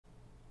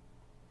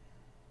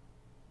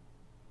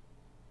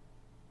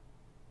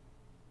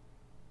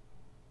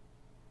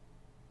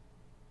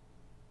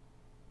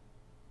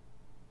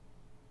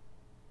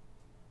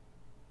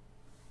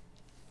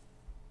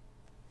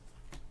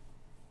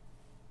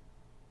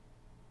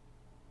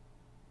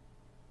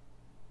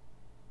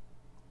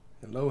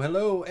Hello,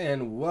 hello,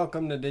 and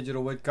welcome to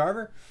Digital Wood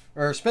Carver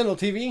or Spindle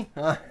TV.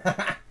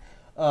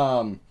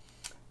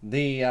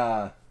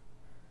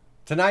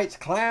 Tonight's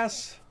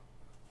class,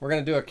 we're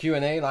gonna do a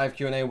Q&A, live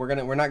Q&A.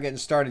 We're not getting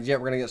started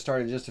yet. We're gonna get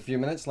started in just a few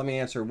minutes. Let me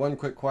answer one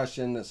quick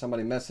question that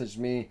somebody messaged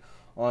me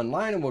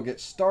online, and we'll get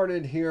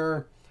started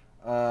here.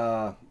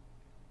 Let's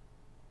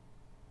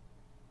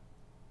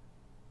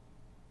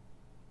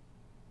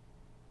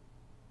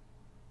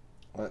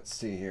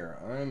see here.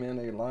 I'm in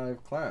a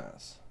live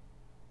class.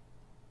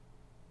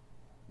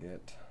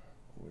 Get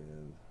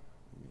with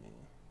me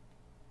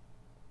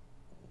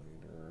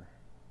later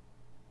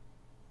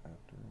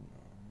after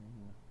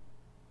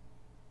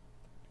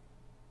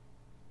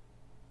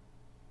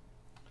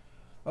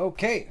 9.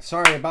 Okay,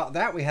 sorry about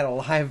that. We had a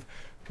live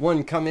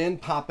one come in,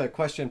 a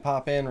question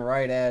pop in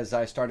right as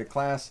I started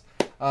class.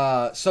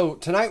 So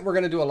tonight we're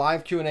going to do a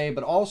live Q&A,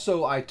 but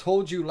also I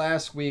told you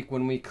last week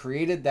when we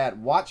created that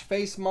watch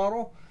face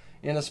model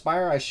in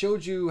Aspire, I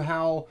showed you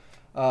how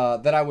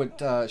that I would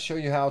show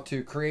you how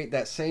to create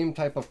that same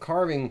type of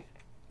carving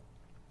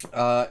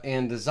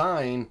and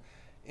design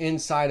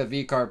inside of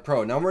VCarve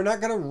Pro. Now we're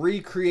not going to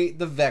recreate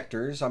the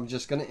vectors. I'm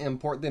just going to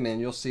import them in.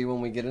 You'll see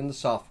when we get into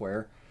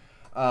software.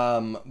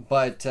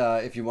 But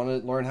if you want to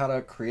learn how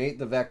to create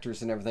the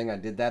vectors and everything, I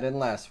did that in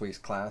last week's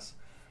class.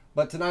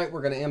 But tonight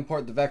we're going to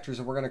import the vectors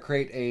and we're going to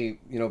create a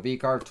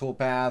VCarve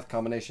toolpath,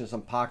 combination of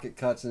some pocket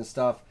cuts and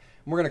stuff.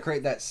 We're going to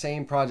create that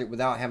same project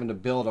without having to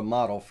build a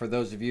model for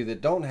those of you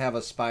that don't have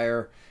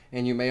Aspire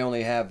and you may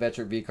only have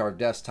Vectric VCarve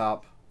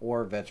Desktop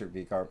or Vectric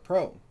VCarve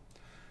Pro.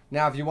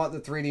 Now, if you want the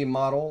 3D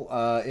model,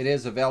 it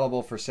is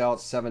available for sale.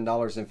 It's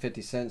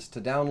 $7.50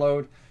 to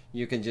download.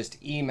 You can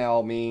just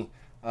email me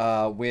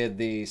with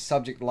the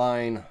subject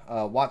line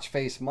watch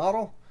face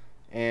model,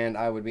 and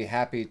I would be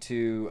happy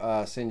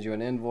to send you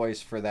an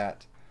invoice for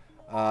that.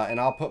 And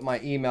I'll put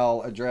my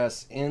email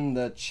address in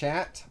the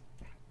chat.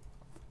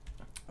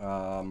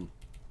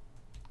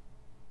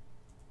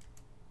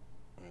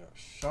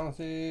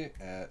 Shaughnessy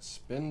at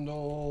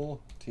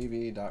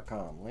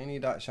spindletv.com.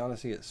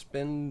 Laney.Shaughnessy at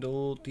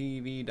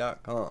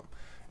spindletv.com.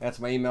 That's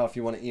my email if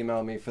you want to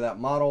email me for that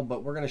model.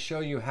 But we're going to show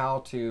you how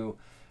to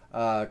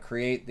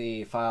create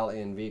the file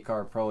in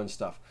VCarve Pro and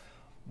stuff.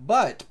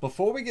 But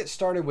before we get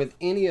started with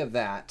any of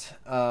that,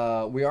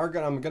 I'm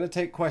going to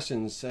take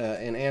questions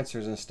and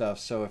answers and stuff.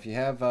 So if you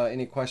have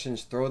any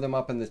questions, throw them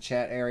up in the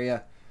chat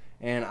area,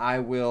 and I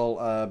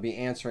will be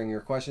answering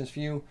your questions for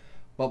you.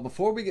 But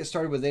before we get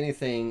started with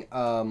anything,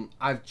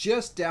 I've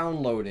just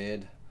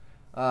downloaded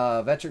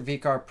Vectric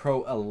VCarve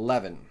Pro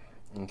 11,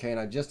 okay, and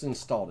I just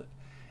installed it.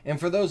 And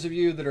for those of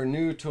you that are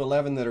new to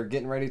 11 that are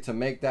getting ready to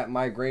make that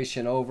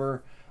migration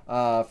over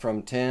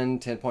from 10,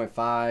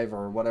 10.5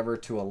 or whatever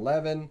to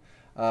 11,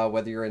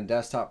 whether you're in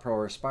Desktop Pro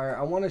or Aspire,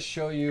 I want to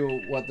show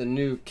you what the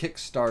new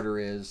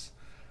Kickstarter is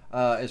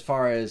as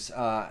far as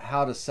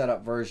how to set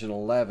up version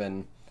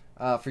 11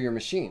 for your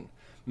machine.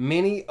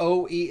 Many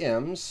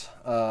OEMs,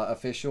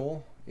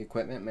 official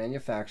equipment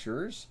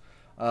manufacturers,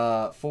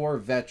 for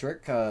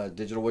Vectric,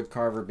 Digital Wood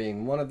Carver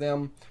being one of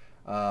them,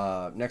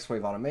 Next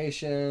Wave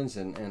Automations,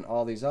 and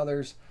all these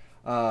others,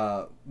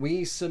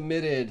 we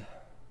submitted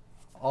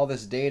all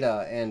this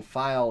data and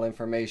file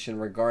information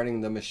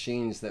regarding the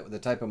machines, the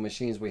type of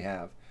machines we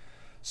have,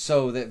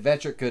 so that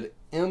Vectric could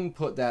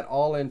input that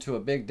all into a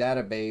big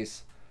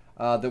database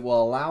that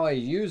will allow a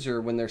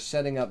user, when they're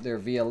setting up their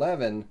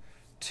V11,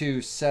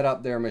 to set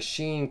up their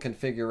machine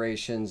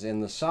configurations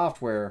in the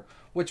software,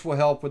 which will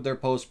help with their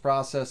post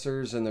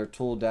processors and their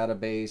tool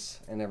database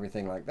and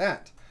everything like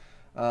that.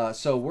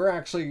 So we're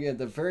actually at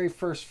the very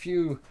first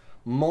few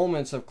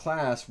moments of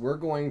class, we're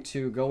going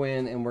to go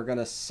in and we're going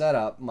to set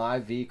up my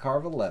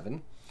VCarve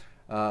 11,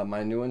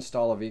 my new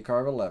install of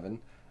VCarve 11,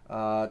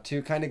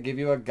 to kind of give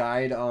you a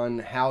guide on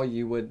how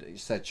you would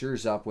set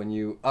yours up when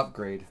you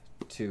upgrade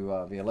to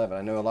V11.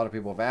 I know a lot of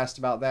people have asked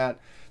about that,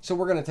 so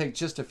we're going to take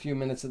just a few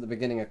minutes at the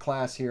beginning of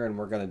class here and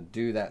we're going to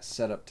do that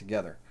setup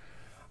together.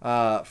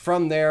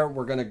 From there,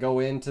 we're going to go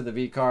into the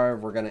VCarve,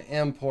 we're going to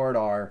import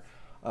our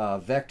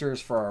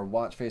vectors for our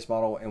watch face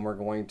model, and we're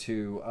going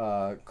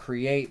to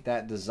create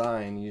that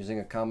design using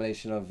a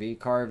combination of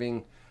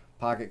V-carving,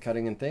 pocket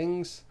cutting, and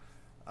things.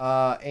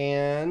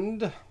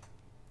 And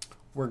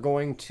we're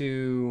going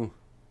to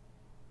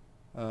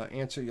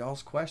answer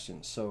y'all's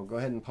questions. So go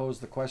ahead and pose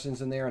the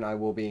questions in there, and I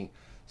will be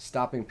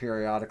stopping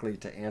periodically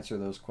to answer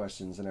those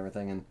questions and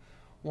everything. And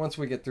once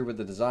we get through with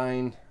the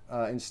design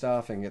and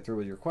stuff and get through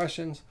with your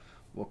questions,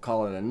 we'll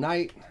call it a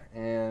night,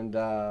 and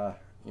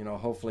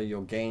hopefully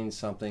you'll gain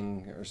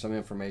something or some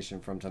information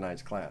from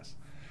tonight's class.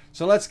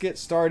 So let's get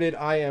started.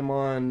 I am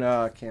on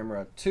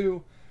camera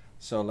 2,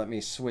 so let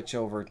me switch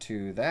over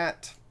to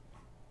that.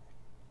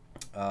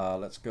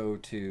 Let's go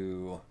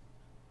to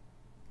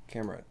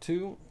camera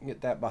 2,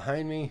 get that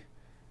behind me,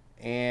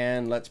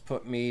 and let's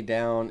put me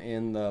down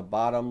in the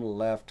bottom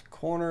left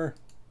corner.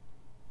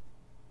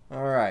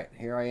 All right,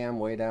 here I am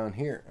way down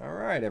here. All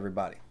right,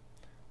 everybody.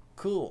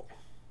 Cool.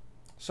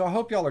 So I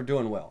hope y'all are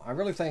doing well. I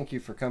really thank you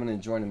for coming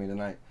and joining me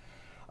tonight.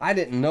 I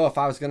didn't know if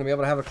I was going to be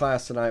able to have a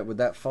class tonight with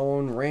that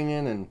phone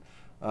ringing and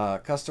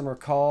customer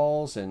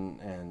calls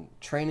and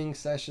training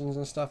sessions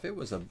and stuff. It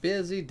was a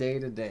busy day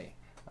today,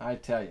 I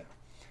tell you.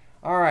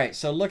 All right,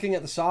 so looking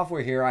at the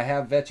software here, I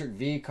have Vectric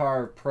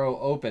VCarve Pro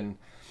open.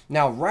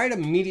 Now, right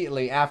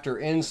immediately after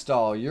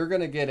install, you're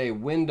going to get a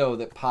window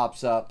that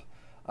pops up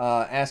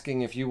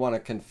asking if you want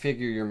to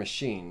configure your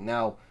machine.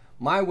 Now,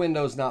 my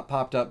window's not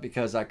popped up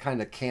because I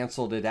kind of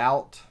canceled it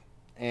out,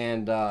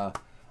 and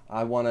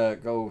I want to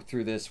go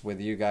through this with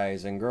you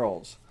guys and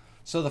girls.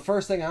 So the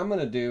first thing I'm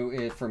going to do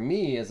is, for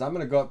me, is I'm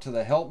going to go up to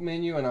the Help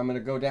menu, and I'm going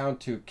to go down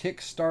to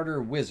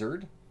Kickstarter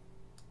Wizard.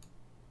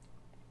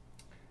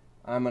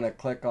 I'm going to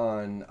click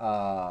on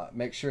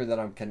make sure that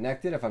I'm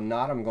connected. If I'm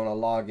not, I'm going to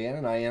log in,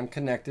 and I am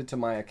connected to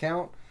my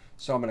account.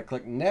 So I'm going to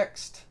click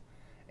Next,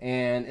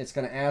 and it's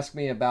going to ask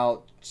me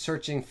about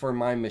searching for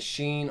my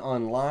machine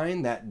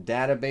online, that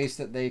database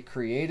that they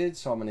created.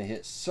 So I'm going to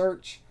hit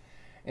Search,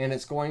 and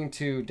it's going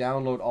to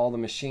download all the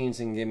machines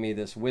and give me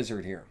this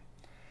wizard here.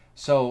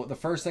 So the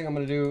first thing I'm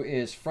going to do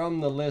is, from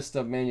the list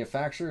of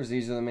manufacturers,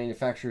 these are the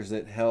manufacturers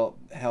that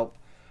help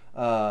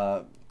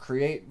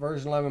create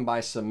version 11 by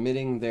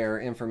submitting their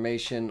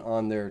information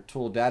on their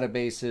tool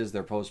databases,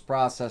 their post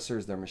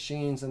processors, their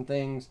machines and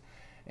things.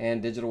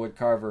 And Digital Wood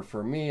Carver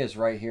for me is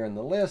right here in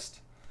the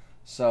list.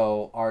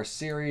 So our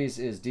series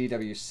is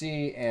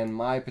DWC, and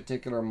my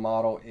particular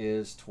model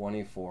is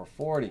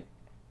 2440.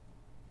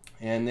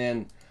 And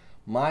then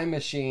my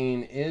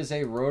machine is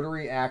a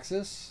rotary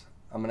axis.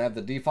 I'm going to have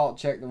the default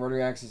check, the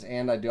rotary axis,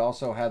 and I do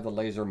also have the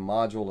laser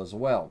module as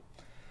well.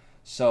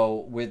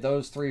 So with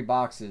those three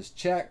boxes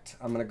checked,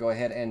 I'm going to go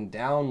ahead and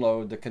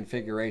download the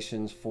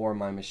configurations for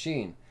my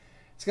machine.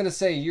 It's going to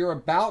say you're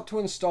about to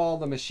install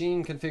the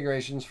machine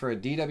configurations for a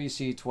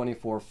DWC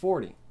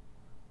 2440.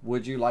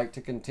 Would you like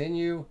to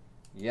continue?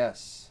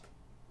 Yes.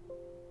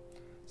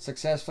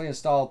 Successfully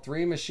installed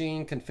 3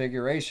 machine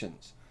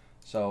configurations.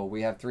 So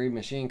we have 3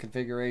 machine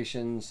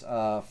configurations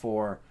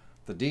for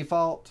the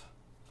default,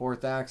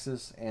 4th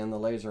axis, and the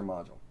laser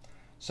module.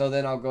 So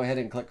then I'll go ahead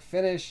and click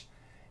Finish,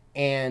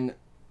 and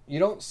you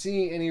don't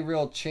see any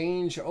real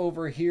change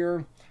over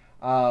here.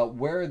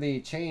 Where the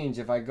change,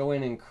 if I go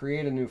in and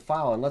create a new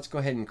file, and let's go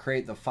ahead and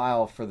create the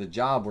file for the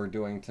job we're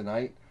doing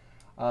tonight.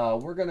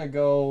 We're going to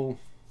go,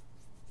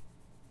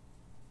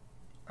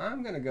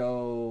 I'm going to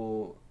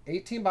go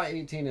 18 by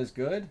 18 is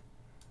good.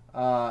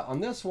 On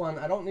this one,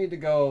 I don't need to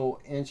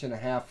go 1.5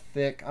 inches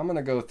thick. I'm going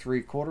to go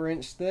 3/4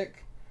 inch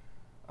thick.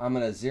 I'm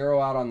going to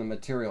zero out on the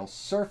material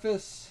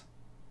surface,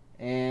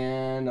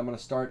 and I'm going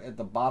to start at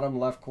the bottom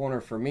left corner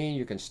for me.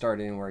 You can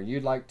start anywhere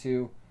you'd like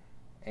to,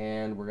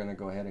 and we're going to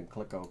go ahead and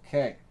click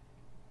OK.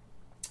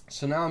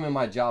 So now I'm in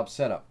my job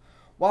setup.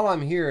 While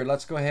I'm here,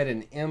 let's go ahead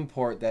and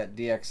import that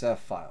DXF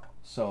file.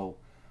 So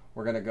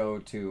we're going to go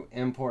to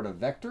Import a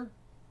Vector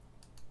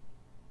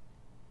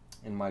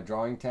in my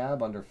Drawing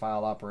tab under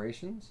File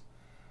Operations.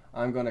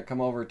 I'm going to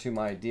come over to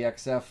my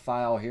DXF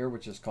file here,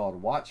 which is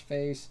called Watch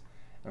Face.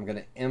 I'm going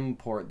to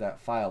import that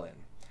file in.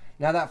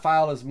 Now that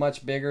file is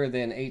much bigger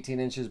than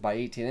 18 inches by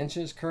 18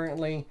 inches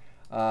currently.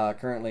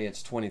 Currently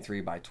it's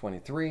 23 by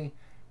 23.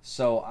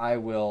 So I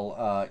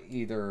will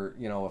either,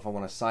 if I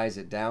want to size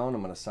it down,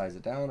 I'm going to size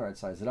it down, or I'd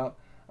size it up.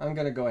 I'm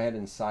going to go ahead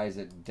and size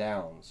it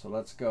down. So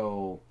let's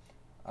go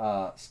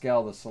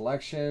scale the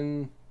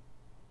selection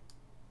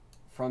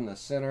from the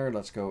center.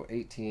 Let's go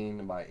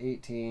 18 by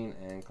 18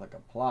 and click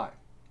Apply.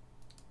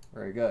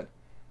 Very good.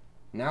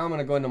 Now I'm going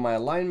to go into my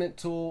alignment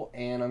tool,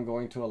 and I'm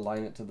going to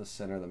align it to the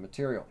center of the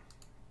material.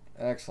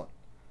 Excellent.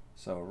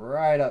 So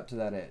right up to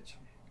that edge.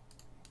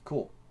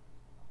 Cool.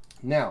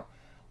 Now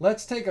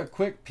let's take a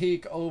quick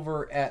peek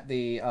over at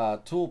the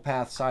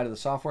toolpath side of the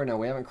software. Now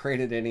we haven't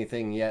created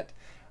anything yet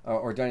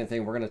or done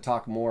anything. We're going to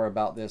talk more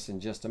about this in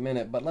just a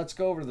minute, but let's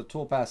go over to the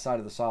toolpath side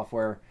of the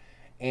software,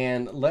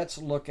 and let's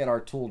look at our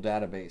tool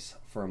database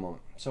for a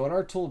moment. So in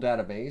our tool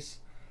database,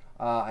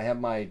 I have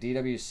my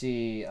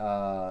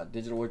DWC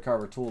Digital Wood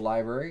Carver tool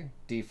library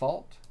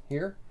default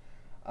here.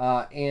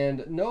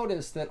 And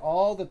notice that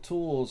all the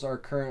tools are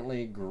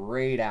currently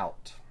grayed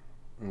out.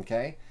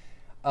 Okay,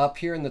 up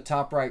here in the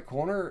top right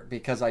corner,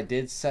 because I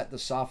did set the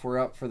software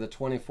up for the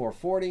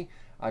 2440,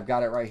 I've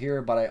got it right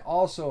here, but I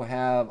also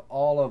have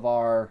all of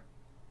our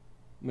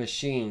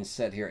machines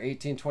set here: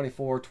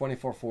 1824,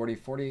 2440,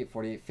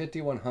 4848,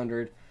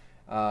 5100,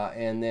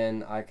 and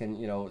then I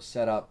can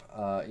set up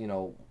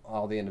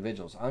all the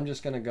individuals. I'm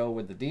just going to go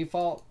with the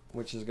default,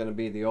 which is going to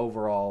be the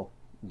overall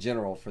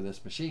general for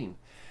this machine.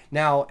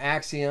 Now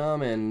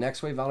Axiom and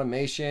Next Wave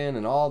Automation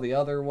and all the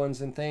other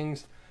ones and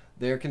things,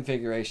 their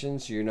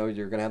configurations, you're going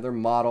to have their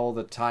model,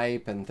 the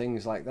type, and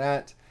things like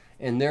that,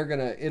 and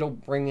it'll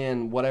bring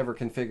in whatever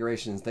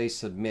configurations they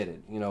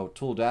submitted,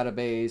 tool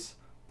database,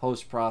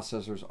 post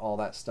processors, all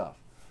that stuff.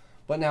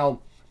 But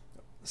now,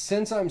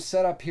 since I'm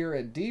set up here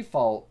at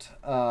default,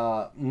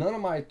 none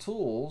of my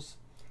tools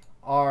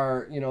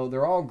are,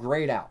 they're all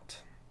grayed out.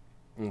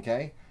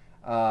 Okay,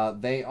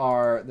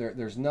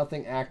 there's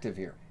nothing active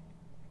here.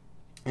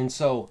 And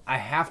so I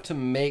have to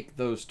make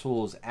those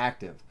tools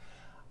active.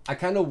 I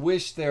kind of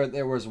wish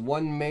there was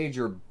one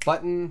major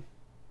button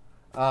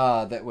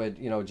that would,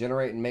 you know,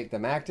 generate and make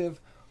them active.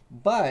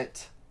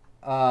 But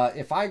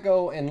if I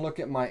go and look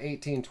at my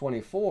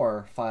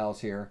 1824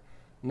 files here,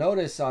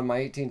 notice on my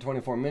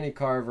 1824 mini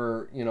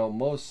carver, you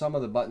know, some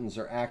of the buttons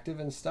are active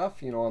and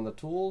stuff, you know, on the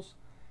tools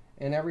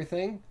and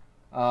everything.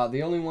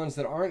 The only ones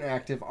that aren't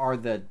active are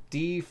the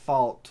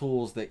default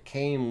tools that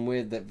came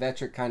with, that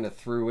Vectric kind of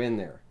threw in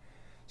there.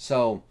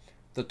 So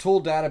the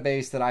tool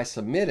database that I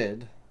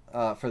submitted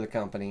for the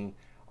company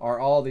are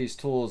all these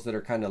tools that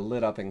are kind of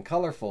lit up and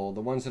colorful.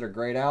 The ones that are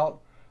grayed out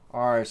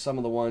are some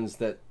of the ones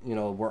that, you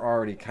know, were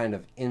already kind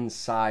of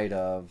inside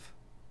of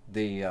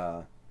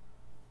the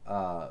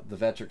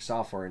Vectric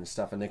software and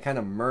stuff, and they kind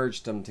of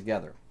merged them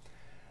together.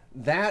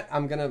 That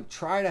I'm gonna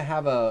try to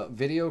have a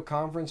video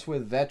conference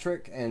with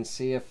Vectric and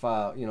see if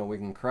you know, we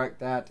can correct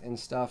that and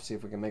stuff. See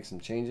if we can make some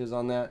changes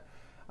on that,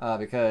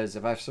 because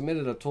if I've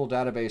submitted a tool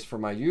database for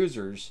my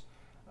users,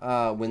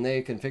 when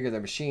they configure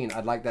their machine,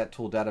 I'd like that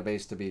tool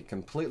database to be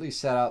completely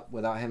set up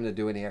without having to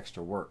do any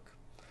extra work.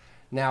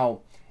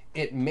 Now,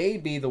 it may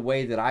be the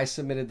way that I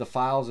submitted the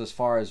files as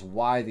far as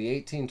why the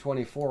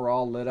 1824 are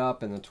all lit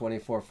up and the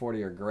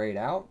 2440 are grayed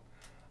out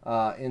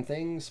in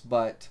things,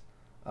 but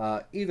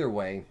either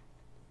way,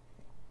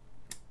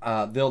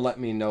 they'll let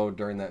me know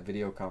during that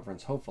video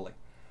conference, hopefully.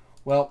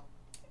 Well,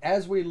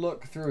 as we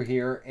look through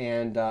here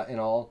and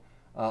all,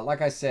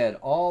 like I said,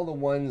 all the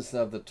ones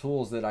of the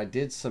tools that I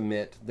did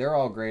submit, they're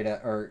all grayed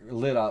out or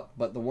lit up,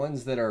 but the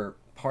ones that are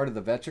part of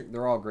the Vectric,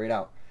 they're all grayed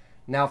out.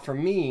 Now, for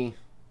me,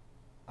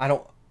 I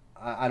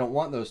don't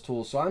want those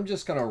tools, so I'm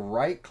just going to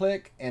right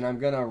click and I'm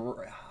going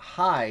to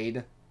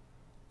hide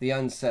the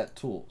unset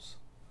tools.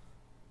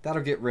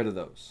 That'll get rid of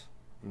those.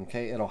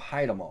 Okay, it'll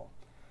hide them all.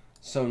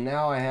 So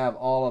now I have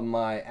all of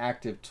my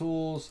active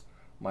tools,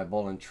 my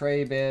bowl and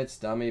tray bits,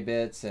 dummy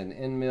bits, and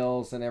end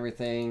mills and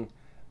everything,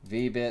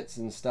 V bits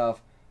and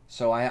stuff.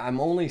 So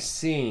I'm only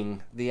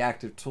seeing the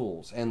active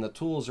tools, and the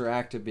tools are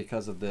active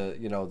because of the,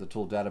 you know, the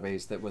tool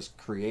database that was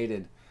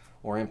created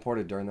or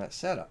imported during that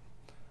setup.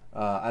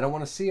 I don't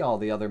want to see all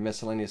the other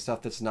miscellaneous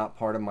stuff that's not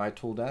part of my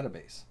tool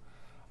database.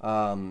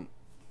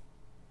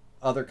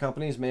 Other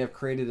companies may have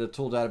created a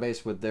tool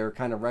database with their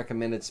kind of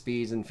recommended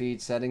speeds and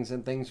feed settings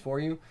and things for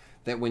you,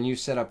 that when you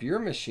set up your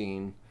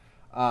machine,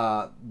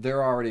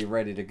 they're already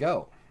ready to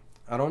go.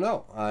 I don't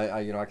know.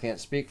 You know, I can't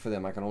speak for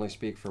them. I can only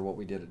speak for what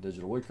we did at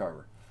Digital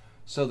Woodcarver.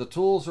 So the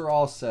tools are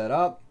all set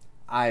up.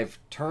 I've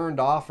turned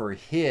off or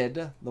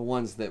hid the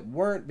ones that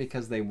weren't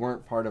because they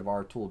weren't part of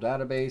our tool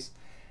database.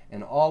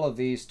 And all of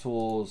these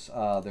tools,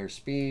 their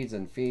speeds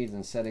and feeds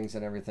and settings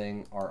and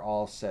everything are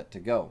all set to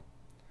go.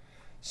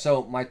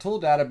 So my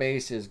tool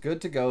database is good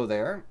to go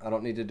there. I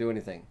don't need to do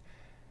anything.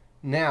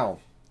 Now,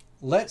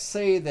 let's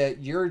say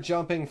that you're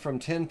jumping from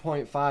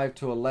 10.5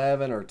 to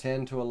 11 or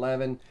 10 to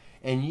 11,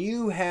 and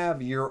you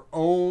have your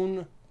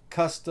own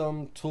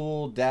custom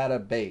tool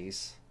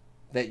database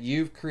that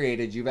you've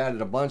created. You've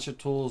added a bunch of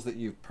tools that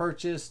you've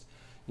purchased,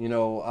 you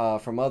know,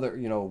 from other,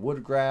 you know,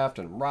 Woodcraft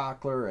and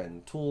Rockler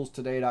and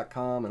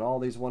toolstoday.com and all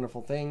these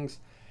wonderful things,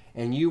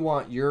 and you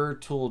want your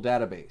tool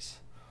database.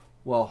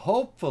 Well,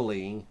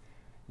 hopefully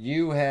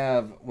you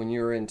have, when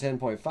you're in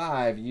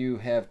 10.5, you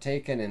have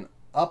taken and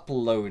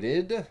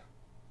uploaded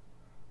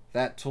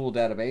that tool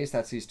database.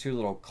 That's these two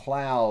little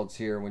clouds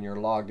here when you're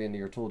logged into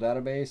your tool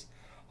database.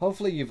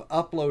 Hopefully you've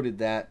uploaded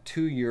that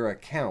to your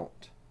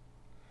account,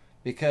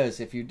 because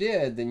if you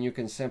did, then you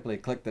can simply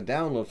click the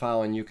download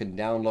file and you can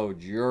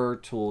download your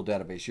tool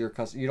database.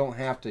 You don't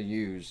have to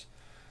use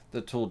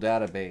the tool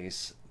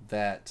database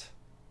that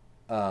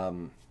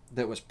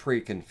that was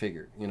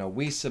pre-configured. You know,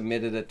 we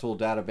submitted a tool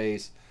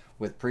database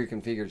with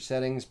pre-configured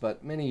settings,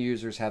 but many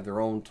users have their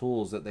own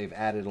tools that they've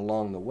added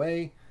along the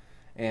way,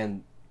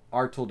 and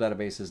our tool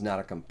database is not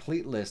a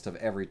complete list of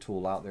every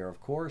tool out there, of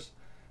course.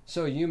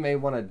 So you may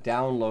want to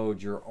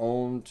download your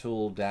own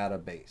tool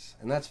database,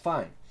 and that's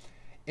fine.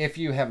 If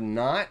you have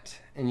not,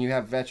 and you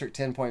have Vectric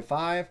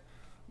 10.5,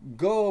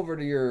 go over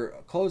to your,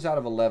 close out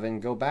of 11,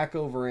 go back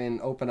over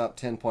in, open up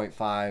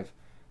 10.5,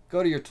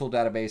 go to your tool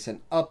database and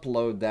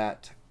upload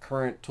that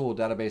current tool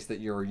database that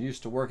you're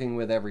used to working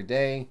with every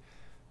day.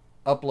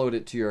 Upload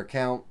it to your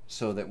account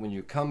so that when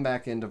you come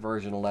back into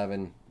version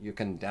 11, you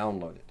can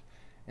download it.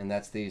 And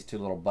that's these two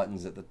little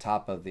buttons at the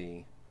top of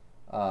the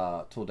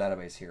tool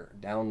database here,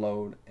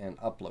 download and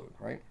upload,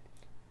 right?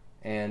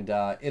 And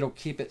it'll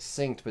keep it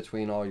synced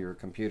between all your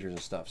computers and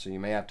stuff. So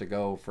you may have to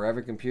go, for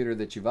every computer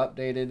that you've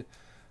updated,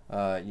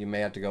 you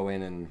may have to go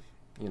in and,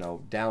 you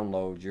know,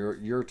 download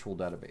your tool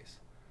database.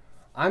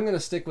 I'm going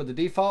to stick with the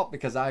default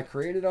because I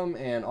created them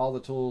and all the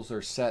tools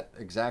are set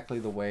exactly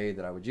the way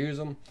that I would use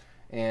them.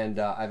 And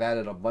I've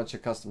added a bunch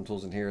of custom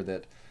tools in here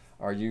that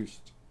are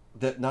used,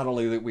 that not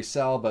only that we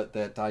sell, but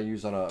that I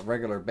use on a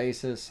regular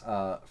basis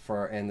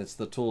and it's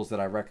the tools that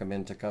I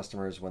recommend to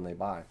customers when they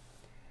buy.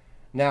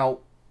 Now,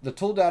 the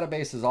tool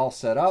database is all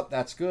set up.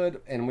 That's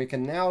good. And we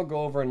can now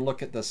go over and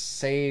look at the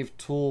Save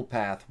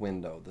Toolpath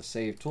window, the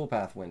Save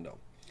Toolpath window.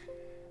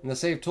 In the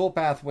Save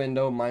Toolpath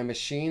window, my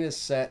machine is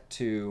set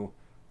to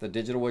the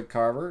Digital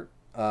Woodcarver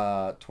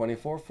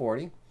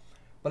 2440.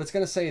 but it's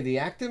going to say the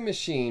active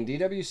machine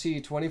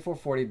DWC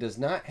 2440 does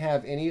not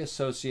have any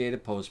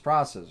associated post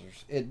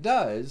processors. It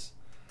does,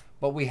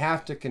 but we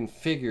have to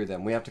configure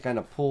them. We have to kind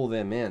of pull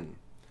them in.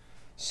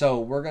 So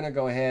we're going to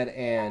go ahead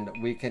and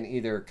we can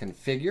either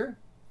configure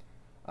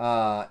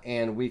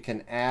and we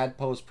can add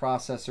post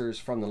processors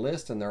from the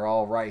list, and they're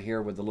all right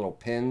here with the little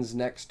pins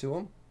next to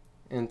them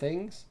and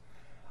things.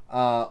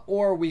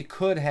 Or we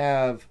could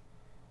have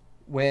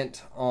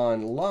went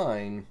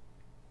online.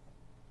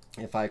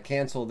 If I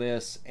cancel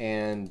this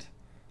and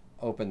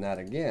open that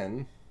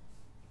again,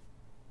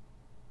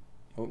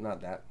 oh,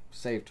 not that,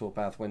 save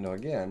toolpath window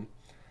again,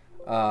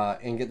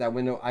 and get that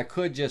window, I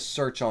could just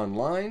search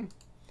online.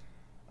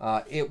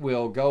 It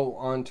will go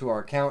onto our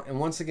account, and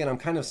once again, I'm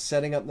kind of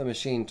setting up the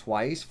machine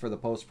twice for the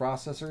post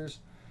processors.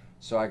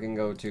 So I can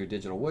go to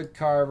Digital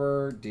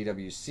Woodcarver,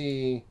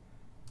 DWC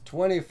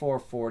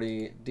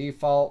 2440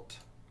 default.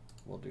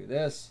 We'll do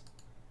this,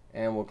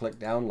 and we'll click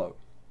download.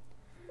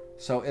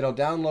 So it'll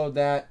download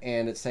that,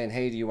 and it's saying,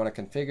 hey, do you want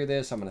to configure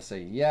this? I'm going to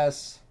say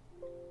yes.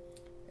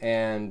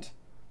 And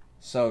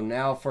so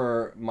now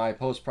for my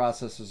post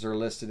processors are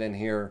listed in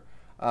here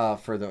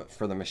for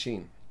the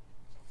machine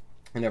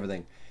and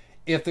everything.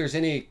 If there's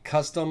any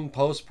custom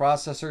post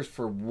processors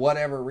for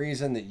whatever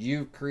reason that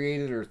you've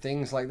created or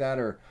things like that,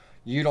 or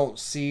you don't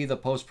see the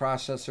post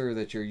processor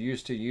that you're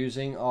used to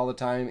using all the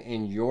time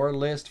in your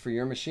list for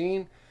your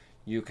machine,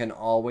 you can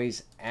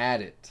always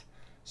add it.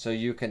 So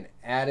you can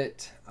add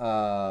it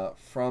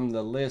from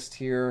the list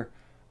here,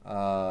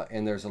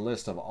 and there's a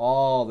list of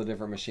all the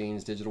different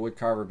machines. Digital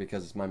Woodcarver,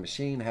 because it's my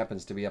machine,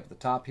 happens to be up at the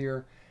top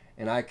here,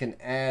 and I can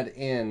add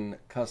in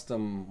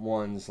custom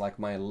ones like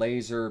my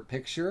laser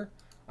picture.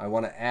 I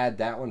want to add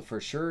that one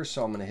for sure,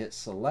 so I'm going to hit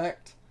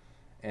select,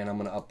 and I'm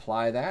going to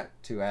apply that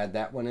to add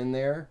that one in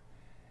there.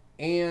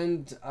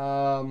 And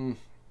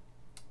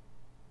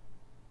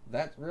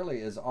that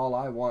really is all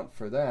I want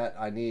for that.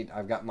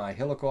 I've got my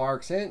helical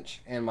arcs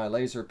inch and my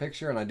laser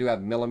picture, and I do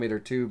have millimeter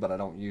too, but I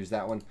don't use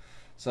that one.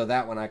 So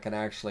that one I can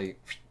actually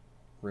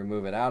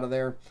remove it out of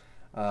there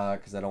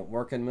because I don't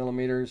work in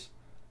millimeters.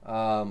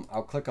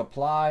 I'll click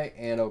apply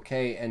and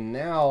OK, and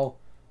now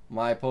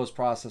my post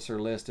processor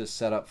list is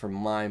set up for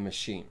my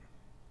machine.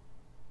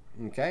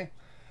 Okay,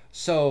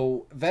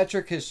 so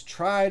Vectric has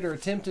tried or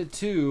attempted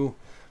to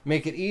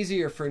make it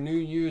easier for new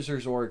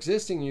users or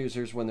existing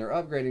users when they're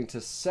upgrading to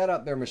set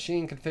up their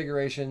machine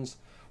configurations,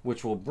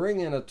 which will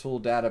bring in a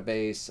tool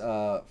database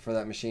for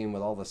that machine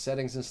with all the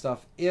settings and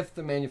stuff if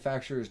the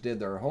manufacturers did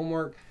their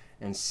homework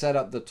and set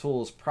up the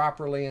tools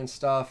properly and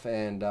stuff,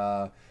 and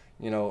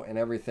you know, and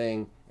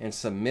everything, and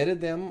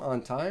submitted them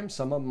on time.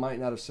 Some of them might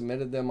not have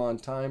submitted them on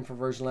time for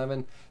version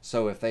 11,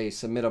 so if they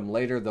submit them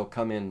later, they'll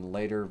come in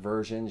later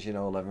versions, you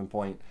know, 11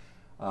 point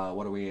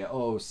what are we,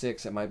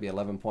 006, it might be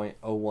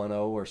 11.010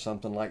 or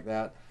something like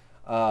that.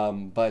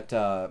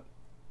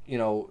 You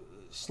know,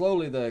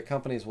 slowly the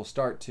companies will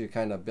start to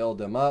kind of build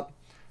them up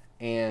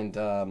and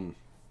all.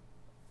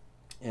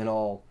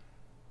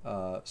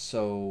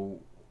 So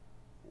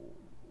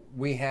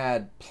we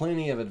had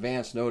plenty of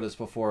advance notice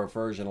before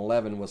version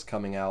 11 was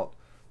coming out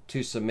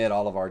to submit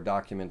all of our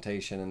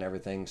documentation and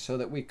everything, so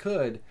that we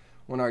could,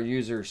 when our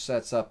user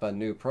sets up a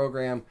new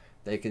program,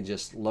 they can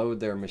just load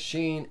their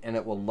machine and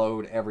it will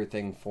load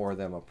everything for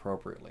them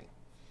appropriately.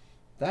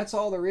 That's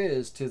all there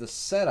is to the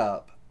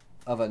setup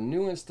of a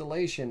new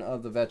installation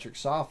of the Vectric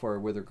software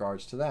with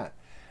regards to that.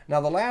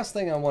 Now the last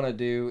thing I want to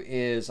do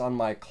is on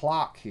my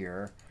clock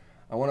here,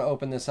 I want to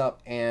open this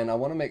up and I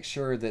want to make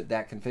sure that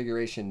that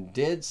configuration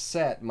did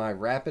set my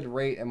rapid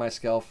rate and my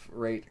scale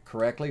rate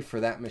correctly for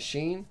that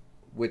machine,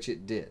 which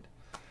it did.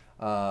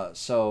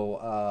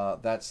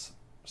 That's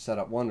set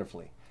up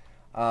wonderfully.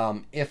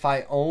 If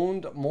I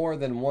owned more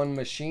than one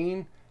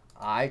machine,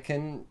 I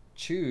can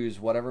choose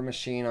whatever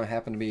machine I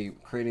happen to be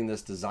creating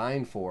this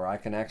design for. I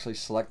can actually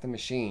select the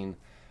machine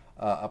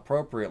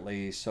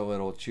appropriately, so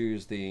it'll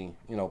choose the,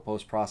 you know,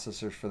 post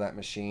processors for that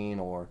machine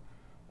or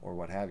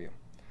what have you.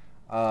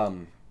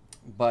 I've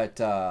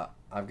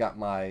got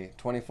my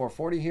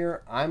 2440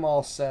 here. I'm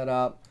all set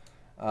up.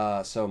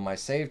 So my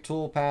save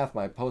tool path,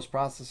 my post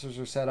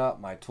processors are set up,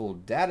 my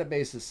tool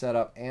database is set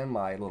up, and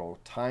my little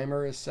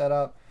timer is set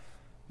up.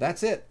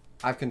 That's it.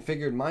 I've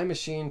configured my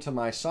machine to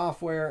my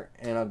software,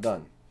 and I'm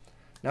done.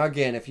 Now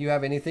again, if you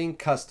have anything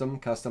custom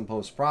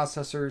post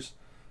processors,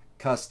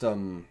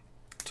 custom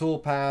tool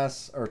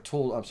paths, or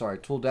tool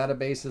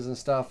databases and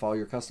stuff, all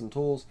your custom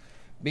tools,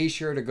 be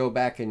sure to go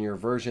back in your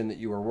version that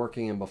you were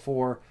working in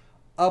before,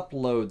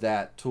 upload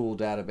that tool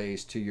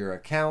database to your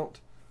account,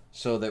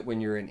 so that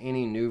when you're in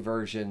any new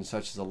version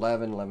such as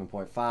 11,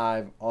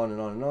 11.5, on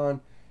and on and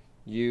on,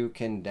 you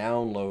can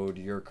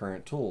download your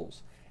current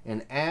tools.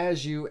 And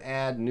as you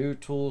add new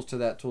tools to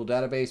that tool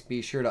database,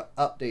 be sure to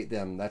update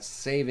them. That's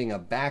saving a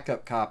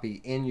backup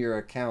copy in your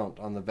account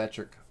on the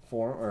Vectric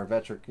form or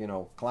Vectric, you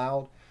know,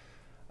 cloud,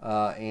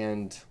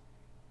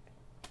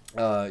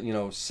 you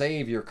know,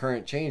 save your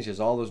current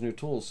changes, all those new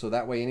tools, so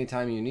that way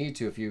anytime you need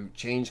to, if you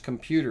change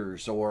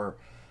computers or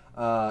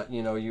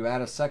you know, you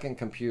add a second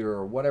computer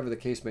or whatever the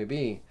case may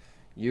be,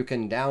 you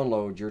can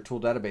download your tool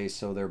database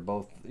so they're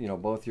both,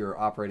 both your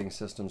operating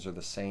systems are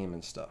the same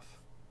and stuff.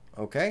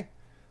 Okay?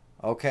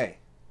 Okay.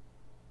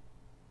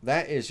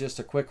 That is just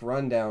a quick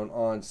rundown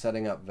on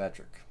setting up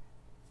Vectric.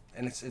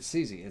 And it's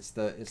easy. It's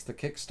the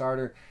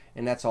Kickstarter,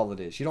 and that's all it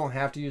is. You don't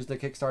have to use the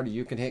Kickstarter.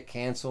 You can hit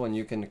cancel and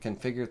you can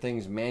configure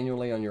things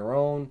manually on your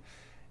own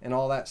and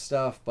all that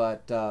stuff,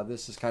 but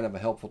this is kind of a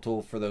helpful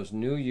tool for those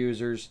new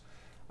users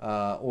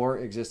or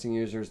existing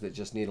users that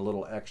just need a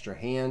little extra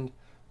hand.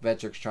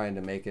 Vectric's trying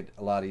to make it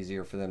a lot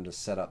easier for them to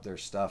set up their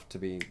stuff to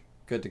be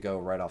good to go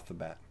right off the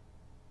bat.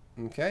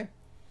 Okay?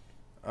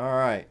 All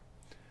right.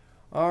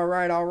 All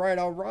right, all right,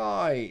 all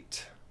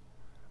right.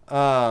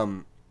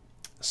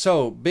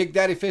 So Big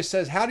Daddy Fish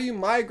says, how do you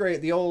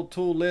migrate the old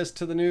tool list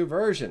to the new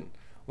version?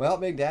 Well,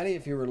 Big Daddy,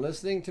 if you were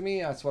listening to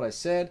me, that's what I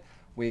said.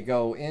 We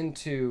go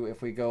into,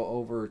 if we go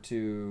over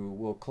to,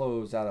 we'll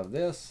close out of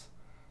this.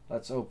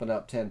 Let's open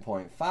up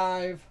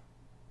 10.5.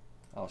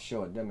 I'll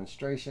show a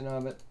demonstration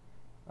of it.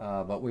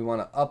 But we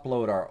want to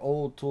upload our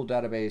old tool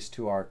database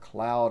to our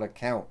cloud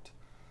account.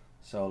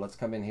 So let's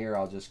come in here.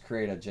 I'll just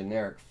create a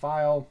generic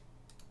file.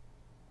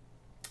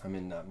 I'm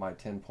in my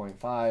 10.5.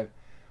 I'm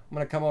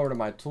going to come over to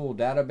my tool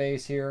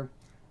database here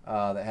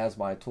that has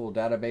my tool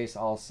database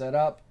all set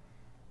up.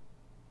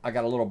 I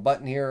got a little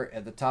button here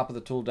at the top of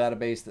the tool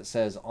database that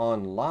says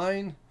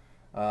online.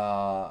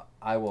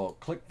 I will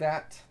click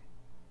that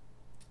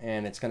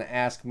and it's going to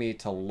ask me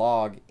to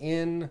log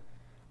in.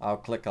 I'll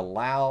click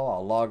allow.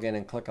 I'll log in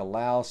and click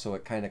allow so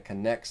it kind of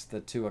connects the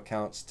two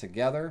accounts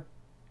together.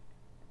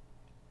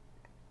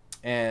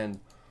 And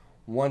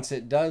once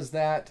it does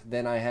that,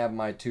 then I have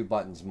my two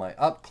buttons, my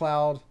up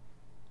cloud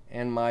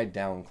and my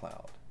down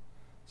cloud.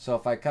 So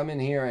if I come in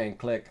here and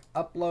click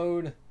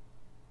upload,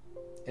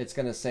 it's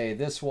going to say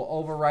this will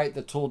overwrite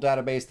the tool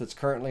database that's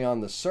currently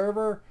on the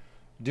server.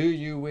 Do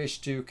you wish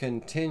to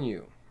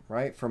continue?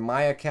 Right? For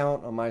my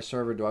account on my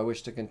server, do I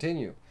wish to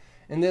continue?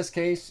 In this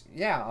case,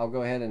 yeah, I'll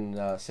go ahead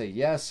and say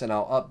yes, and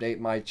I'll update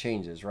my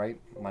changes, right?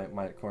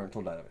 My current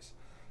tool database.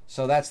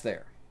 So that's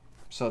there.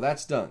 So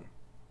that's done.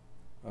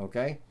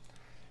 Okay.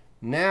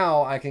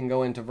 Now I can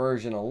go into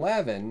version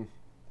 11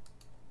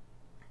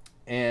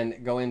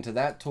 and go into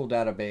that tool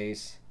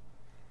database.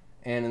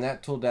 And in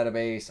that tool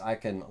database, I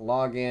can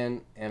log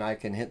in and I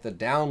can hit the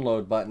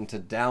download button to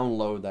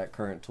download that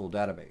current tool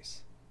database.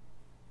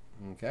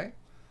 Okay.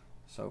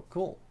 So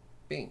cool.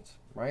 Beans,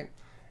 right?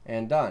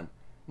 And done.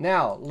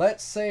 Now,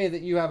 let's say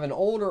that you have an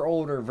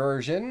older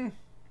version.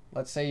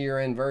 Let's say you're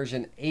in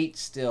version 8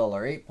 still,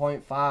 or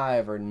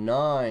 8.5 or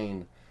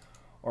 9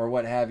 or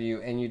what have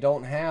you, and you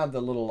don't have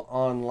the little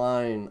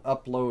online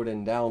upload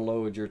and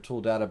download your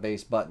tool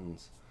database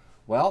buttons.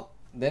 Well,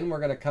 then we're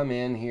going to come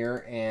in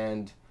here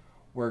and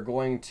we're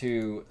going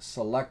to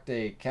select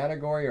a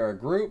category or a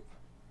group.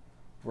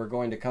 We're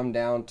going to come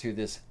down to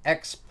this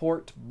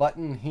export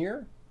button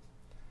here,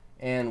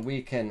 and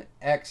we can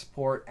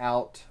export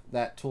out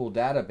that tool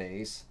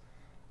database,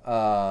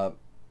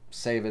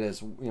 save it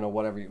as,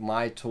 whatever,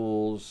 my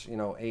tools,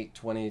 8,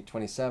 20,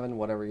 27,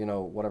 whatever,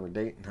 whatever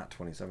date, not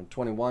 27,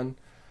 21,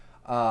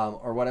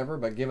 or whatever,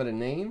 but give it a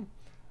name.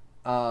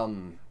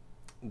 And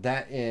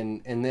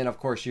then of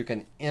course you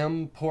can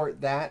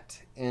import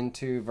that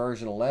into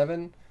version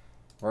 11.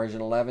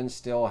 Version 11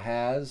 still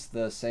has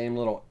the same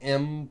little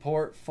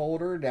import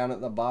folder down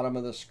at the bottom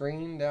of the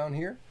screen down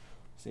here.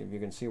 See if you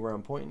can see where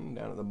I'm pointing,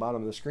 down at the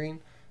bottom of the screen.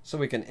 So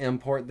we can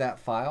import that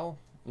file,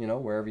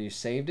 wherever you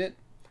saved it.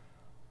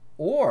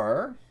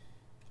 Or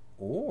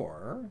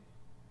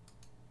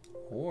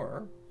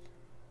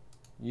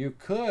you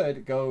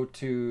could go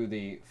to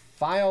the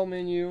File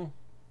menu,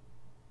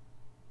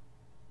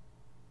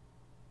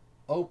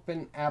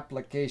 Open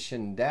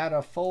Application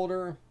Data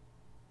folder.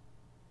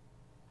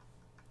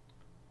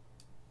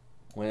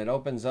 When it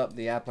opens up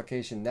the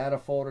Application Data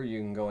folder, you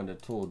can go into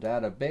Tool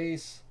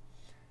Database.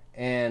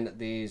 And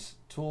these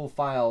tool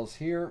files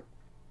here,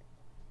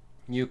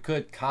 you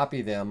could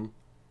copy them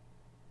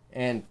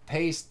and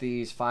paste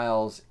these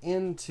files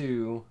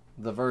into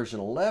the version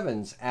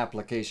 11's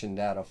application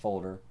data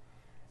folder,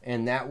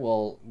 and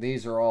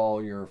these are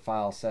all your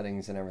file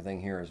settings and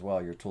everything here as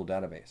well, your tool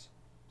database.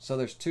 So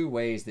there's two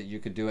ways that you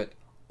could do it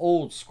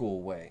old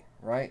school way,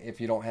 right?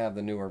 If you don't have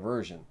the newer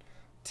version,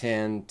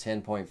 10,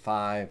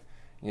 10.5,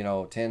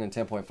 10 and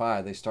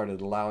 10.5, they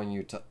started allowing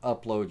you to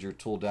upload your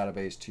tool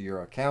database to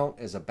your account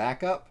as a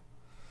backup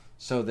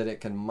so that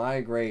it can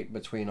migrate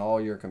between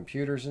all your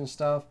computers and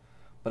stuff,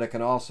 but it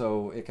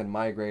can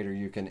migrate, or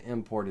you can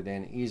import it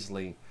in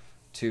easily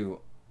to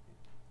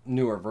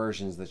newer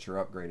versions that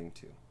you're upgrading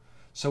to.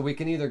 So we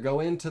can either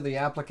go into the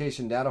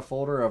application data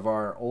folder of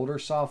our older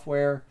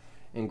software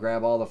and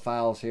grab all the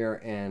files here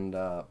and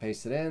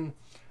paste it in,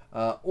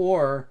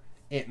 or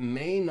it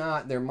may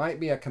not, there might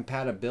be a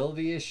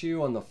compatibility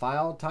issue on the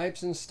file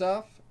types and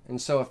stuff. And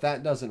so if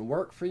that doesn't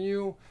work for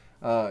you,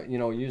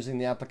 using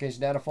the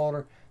application data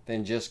folder,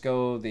 then just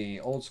go the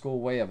old school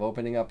way of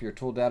opening up your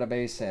tool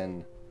database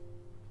and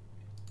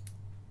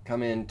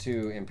come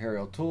into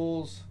Imperial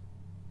Tools,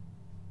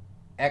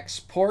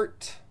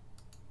 export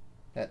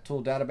that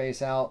tool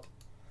database out,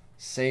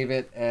 save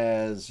it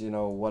as, you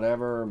know,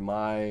 whatever,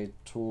 my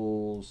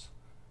tools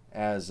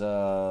as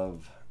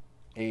of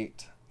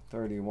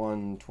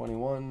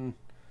 8/31/21,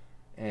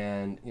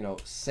 and, you know,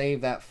 save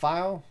that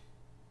file.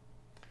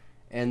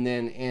 And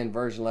then in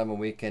version 11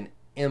 we can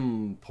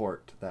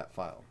import that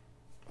file.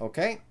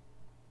 Okay?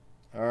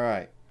 All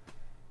right.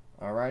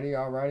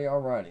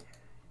 Alrighty.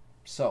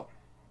 So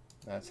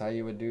that's how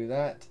you would do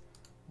that.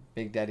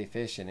 Big Daddy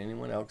Fish and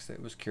anyone else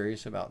that was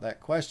curious about that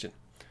question.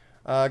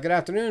 Good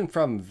afternoon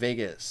from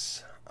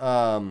Vegas.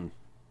 Michael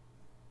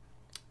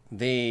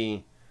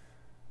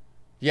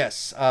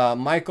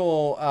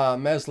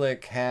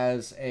Meslick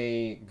has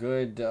a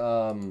good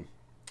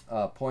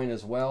point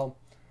as well.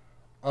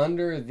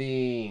 Under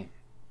the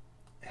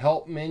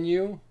help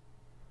menu,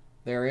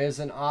 there is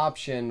an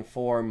option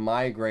for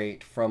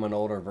migrate from an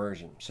older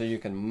version. So you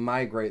can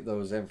migrate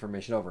those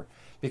information over.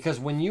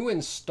 Because when you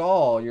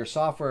install your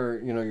software,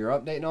 you know, your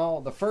update and all,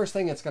 the first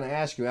thing it's going to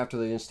ask you after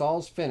the install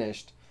is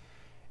finished,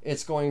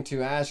 it's going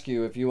to ask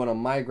you if you want to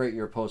migrate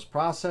your post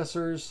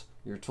processors,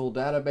 your tool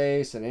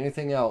database, and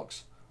anything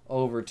else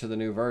over to the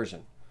new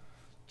version.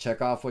 Check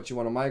off what you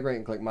want to migrate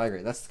and click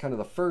migrate. That's kind of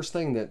the first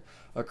thing that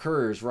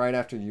occurs right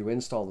after you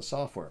install the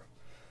software.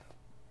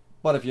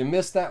 But if you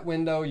miss that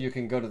window, you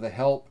can go to the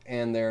help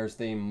and there's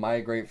the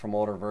migrate from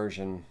older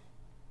version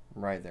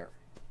right there.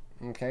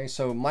 Okay,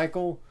 so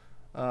Michael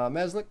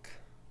Meslick,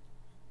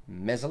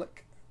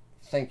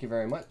 thank you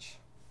very much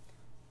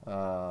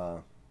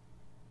for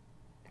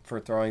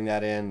throwing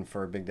that in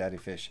for Big Daddy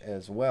Fish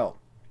as well.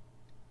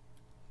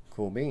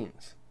 Cool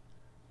beans.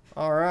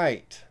 All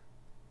right.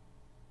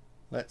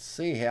 Let's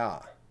see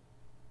here.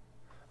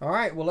 All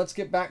right, well, let's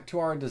get back to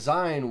our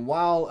design.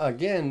 While,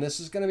 again, this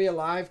is going to be a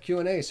live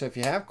Q&A, so if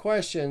you have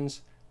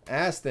questions,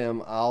 ask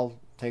them. I'll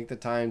take the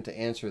time to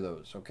answer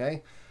those,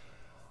 okay?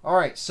 All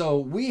right, so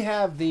we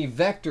have the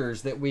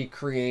vectors that we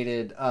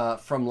created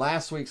from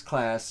last week's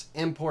class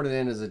imported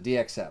in as a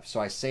DXF.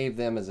 So I saved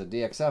them as a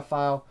DXF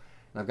file,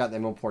 and I've got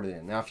them imported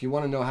in. Now, if you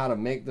want to know how to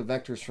make the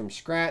vectors from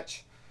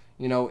scratch,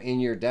 you know, in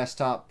your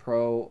Desktop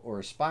Pro or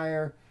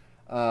Aspire,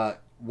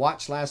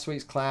 watch last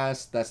week's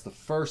class. That's the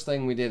first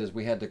thing we did, is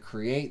we had to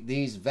create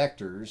these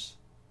vectors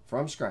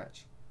from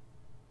scratch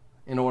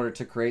in order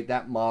to create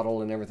that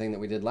model and everything that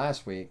we did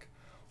last week.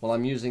 Well,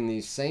 I'm using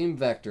these same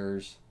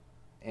vectors,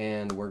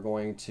 and we're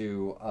going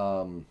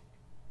to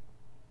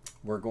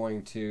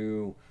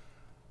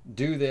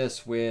do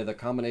this with a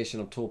combination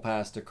of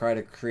toolpaths to try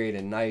to create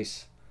a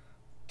nice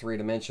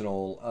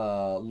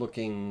three-dimensional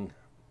looking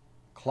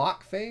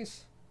clock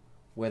face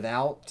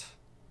without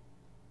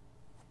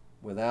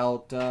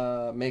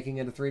making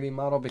it a 3D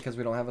model, because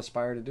we don't have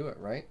Aspire to do it,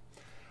 right?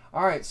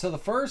 All right, so the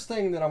first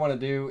thing that I want to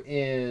do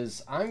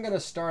is I'm going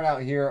to start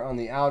out here on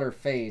the outer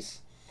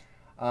face,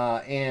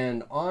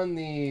 and on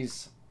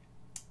these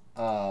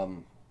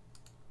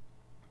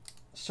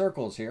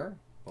circles here,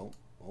 boom,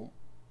 boom,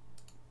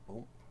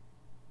 boom,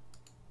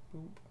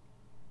 boom.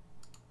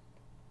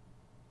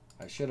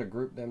 I should have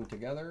grouped them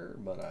together,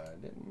 but I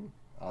didn't.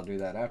 I'll do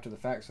that after the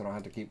fact so I don't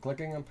have to keep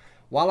clicking them.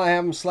 While I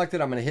have them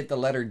selected, I'm going to hit the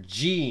letter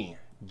G.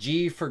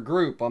 G for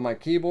group on my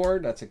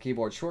keyboard. That's a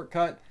keyboard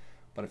shortcut.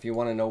 But if you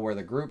want to know where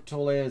the group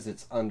tool is,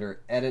 it's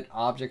under Edit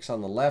Objects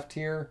on the left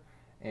here.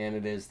 And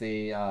it is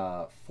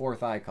the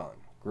fourth icon,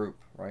 group,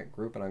 right?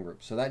 Group and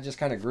ungroup. So that just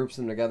kind of groups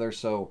them together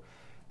so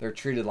they're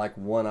treated like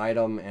one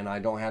item, and I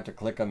don't have to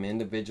click them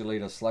individually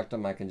to select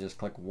them. I can just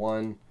click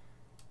one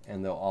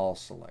and they'll all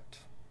select.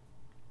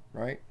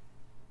 Right?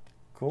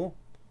 Cool.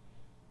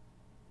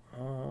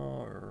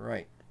 All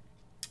right.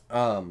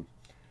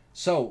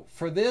 So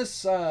for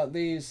this,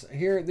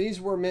 these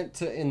were meant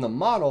to, in the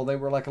model, they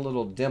were like a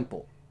little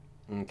dimple.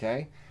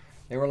 Okay?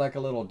 They were like a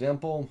little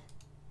dimple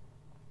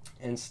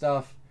and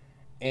stuff.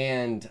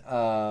 And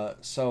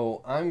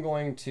so I'm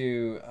going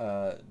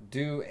to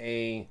do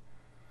a,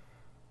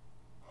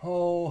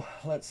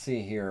 let's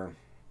see here.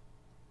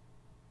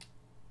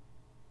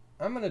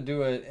 I'm going to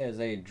do it as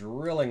a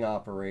drilling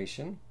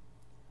operation.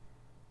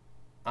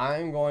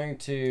 I'm going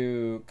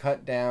to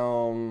cut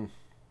down,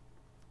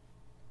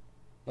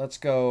 let's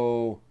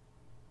go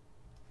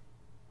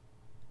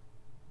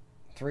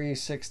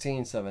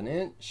 3/16 of an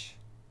inch.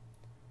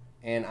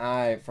 And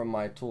from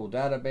my tool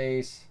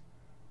database,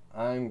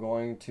 I'm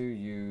going to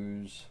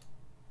use,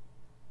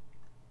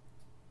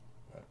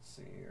 let's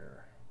see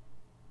here.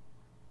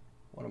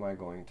 What am I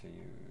going to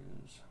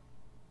use?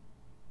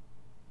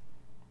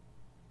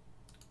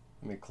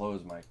 Let me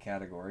close my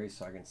categories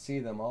so I can see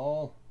them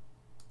all.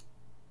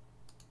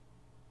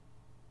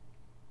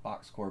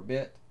 Box core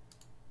bit.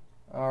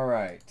 All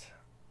right.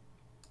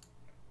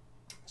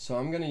 So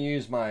I'm going to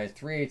use my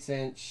 3/8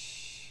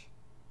 inch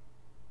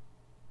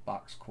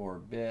box core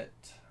bit.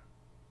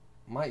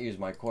 Might use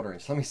my 1/4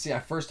 inch. Let me see.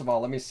 First of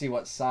all, let me see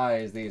what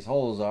size these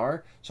holes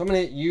are. So I'm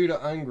going to hit U to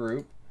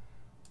ungroup.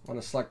 I'm going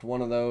to select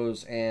one of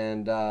those,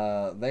 and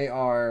they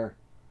are,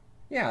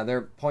 yeah,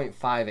 they're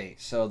 0.58.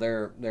 So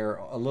they're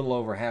a little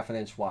over 1/2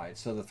 inch wide.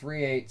 So the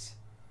 3/8,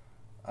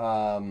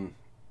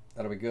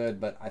 that'll be good,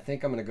 but I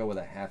think I'm going to go with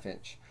a 1/2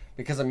 inch.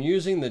 because I'm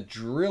using the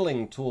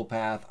drilling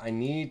toolpath, I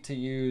need to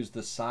use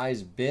the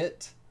size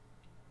bit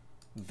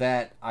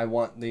that I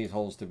want these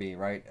holes to be,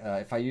 right?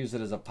 If I use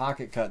it as a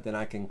pocket cut, then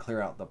I can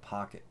clear out the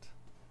pocket.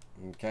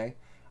 Okay,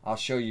 I'll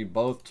show you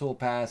both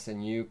toolpaths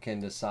and you can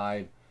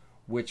decide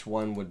which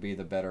one would be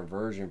the better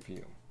version for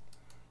you.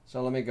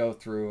 So let me go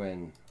through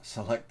and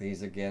select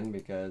these again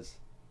because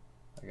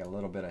I got a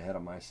little bit ahead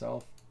of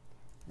myself.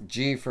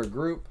 G for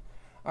group.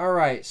 All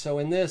right, so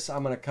in this,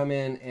 I'm going to come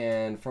in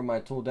and from my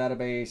tool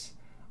database,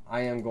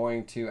 I am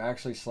going to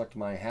actually select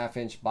my 1/2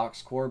 inch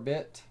box core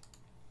bit.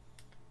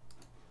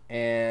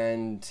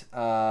 And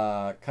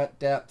cut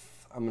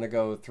depth, I'm going to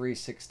go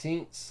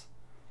 3/16.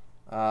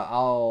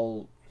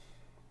 I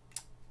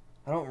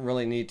don't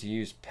really need to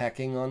use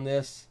pecking on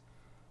this.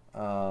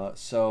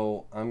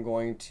 So I'm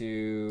going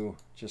to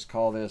just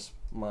call this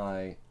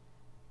my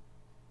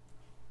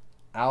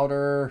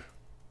outer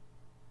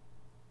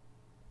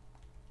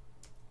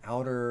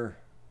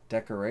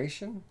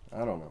decoration.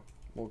 I don't know.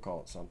 We'll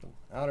call it something.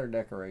 Outer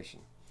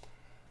decoration.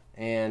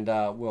 And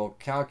we'll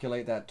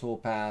calculate that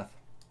toolpath.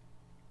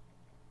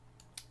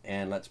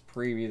 And let's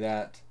preview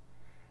that.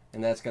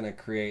 And that's going to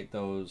create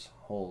those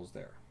holes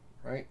there,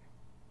 right?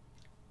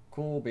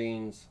 Cool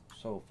beans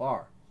so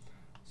far.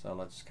 So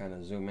let's kind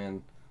of zoom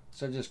in.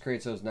 So it just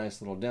creates those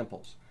nice little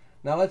dimples.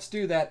 Now let's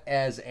do that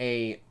as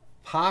a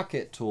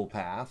pocket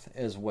toolpath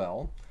as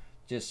well,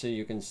 just so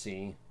you can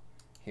see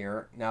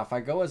here. Now if I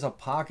go as a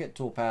pocket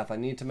toolpath, I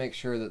need to make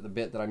sure that the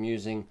bit that I'm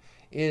using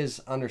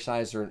is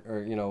undersized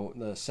or you know,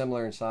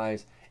 similar in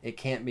size. It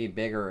can't be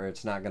bigger or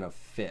it's not going to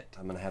fit.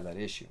 I'm going to have that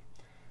issue.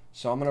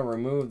 So I'm going to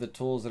remove the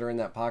tools that are in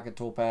that pocket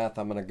toolpath.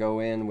 I'm going to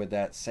go in with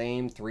that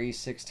same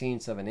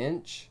 3/16 of an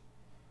inch.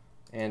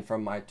 And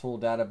from my tool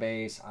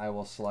database, I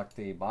will select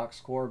the box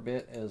core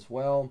bit as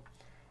well.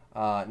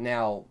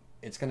 Now,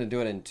 it's going to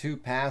do it in 2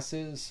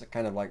 passes,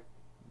 kind of like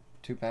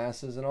 2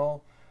 passes and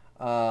all.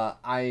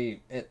 At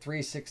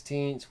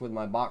 3/16 with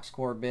my box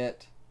core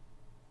bit,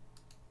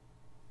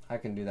 I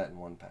can do that in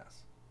 1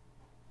 pass.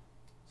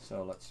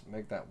 So let's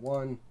make that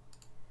 1.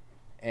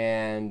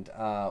 And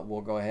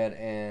we'll go ahead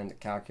and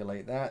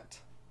calculate that.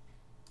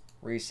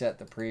 Reset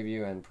the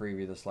preview and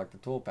preview the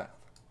selected toolpath.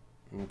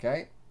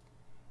 Okay.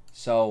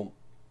 So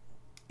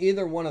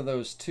either one of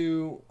those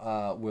two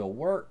will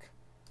work.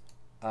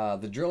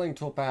 The drilling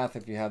toolpath,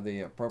 if you have the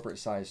appropriate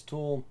size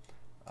tool,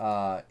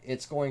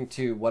 it's going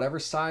to, whatever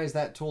size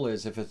that tool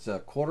is, if it's a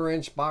 1/4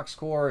 inch box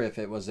core, if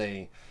it was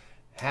a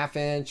 1/2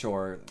 inch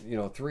or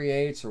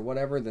 3/8 or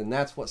whatever, then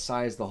that's what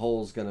size the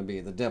hole is going to be,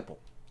 the dimple.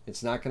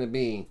 It's not going to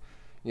be,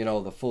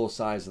 the full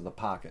size of the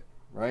pocket,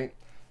 right?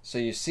 So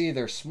you see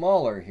they're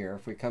smaller here.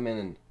 If we come in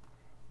and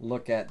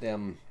look at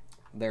them,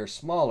 they're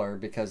smaller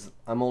because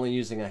I'm only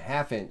using a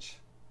 1/2 inch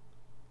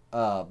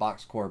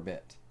box core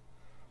bit.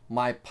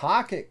 My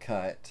pocket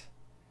cut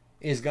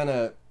is going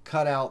to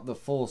cut out the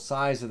full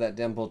size of that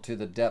dimple to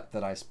the depth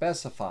that I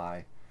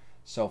specify.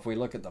 So if we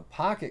look at the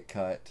pocket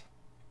cut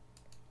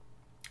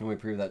and we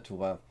preview that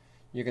toolpath,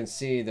 you can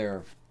see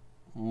they're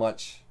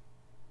much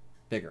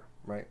bigger,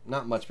 right?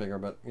 Not much bigger,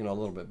 but a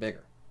little bit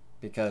bigger,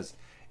 because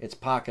it's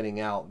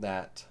pocketing out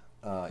that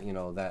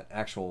that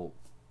actual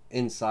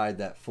inside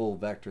that full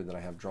vector that I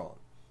have drawn.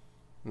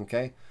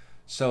 Okay,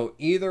 so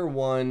either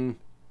one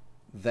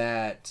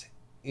that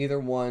you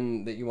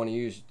want to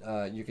use,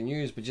 you can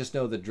use, but just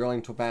know the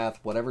drilling toolpath,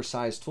 whatever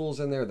size tool's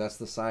in there, that's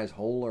the size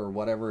hole or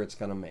whatever it's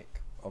going to make.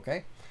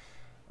 Okay,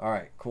 all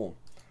right, cool.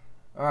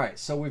 All right,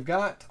 so we've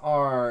got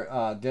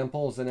our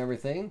dimples and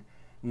everything.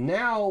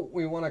 Now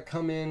we want to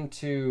come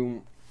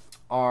into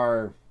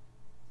our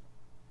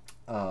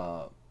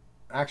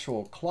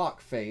actual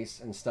clock face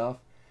and stuff,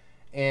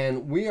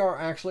 and we are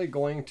actually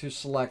going to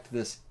select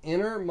this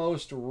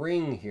innermost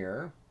ring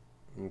here.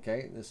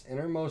 Okay, this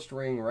innermost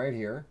ring right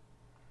here,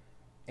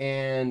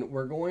 and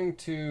we're going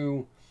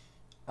to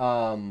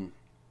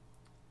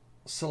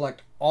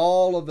select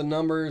all of the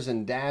numbers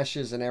and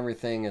dashes and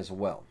everything as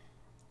well.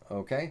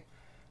 Okay,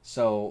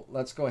 so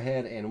let's go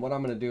ahead, and what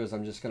I'm going to do is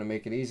I'm just going to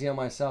make it easy on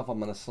myself. I'm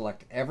going to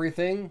select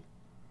everything,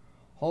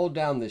 hold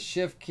down the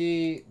shift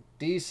key,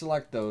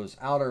 deselect those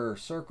outer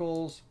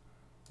circles,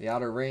 the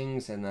outer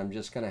rings, and I'm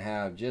just going to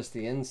have just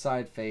the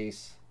inside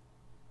face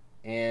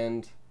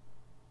and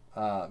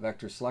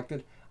vector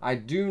selected. I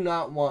do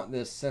not want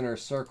this center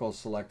circle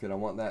selected. I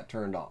want that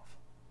turned off.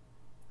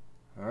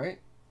 All right,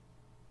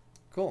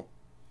 cool.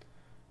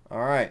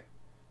 All right,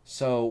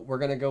 so we're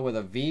going to go with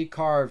a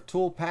VCarve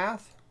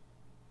toolpath,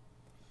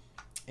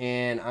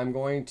 and I'm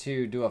going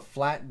to do a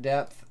flat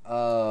depth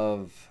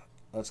of,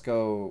 let's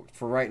go,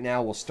 for right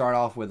now we'll start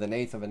off with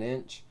 1/8 of an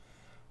inch.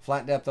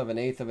 Flat depth of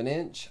 1/8 of an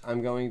inch.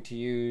 I'm going to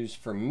use,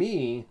 for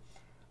me,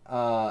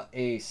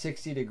 a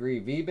 60-degree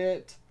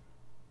V-bit,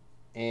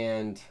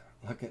 and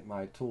look at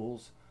my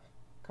tools.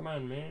 Come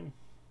on, man.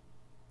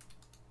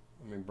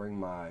 Let me bring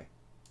my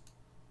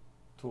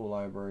tool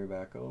library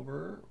back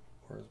over.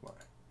 Where's my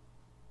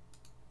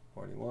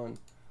 41?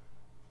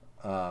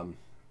 Am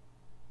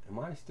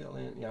I still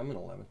in? Yeah, I'm in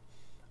 11.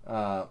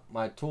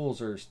 My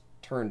tools are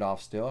turned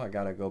off still. I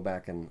got to go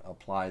back and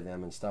apply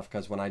them and stuff,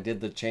 because when I did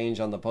the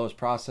change on the post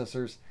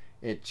processors,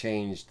 it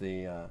changed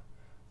the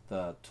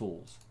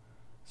tools.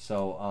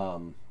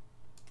 So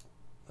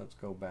let's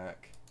go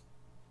back.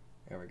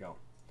 There we go.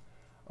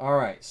 All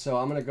right, so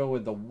I'm going to go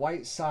with the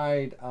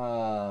Whiteside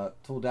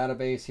tool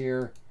database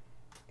here,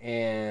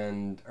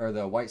 or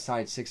the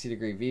Whiteside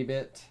 60-degree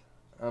V-bit.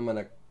 I'm going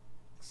to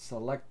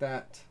select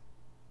that.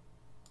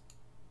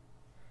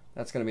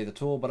 That's going to be the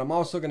tool, but I'm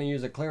also going to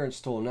use a clearance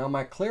tool. Now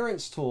my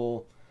clearance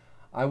tool,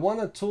 I want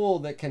a tool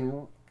that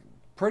can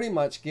pretty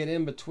much get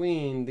in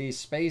between these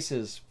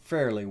spaces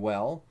fairly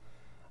well.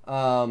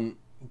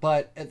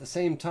 But at the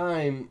same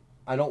time,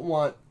 I don't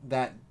want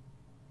that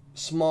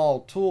small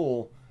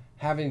tool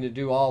having to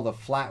do all the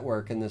flat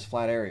work in this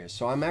flat area.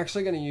 So I'm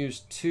actually going to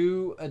use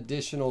 2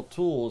 additional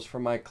tools for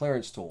my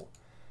clearance tool.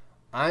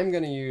 I'm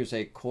going to use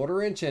a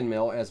 1/4 inch end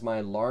mill as my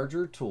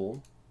larger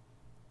tool.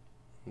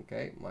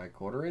 Okay, my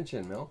 1/4 inch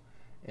end mill.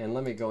 And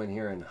let me go in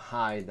here and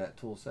hide that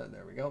tool set.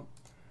 There we go.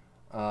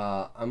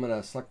 I'm going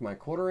to select my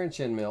 1/4 inch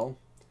end mill,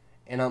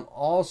 and I'm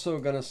also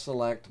going to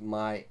select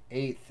my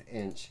 1/8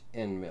 inch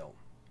end mill.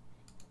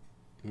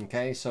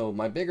 Okay, so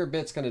my bigger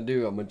bit's going to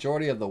do a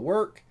majority of the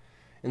work,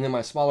 and then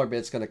my smaller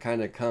bit's going to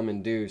kind of come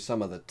and do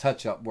some of the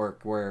touch-up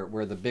work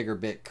where the bigger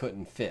bit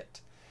couldn't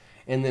fit.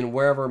 And then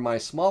wherever my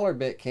smaller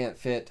bit can't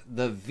fit,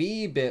 the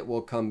V bit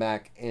will come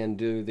back and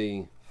do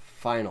the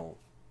final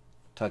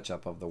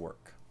touch-up of the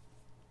work.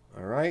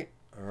 All right,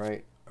 all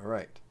right, all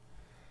right.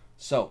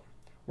 So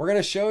we're going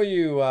to show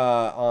you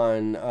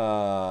on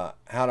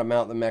how to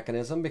mount the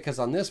mechanism, because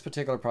on this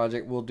particular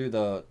project, we'll do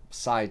the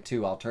side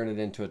too. I'll turn it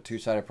into a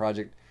 2-sided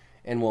project,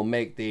 and we'll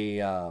make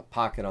the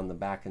pocket on the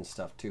back and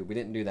stuff too. We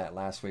didn't do that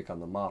last week on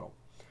the model.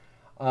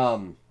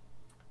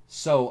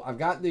 So I've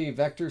got the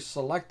vectors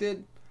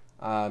selected.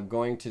 I'm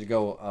going to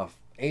go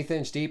 1/8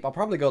 inch deep. I'll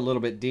probably go a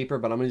little bit deeper,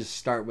 but I'm going to just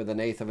start with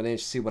 1/8 of an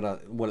inch, see what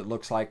it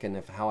looks like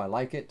and how I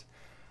like it.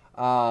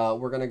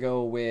 We're going to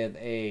go with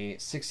a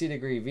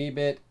 60-degree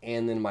V-bit,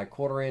 and then my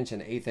 1/4 inch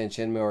and 1/8 inch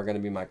end mill are going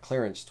to be my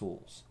clearance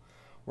tools.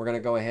 We're going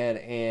to go ahead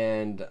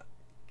and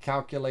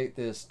calculate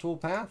this tool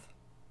path.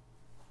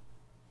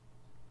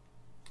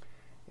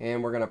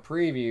 And we're going to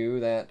preview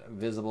that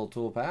visible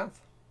tool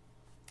path.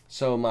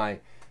 So my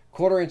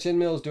 1/4 inch end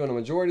mill is doing a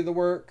majority of the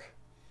work.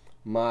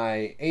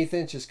 My 1/8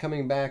 inch is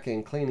coming back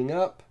and cleaning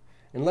up.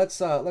 And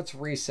let's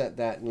reset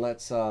that, and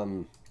let's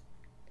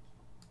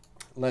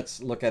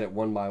look at it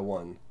one by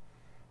one.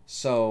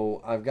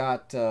 So I've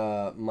got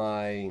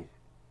my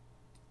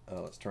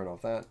let's turn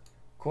off that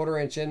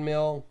 1/4 inch end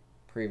mill.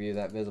 Preview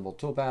that visible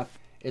tool path.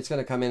 It's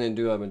going to come in and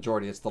do a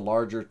majority. It's the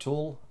larger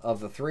tool of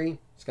the 3.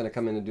 It's going to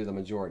come in and do the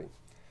majority.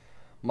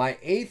 My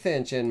 1/8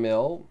 inch end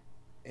mill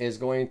is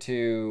going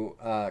to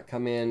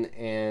come in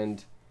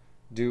and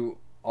do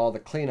all the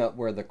cleanup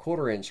where the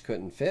 1/4 inch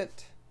couldn't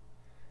fit.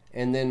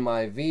 And then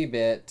my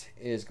V-bit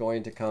is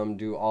going to come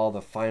do all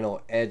the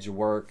final edge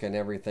work and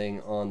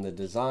everything on the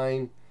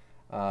design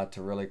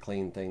to really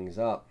clean things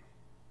up.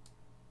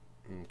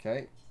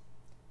 Okay,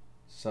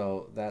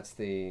 so that's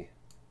the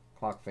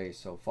clock face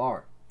so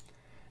far.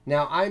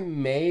 Now I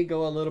may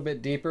go a little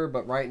bit deeper,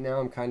 but right now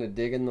I'm kind of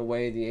digging the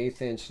way the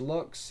 1/8 inch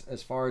looks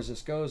as far as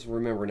this goes.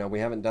 Remember, now we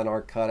haven't done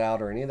our cutout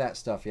or any of that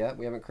stuff yet.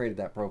 We haven't created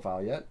that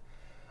profile yet.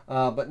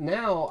 But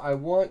now I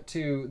want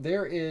to,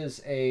 there is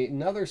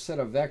another set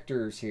of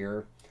vectors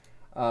here,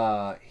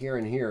 here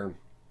and here,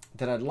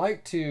 that I'd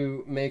like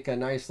to make a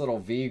nice little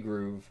V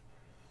groove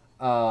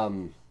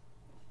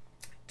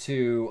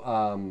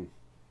to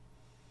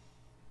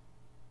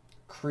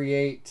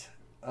create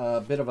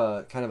a bit of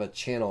a kind of a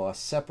channel, a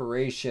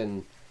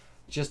separation,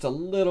 just a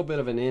little bit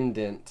of an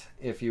indent,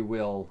 if you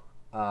will,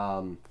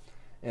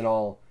 and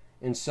all.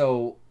 And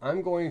so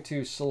I'm going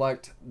to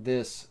select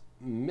this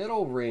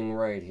middle ring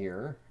right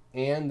here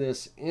and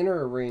this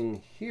inner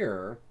ring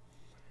here,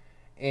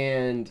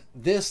 and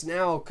this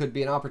now could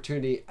be an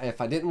opportunity. If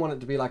I didn't want it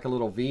to be like a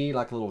little V,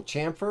 like a little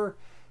chamfer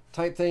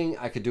type thing,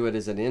 I could do it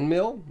as an end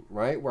mill,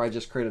 right, where I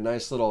just create a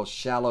nice little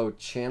shallow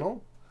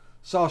channel.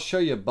 So I'll show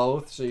you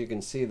both so you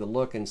can see the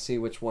look and see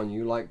which one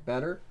you like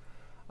better,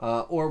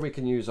 or we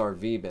can use our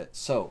V-bit.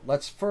 So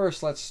let's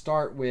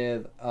start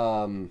with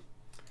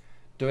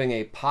doing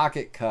a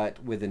pocket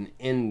cut with an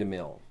end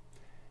mill.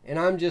 And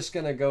I'm just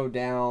going to go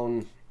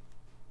down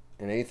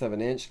 1/8 of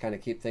an inch, kind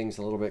of keep things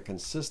a little bit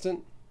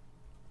consistent.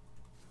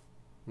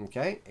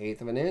 Okay,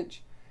 1/8 of an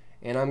inch.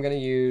 And I'm going to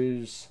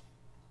use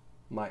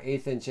my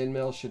 1/8 inch end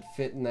mill, should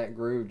fit in that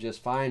groove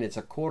just fine. It's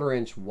a 1/4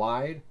 inch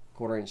wide,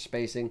 1/4 inch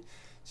spacing,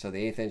 so the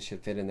 1/8 inch should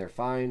fit in there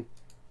fine.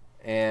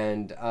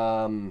 And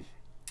I'm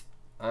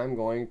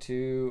going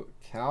to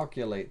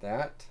calculate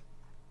that.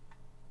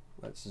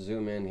 Let's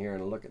zoom in here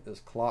and look at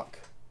this clock.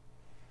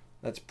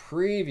 Let's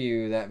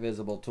preview that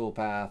visible tool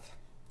path.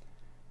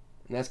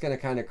 And that's going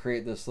to kind of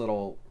create this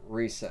little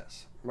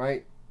recess,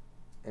 right?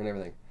 And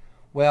everything.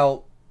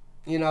 Well,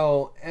 you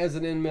know, as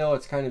an end mill,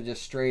 it's kind of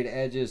just straight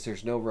edges.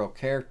 There's no real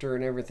character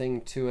and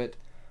everything to it.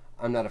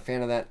 I'm not a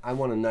fan of that. I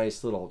want a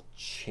nice little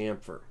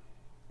chamfer.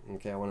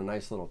 Okay, I want a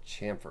nice little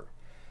chamfer.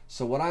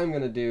 So what I'm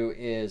going to do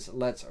is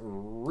let's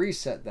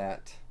reset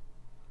that.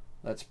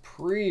 Let's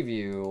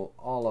preview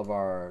all of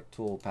our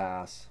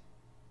toolpaths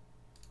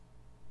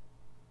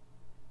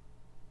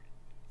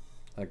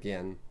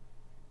again.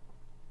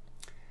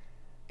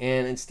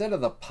 And instead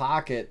of the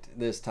pocket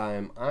this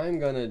time, I'm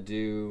going to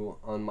do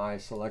on my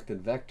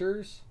selected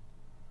vectors,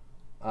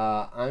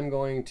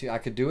 I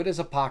could do it as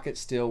a pocket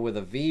still with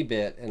a V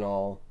bit and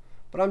all,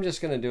 but I'm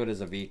just going to do it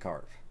as a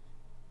VCarve.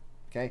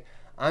 Okay,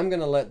 I'm going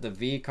to let the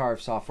VCarve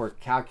software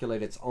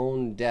calculate its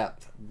own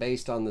depth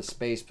based on the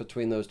space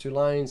between those two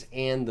lines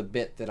and the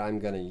bit that I'm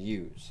going to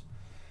use.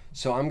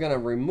 So I'm going to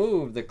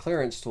remove the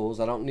clearance tools.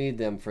 I don't need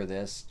them for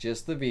this,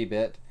 just the V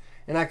bit.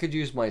 And I could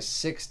use my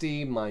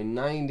 60, my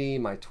 90,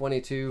 my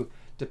 22,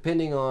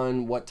 depending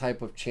on what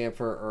type of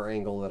chamfer or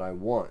angle that I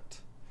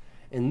want.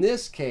 In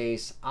this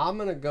case, I'm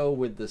going to go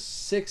with the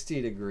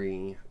 60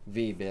 degree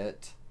V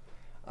bit,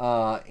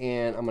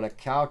 and I'm going to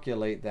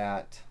calculate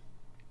that.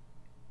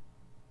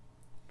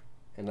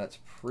 And let's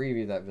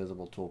preview that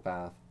visible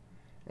toolpath.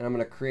 And I'm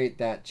going to create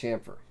that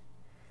chamfer.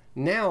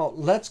 Now,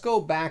 let's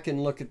go back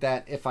and look at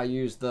that if I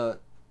use the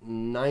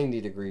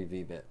 90 degree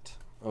V bit.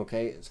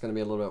 Okay, it's going to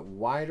be a little bit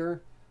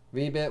wider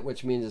V bit,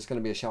 which means it's going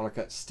to be a shallower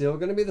cut. Still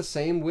going to be the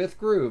same width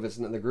groove.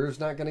 The groove's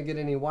not going to get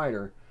any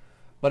wider,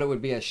 but it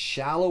would be a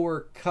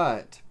shallower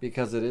cut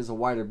because it is a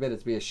wider bit.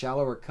 It'd be a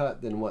shallower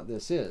cut than what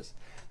this is.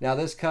 Now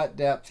this cut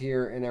depth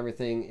here and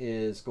everything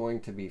is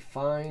going to be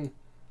fine.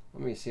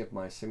 Let me see if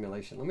my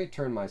simulation, let me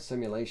turn my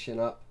simulation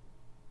up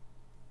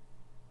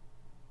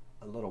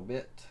a little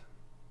bit.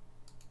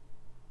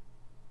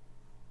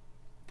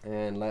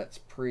 And let's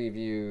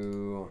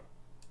preview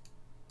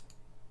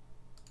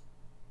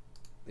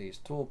these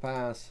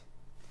toolpaths.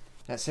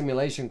 That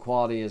simulation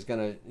quality is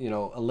going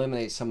to,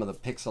 eliminate some of the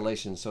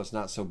pixelation so it's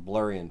not so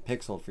blurry and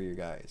pixeled for you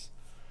guys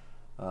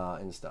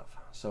and stuff.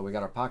 So we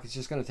got our pockets.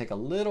 Just going to take a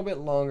little bit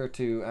longer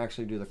to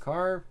actually do the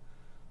carve.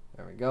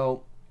 There we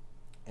go.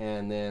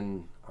 And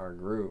then our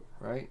groove,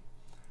 right?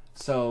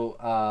 So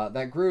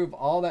that groove,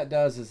 all that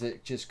does is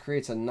it just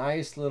creates a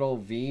nice little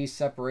V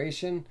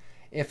separation.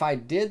 If I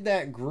did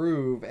that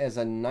groove as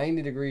a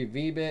 90 degree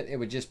V bit, it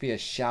would just be a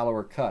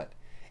shallower cut.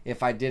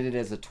 If I did it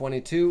as a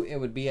 22, it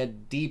would be a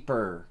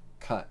deeper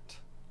cut.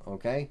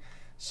 Okay,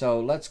 so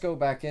let's go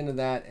back into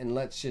that and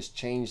let's just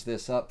change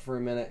this up for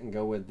a minute and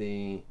go with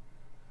the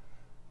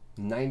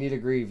 90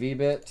 degree V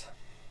bit.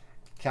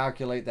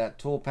 Calculate that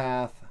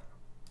toolpath,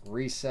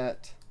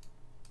 reset,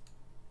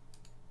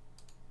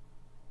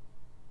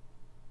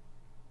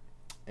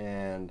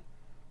 and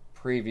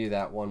preview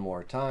that one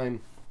more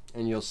time,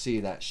 and you'll see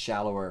that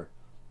shallower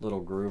little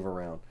groove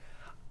around.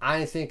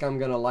 I think I'm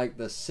going to like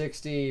the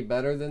 60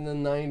 better than the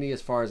 90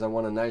 as far as I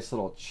want a nice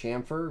little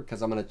chamfer,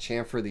 because I'm going to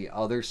chamfer the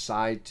other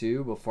side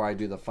too before I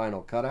do the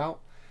final cutout,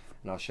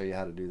 and I'll show you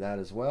how to do that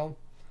as well.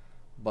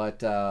 But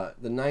the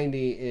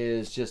 90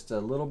 is just a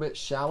little bit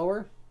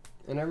shallower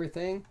and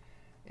everything,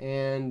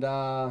 and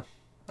I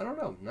don't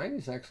know, 90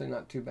 is actually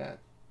not too bad.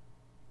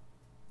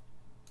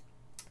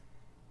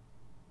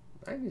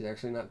 90 is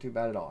actually not too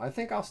bad at all. I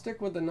think I'll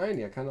stick with the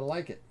 90. I kind of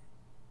like it.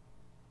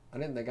 I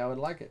didn't think I would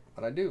like it,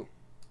 but I do.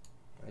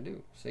 I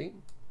do. See?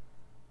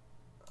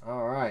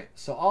 All right.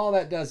 So all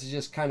that does is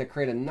just kind of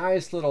create a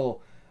nice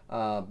little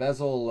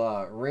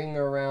bezel ring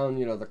around,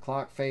 the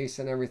clock face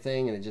and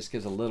everything, and it just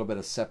gives a little bit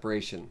of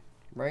separation,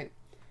 right?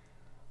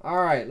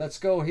 All right. Let's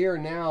go here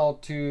now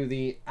to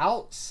the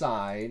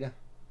outside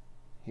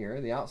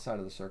here, the outside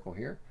of the circle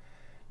here.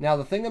 Now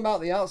the thing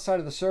about the outside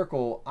of the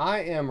circle,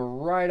 I am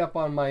right up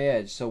on my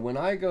edge. So when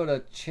I go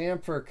to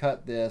chamfer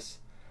cut this,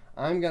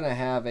 I'm going to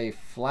have a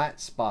flat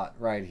spot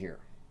right here.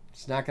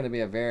 It's not going to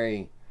be a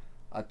very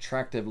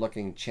attractive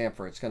looking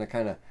chamfer. It's going to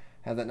kind of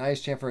have that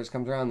nice chamfer as it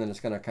comes around, then it's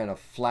going to kind of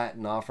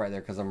flatten off right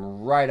there because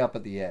I'm right up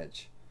at the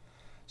edge.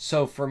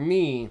 So for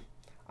me,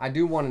 I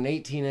do want an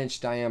 18-inch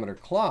diameter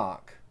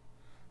clock,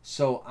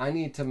 so I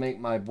need to make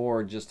my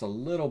board just a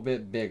little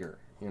bit bigger,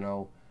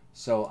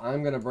 So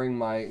I'm going to bring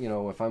my,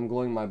 if I'm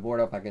gluing my board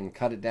up, I can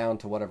cut it down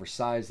to whatever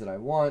size that I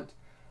want.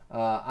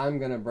 I'm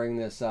going to bring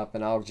this up,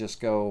 and I'll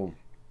just go,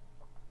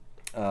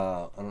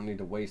 I don't need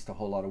to waste a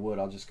whole lot of wood.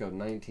 I'll just go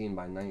 19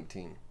 by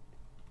 19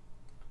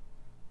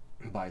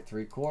 by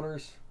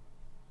 3/4.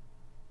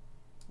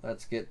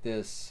 Let's get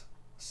this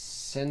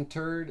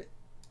centered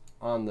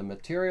on the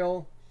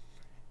material.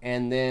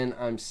 And then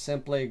I'm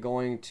simply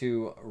going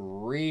to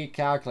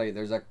recalculate.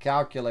 There's a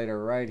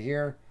calculator right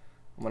here.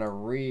 I'm going to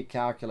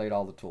recalculate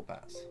all the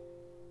toolpaths.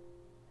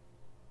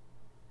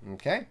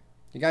 Okay,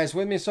 you guys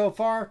with me so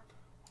far?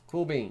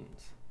 Cool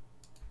beans.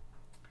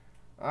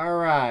 All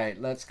right,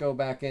 let's go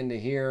back into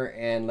here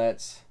and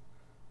let's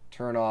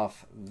turn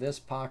off this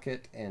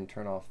pocket and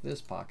turn off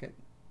this pocket.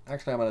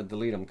 Actually, I'm going to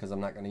delete them because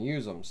I'm not going to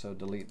use them. So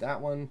delete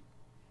that one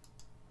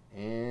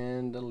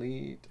and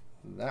delete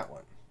that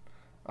one.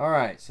 All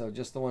right, so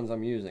just the ones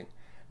I'm using.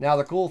 Now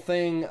the cool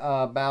thing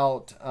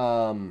about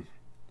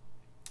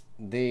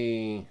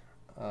the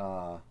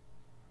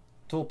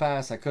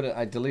toolpaths,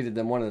 I deleted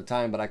them one at a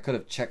time, but I could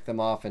have checked them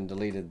off and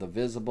deleted the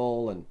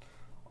visible and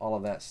all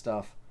of that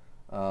stuff.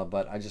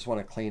 But I just want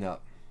to clean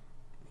up.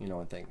 you know,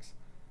 and things.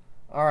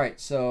 All right,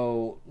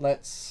 so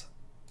let's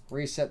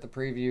reset the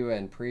preview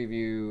and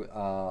preview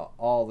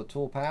all the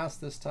tool paths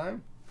this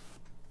time.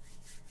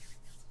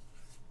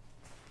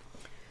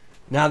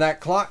 Now that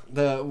clock,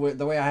 the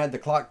way I had the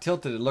clock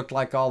tilted, it looked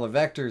like all the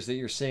vectors that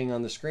you're seeing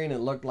on the screen, it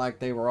looked like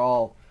they were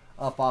all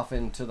up off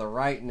and to the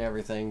right and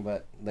everything,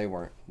 but they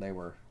weren't. They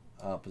were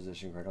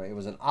positioned correctly. It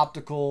was an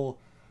optical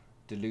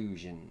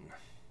delusion.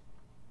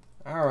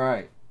 All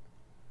right.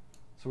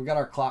 So we got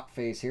our clock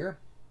face here.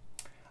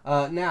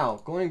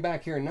 Now, going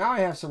back here, now I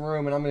have some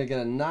room, and I'm going to get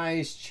a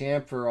nice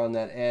chamfer on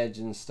that edge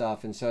and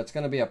stuff, and so it's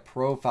going to be a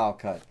profile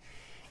cut.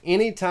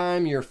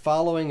 Anytime you're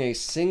following a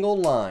single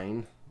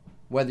line,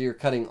 whether you're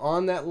cutting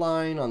on that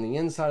line, on the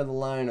inside of the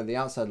line, or the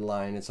outside of the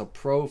line, it's a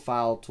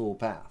profile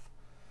toolpath.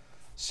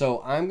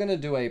 So I'm going to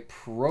do a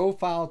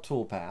profile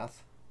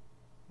toolpath,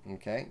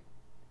 okay?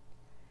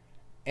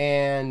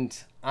 And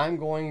I'm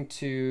going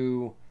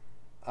to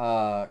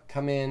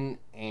come in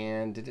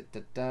and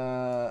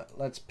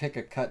let's pick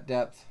a cut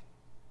depth.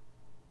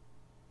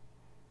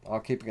 I'll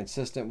keep it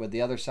consistent with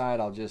the other side.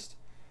 I'll just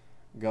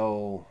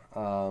go,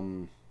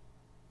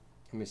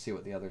 let me see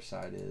what the other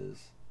side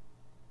is.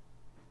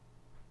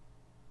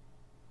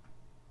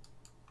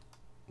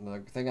 The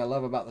thing I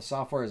love about the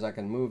software is I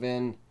can move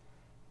in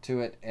to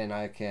it, and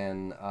I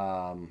can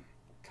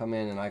come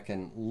in and I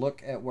can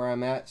look at where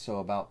I'm at, so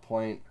about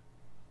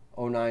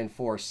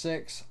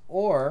 0.0946,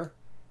 or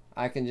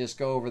I can just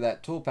go over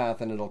that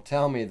toolpath and it'll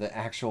tell me the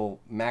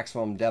actual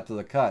maximum depth of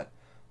the cut.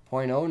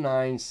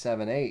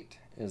 0.0978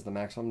 is the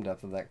maximum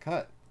depth of that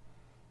cut.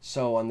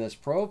 So on this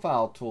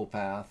profile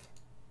toolpath,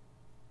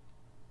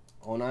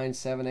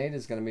 0.0978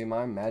 is going to be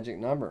my magic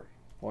number,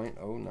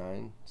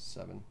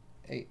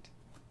 0.0978.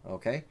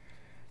 Okay.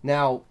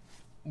 Now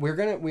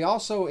we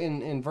also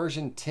in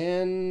version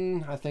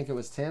 10, I think it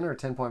was 10 or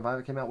 10.5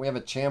 it came out, we have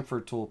a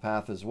chamfer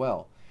toolpath as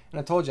well. And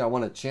I told you I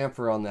want a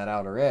chamfer on that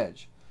outer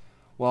edge.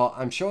 Well,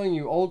 I'm showing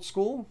you old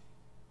school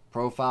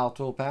profile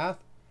toolpath,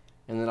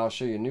 and then I'll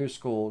show you new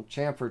school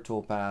chamfer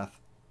toolpath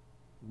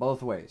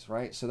both ways,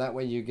 right? So that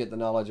way you get the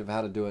knowledge of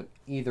how to do it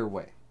either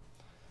way.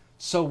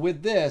 So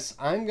with this,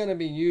 I'm going to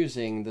be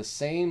using the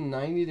same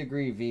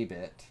 90-degree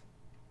V-bit,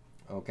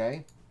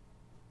 okay?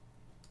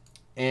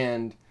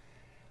 And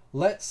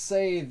let's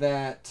say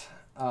that,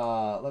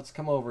 let's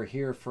come over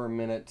here for a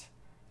minute,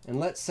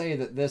 and let's say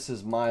that this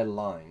is my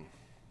line.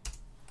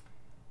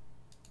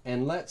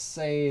 And let's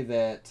say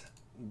that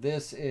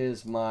this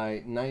is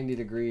my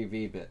 90-degree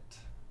V-bit.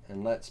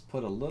 And let's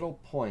put a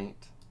little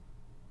point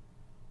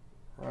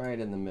right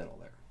in the middle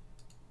there.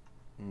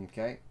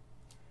 Okay.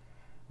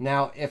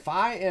 Now, if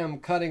I am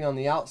cutting on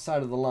the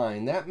outside of the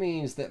line, that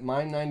means that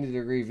my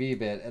 90-degree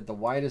V-bit at the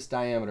widest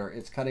diameter,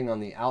 it's cutting on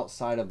the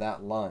outside of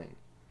that line.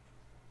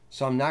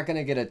 So I'm not going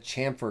to get a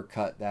chamfer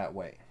cut that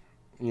way.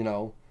 You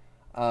know,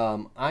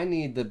 I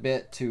need the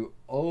bit to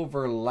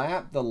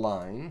overlap the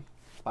line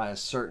by a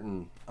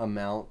certain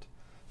amount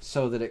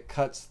so that it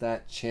cuts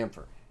that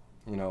chamfer,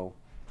 you know,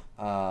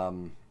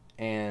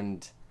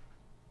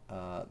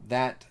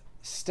 that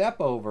step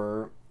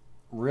over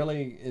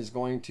really is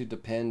going to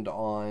depend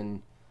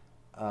on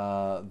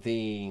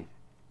the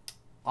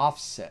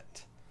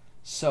offset.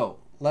 So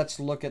let's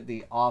look at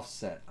the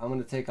offset. I'm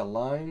going to take a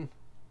line,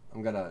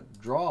 I'm going to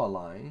draw a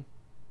line,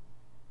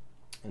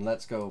 and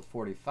let's go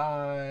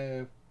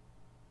 45,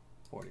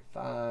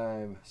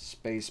 45,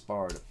 space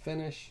bar to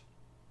finish.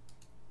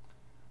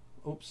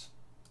 Oops.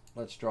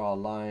 Let's draw a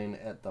line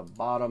at the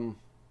bottom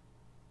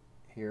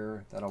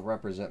here. That'll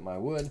represent my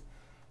wood.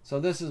 So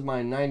this is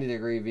my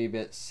 90-degree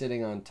V-bit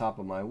sitting on top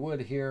of my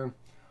wood here.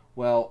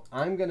 Well,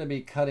 I'm going to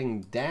be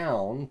cutting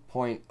down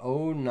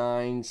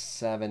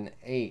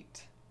 0.0978.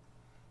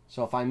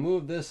 So if I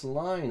move this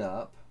line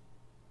up,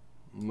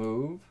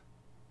 move,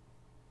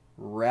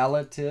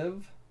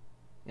 relative,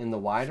 in the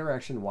Y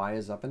direction, Y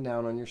is up and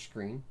down on your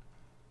screen.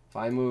 If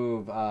I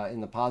move in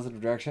the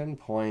positive direction,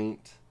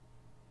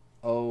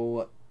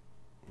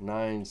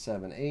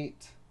 0.0978,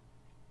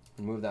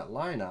 and move that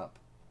line up,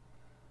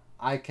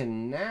 I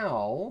can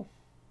now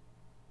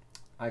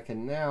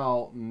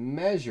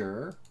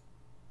measure,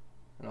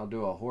 and I'll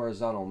do a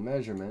horizontal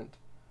measurement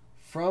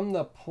from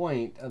the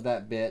point of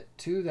that bit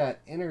to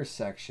that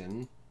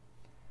intersection,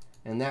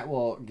 and that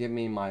will give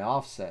me my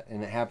offset.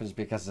 And it happens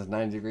because it's a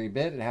 90-degree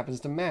bit, it happens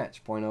to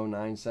match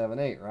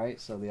 0.0978,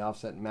 right? So the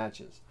offset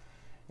matches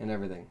and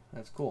everything.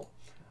 That's cool.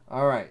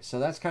 All right, so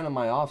that's kind of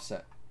my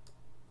offset.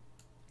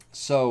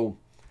 So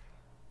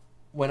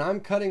when I'm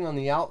cutting on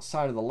the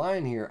outside of the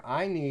line here,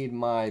 I need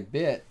my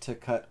bit to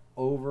cut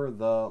over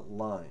the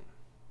line,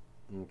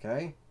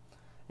 okay?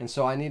 And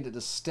so I need it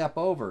to step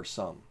over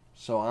some.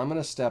 So I'm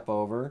going to step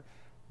over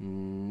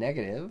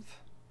negative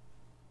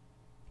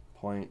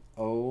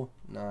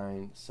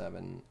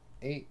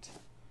 0.0978,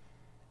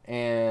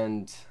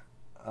 and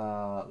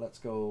let's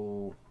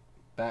go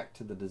back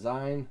to the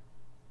design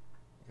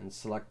and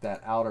select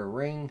that outer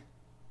ring,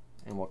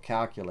 and we'll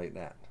calculate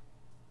that.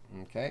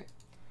 Okay,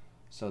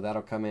 so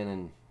that'll come in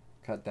and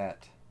cut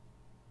that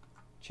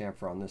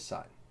chamfer on this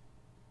side.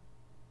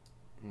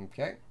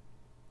 Okay,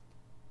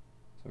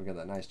 So we got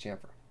that nice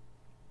chamfer.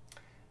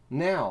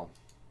 Now,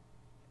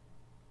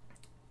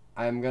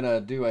 I'm going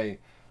to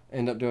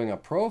end up doing a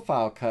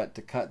profile cut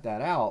to cut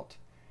that out.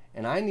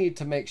 And I need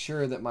to make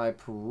sure that my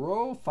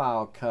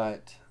profile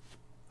cut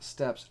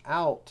steps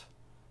out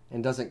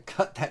and doesn't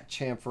cut that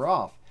chamfer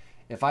off.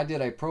 If I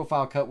did a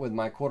profile cut with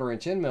my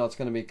 1/4" end mill, it's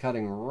going to be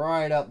cutting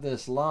right up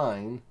this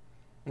line,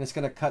 and it's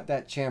going to cut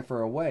that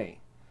chamfer away.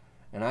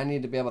 And I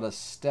need to be able to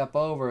step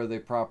over the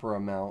proper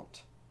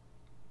amount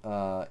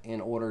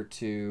in order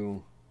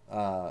to,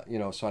 you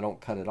know, so I don't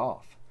cut it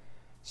off.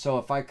 So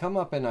if I come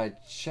up and I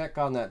check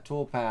on that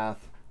toolpath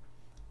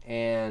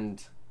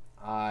and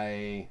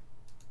I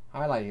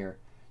highlight here,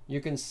 you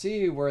can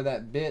see where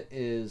that bit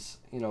is,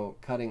 you know,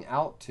 cutting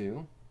out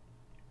to,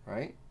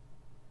 right?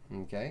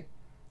 Okay,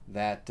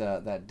 that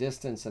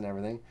distance and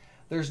everything.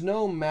 There's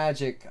no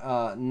magic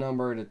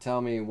number to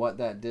tell me what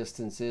that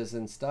distance is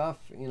and stuff,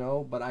 you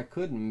know, but I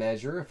could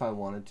measure if I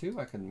wanted to.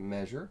 I could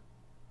measure,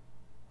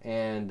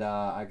 and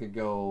I could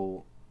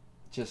go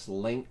just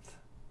length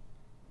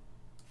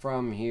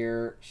from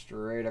here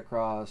straight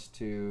across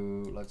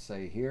to, let's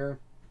say, here,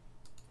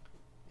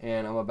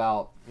 and I'm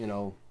about, you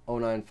know,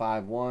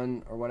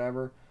 0951 or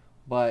whatever,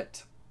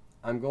 but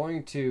I'm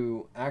going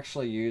to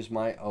actually use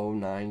my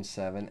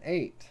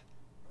 0978,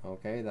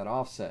 okay, that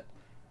offset.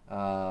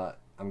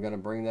 I'm going to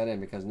bring that in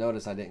because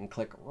notice I didn't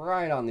click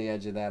right on the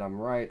edge of that. I'm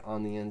right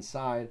on the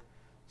inside.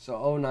 So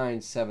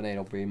 0978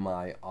 will be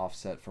my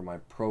offset for my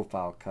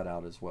profile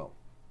cutout as well.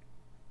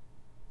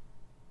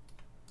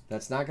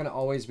 That's not going to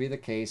always be the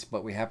case,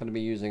 but we happen to be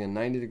using a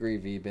 90-degree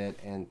V-bit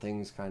and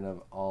things kind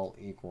of all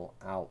equal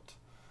out.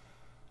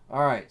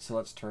 All right, so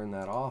let's turn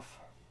that off.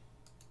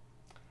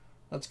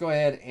 Let's go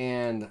ahead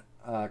and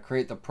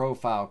create the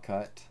profile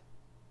cut.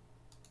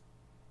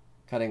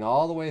 Cutting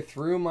all the way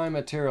through my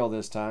material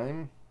this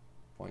time,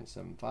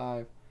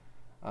 0.75.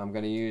 I'm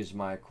going to use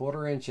my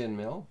 1/4" end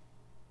mill.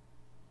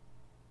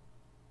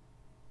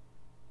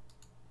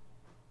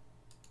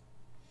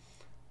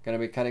 Going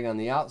to be cutting on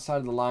the outside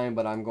of the line,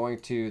 but I'm going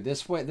to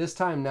this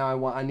time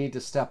now I need to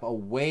step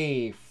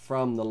away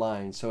from the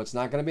line. So it's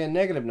not going to be a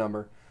negative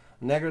number.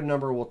 A negative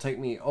number will take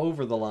me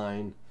over the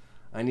line.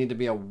 I need to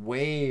be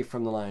away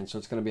from the line, so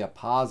it's going to be a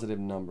positive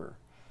number.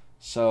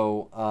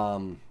 So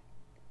I'm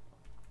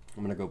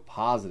going to go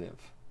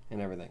positive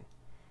and everything,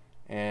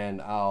 and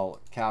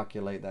I'll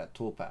calculate that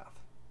toolpath.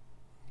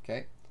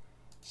 Okay,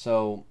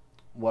 so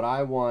what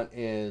I want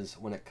is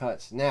when it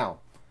cuts now,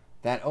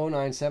 that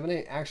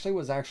 0978 actually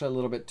was a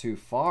little bit too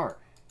far.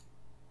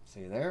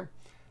 See there?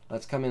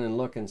 Let's come in and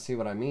look and see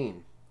what I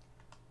mean.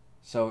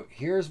 So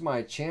here's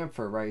my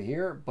chamfer right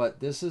here, but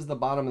this is the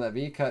bottom of that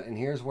V-cut, and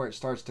here's where it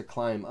starts to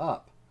climb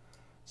up.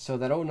 So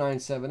that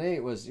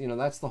 0978 was, you know,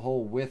 that's the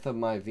whole width of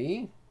my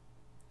V,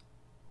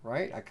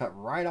 right? I cut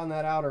right on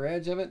that outer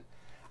edge of it.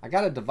 I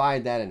got to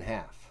divide that in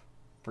half.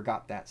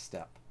 Forgot that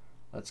step.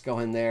 Let's go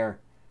in there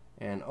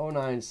and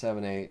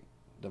 0978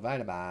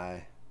 divided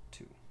by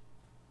 2.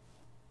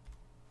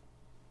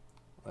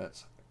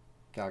 Let's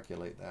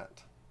calculate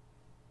that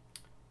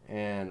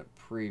and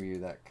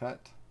preview that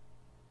cut.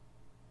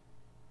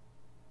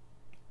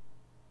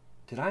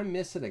 Did I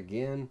miss it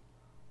again?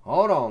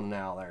 Hold on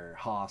now there,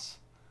 Hoss.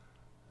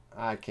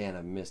 I can't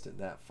have missed it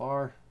that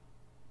far.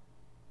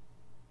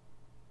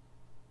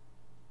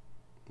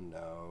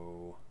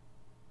 No.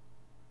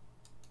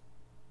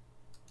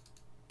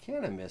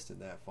 Can't have missed it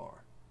that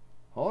far.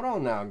 Hold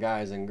on now,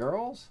 guys and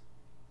girls.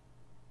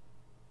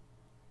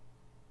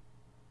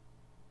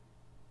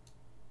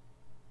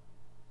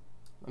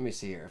 Let me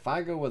see here. If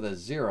I go with a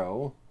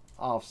 0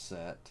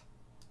 offset,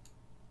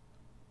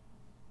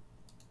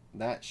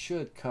 that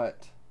should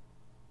cut.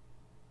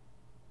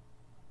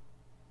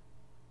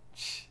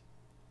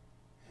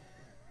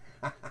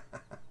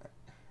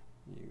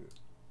 You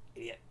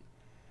idiot.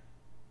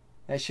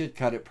 That should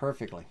cut it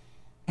perfectly.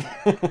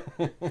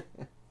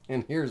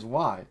 And here's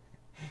why.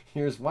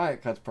 Here's why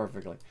it cuts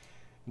perfectly.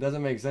 It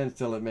doesn't make sense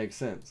till it makes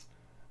sense.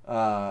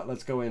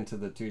 Let's go into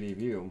the 2D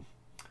view.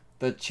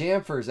 The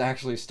chamfer is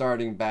actually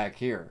starting back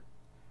here.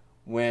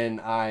 When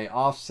I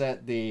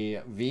offset the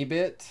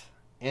V-bit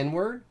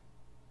inward,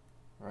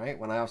 right?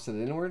 When I offset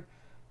it inward,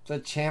 the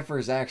chamfer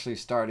is actually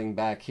starting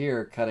back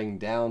here, cutting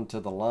down to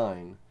the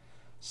line.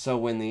 So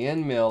when the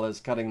end mill is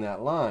cutting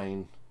that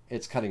line,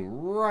 it's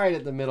cutting right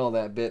at the middle of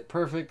that bit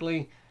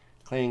perfectly,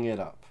 cleaning it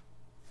up.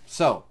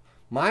 So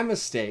my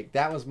mistake,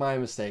 that was my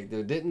mistake.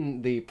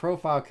 The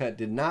profile cut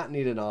did not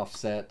need an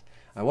offset.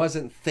 I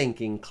wasn't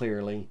thinking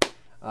clearly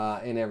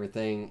and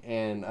everything,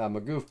 and I'm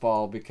a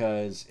goofball,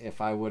 because if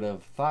I would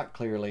have thought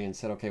clearly and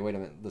said, okay, wait a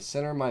minute, the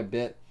center of my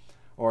bit,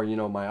 or you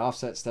know, my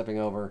offset stepping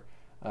over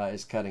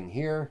is cutting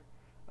here.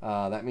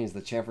 That means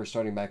the chamfer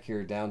starting back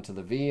here down to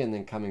the V and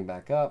then coming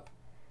back up.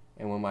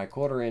 And when my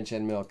 1/4"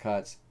 end mill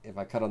cuts, if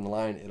I cut on the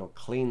line, it'll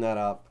clean that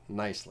up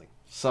nicely.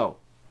 So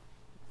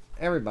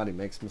everybody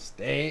makes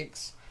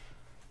mistakes,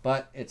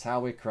 but it's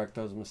how we correct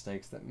those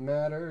mistakes that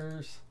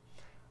matters.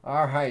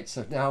 All right,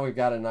 so now we've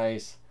got a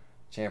nice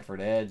chamfered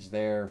edge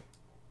there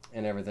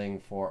and everything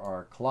for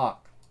our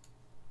clock.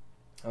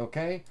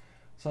 Okay,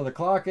 So the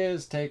clock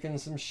is taking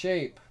some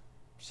shape.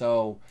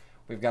 So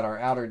we've got our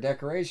outer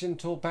decoration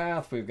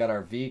toolpath. We've got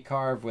our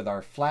VCarve with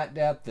our flat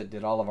depth that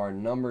did all of our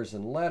numbers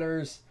and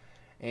letters.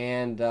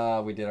 And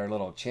we did our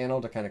little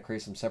channel to kind of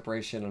create some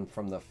separation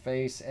from the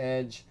face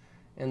edge.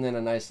 And then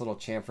a nice little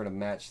chamfer to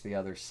match the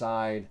other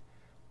side.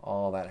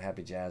 All that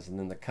happy jazz. And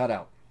then the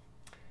cutout.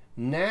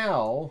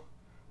 Now,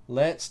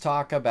 let's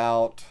talk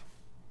about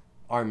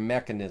our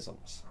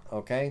mechanisms.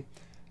 Okay?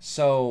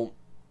 So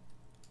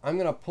I'm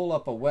going to pull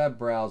up a web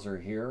browser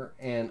here,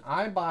 and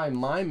I buy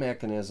my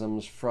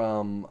mechanisms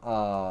from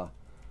ClockIt.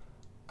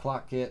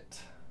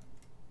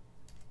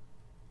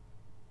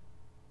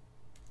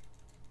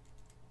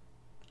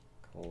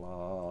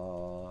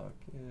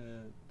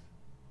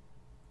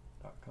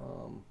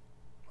 ClockIt.com.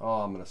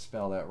 Oh, I'm going to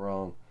spell that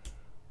wrong.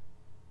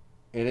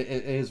 It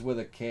is with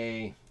a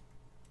K,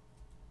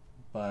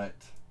 but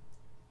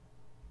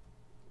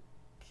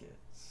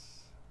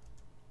kits.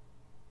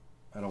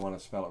 I don't want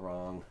to spell it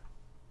wrong.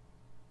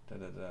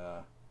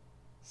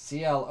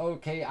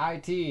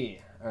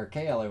 C-L-O-K-I-T or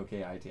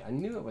K-L-O-K-I-T. I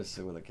knew it was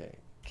with a K.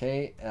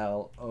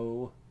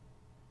 K-L-O-C-K.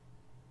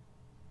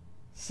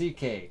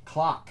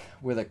 Clock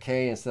with a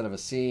K instead of a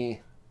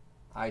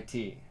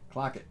C-I-T.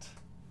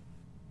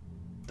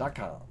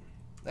 ClockIt.com.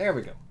 There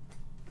we go.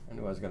 I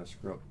knew I was going to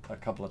screw up a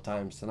couple of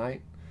times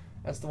tonight.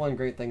 That's the one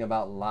great thing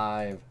about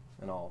live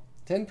and all.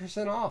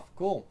 10% off.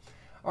 Cool.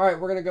 All right,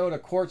 we're going to go to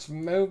quartz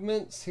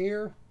movements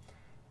here.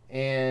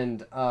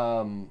 And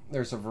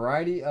there's a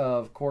variety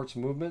of quartz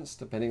movements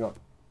depending on,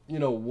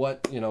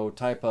 what,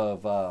 type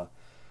of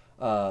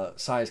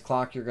size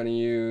clock you're going to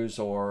use,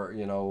 or,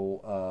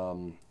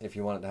 if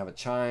you want it to have a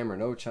chime or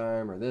no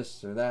chime or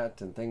this or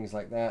that and things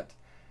like that.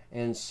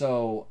 And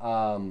so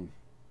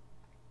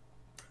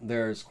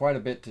there's quite a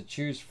bit to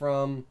choose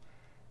from.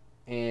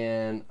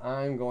 And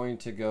I'm going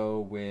to go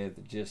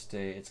with just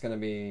it's going to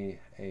be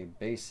a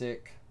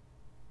basic.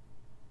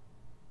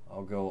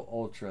 I'll go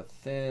ultra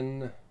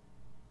thin.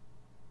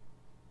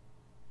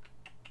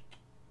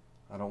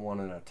 I don't want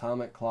an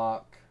atomic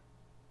clock.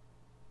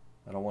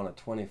 I don't want a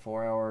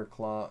 24-hour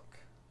clock.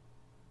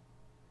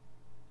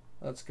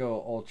 Let's go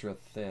ultra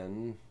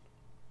thin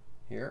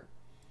here.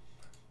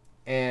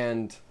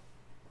 And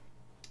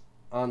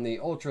on the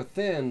ultra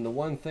thin, the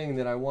one thing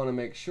that I want to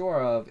make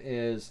sure of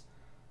is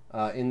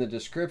in the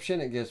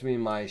description, it gives me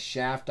my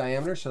shaft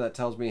diameter. So that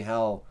tells me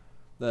how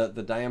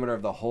the diameter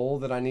of the hole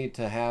that I need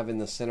to have in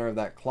the center of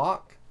that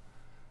clock.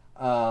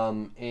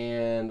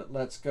 And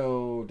let's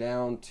go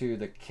down to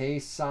the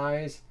case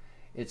size.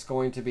 It's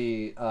going to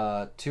be 2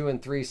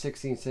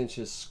 3/16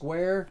 inches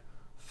square,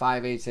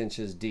 5/8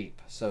 inches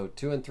deep. So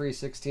 2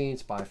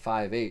 3/16 by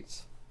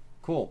 5/8.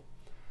 Cool.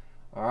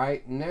 All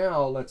right,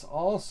 now let's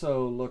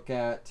also look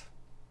at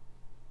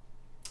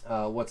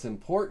what's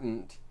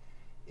important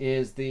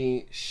is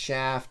the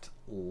shaft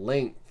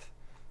length.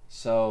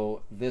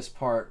 So this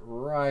part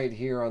right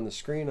here on the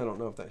screen, I don't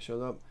know if that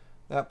shows up.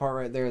 That part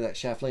right there, that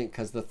shaft length,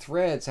 because the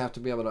threads have to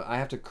be able to, I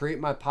have to create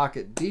my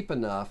pocket deep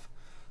enough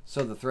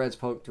so the threads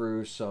poke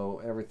through, so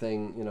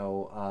everything,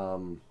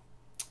 the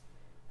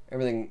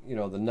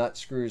nut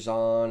screws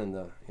on and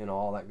the,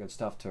 all that good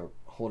stuff to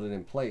hold it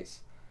in place.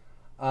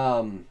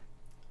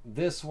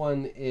 This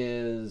one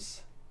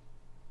is,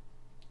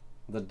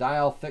 the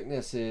dial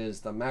thickness is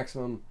the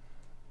maximum,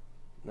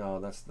 no,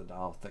 that's the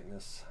dial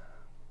thickness,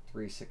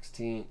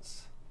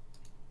 3/16.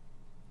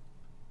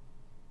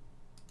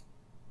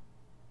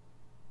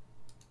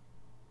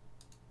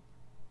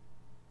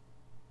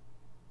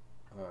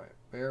 All right,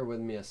 bear with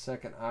me a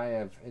second.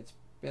 It's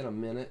been a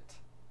minute.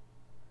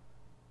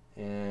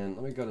 And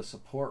let me go to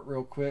support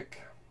real quick.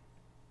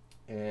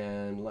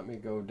 And let me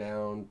go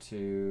down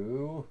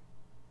to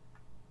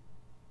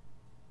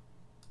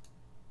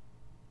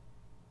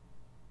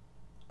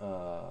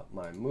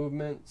my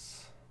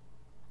movements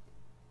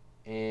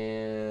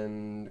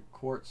and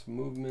quartz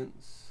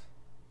movements.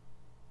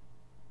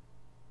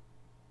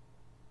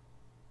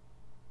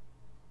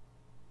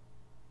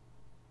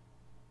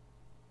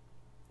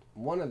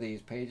 One of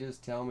these pages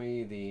tell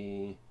me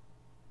the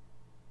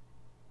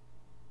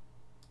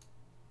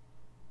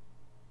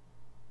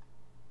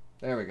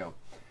there we go.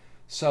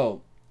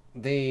 So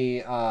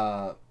the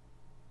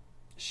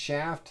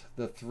shaft,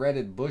 the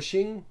threaded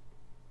bushing,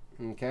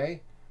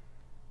 okay,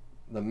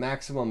 the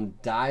maximum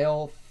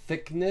dial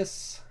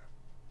thickness,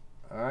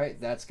 all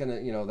right, that's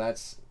gonna,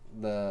 that's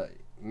the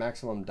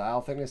maximum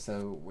dial thickness,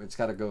 so it's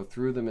got to go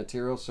through the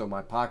material, so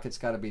my pocket's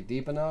got to be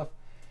deep enough.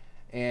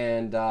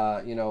 And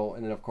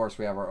and then of course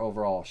we have our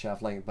overall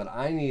shaft length, but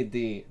I need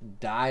the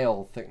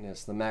dial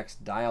thickness, the max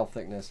dial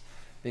thickness,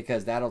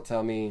 because that'll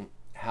tell me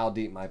how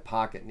deep my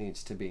pocket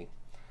needs to be.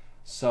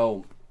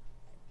 So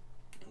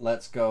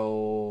let's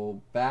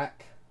go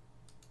back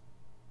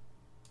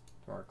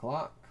to our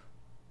clock.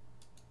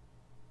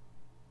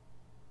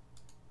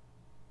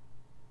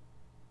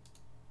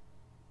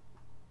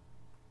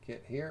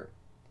 Get here,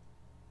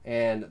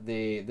 and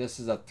this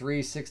is a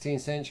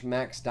 3/16 inch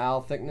max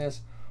dial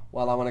thickness.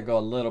 Well, I want to go a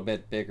little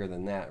bit bigger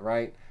than that,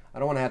 right? I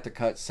don't want to have to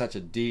cut such a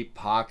deep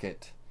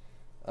pocket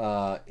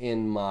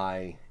in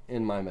my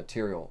in my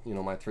material, you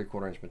know, my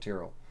 3/4 inch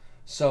material.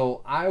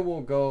 So I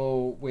will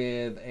go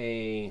with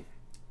a,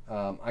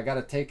 I got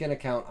to take in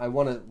account, I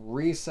want to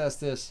recess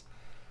this.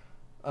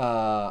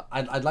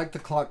 I'd like the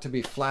clock to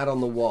be flat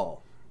on the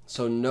wall.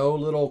 So no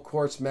little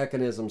quartz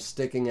mechanism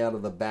sticking out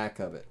of the back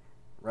of it,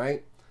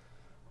 right?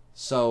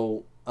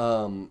 So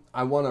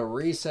I want to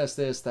recess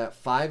this that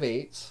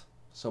 5/8.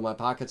 So my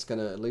pocket's going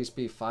to at least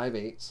be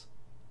 5/8.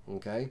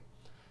 Okay.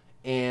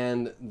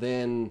 And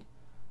then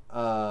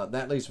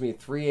that leaves me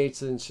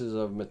 3/8 inches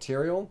of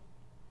material.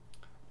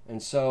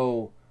 And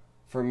so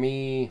for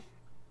me,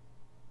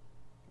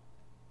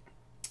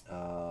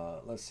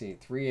 let's see,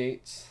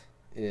 3/8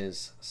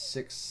 is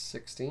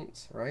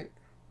 6/16, right?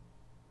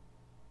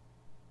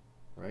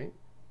 Right?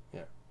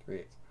 Yeah,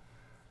 3/8.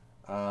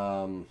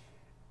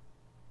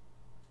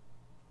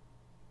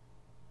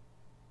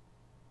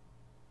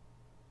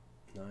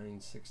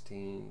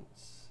 9/16.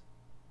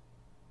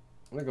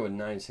 I'm gonna go with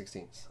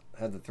 9/16.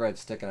 Have the thread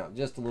sticking out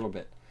just a little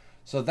bit.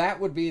 So that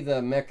would be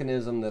the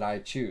mechanism that I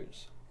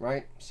choose,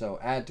 right? So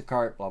add to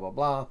cart, blah, blah,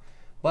 blah.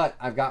 But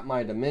I've got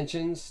my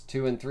dimensions,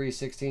 2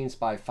 3/16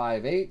 by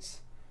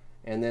 5/8.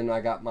 And then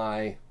I got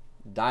my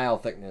dial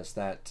thickness,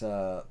 that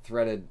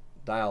threaded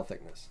dial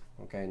thickness.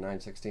 Okay,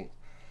 9/16.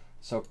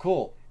 So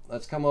cool.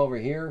 Let's come over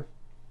here.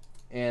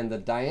 And the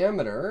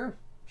diameter,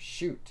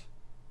 shoot,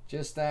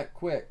 just that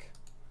quick.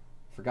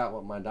 Forgot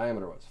what my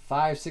diameter was.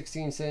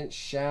 5/16 inch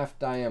shaft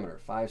diameter,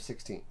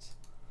 5/16.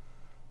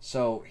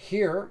 So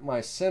here,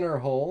 my center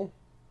hole,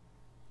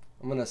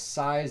 I'm going to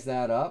size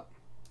that up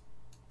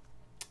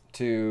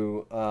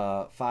to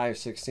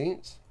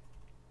 5/16.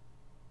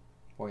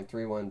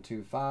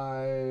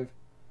 0.3125.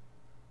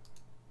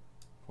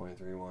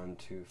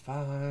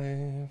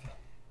 0.3125.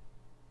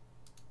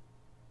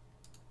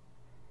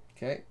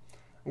 Okay.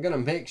 I'm going to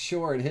make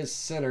sure it is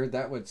centered.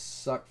 That would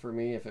suck for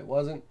me if it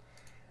wasn't.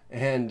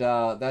 And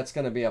that's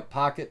going to be a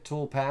pocket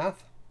tool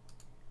path.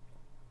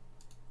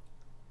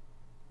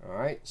 All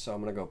right, so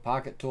I'm going to go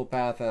pocket tool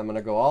path, and I'm going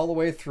to go all the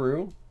way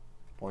through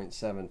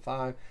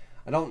 0.75.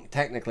 I don't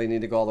technically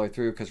need to go all the way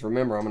through because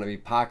remember, I'm going to be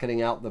pocketing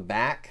out the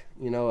back.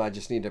 You know, I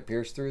just need to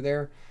pierce through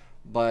there.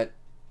 But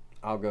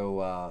I'll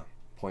go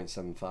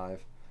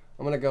 0.75.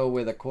 I'm going to go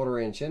with a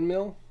 1/4 inch end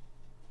mill.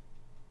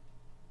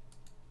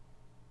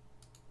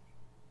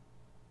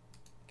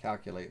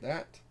 Calculate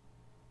that.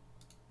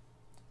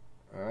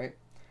 All right.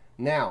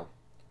 Now,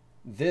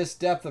 this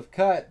depth of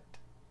cut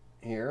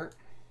here,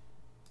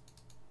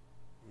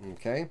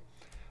 okay,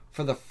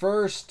 for the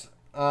first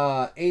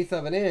 1/8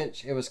 of an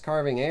inch, it was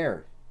carving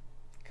air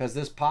because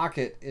this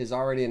pocket is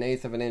already an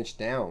 1/8 of an inch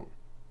down,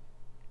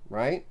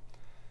 right?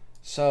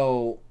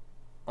 So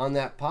on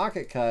that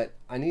pocket cut,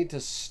 I need to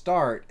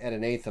start at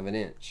an 1/8 of an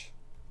inch,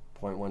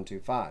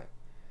 0.125,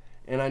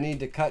 and I need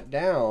to cut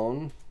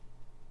down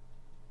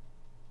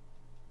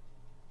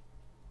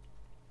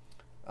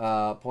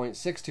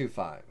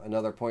 0.625,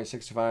 another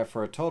 0.625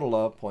 for a total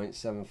of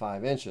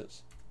 0.75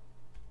 inches.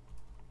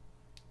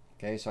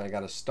 Okay, so I got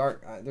to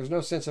start. There's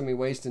no sense in me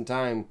wasting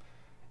time.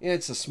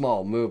 It's a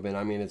small movement.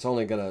 I mean, it's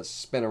only going to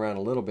spin around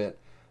a little bit,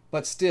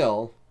 but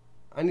still,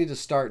 I need to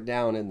start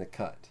down in the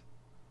cut.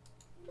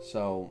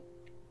 So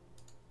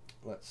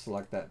let's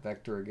select that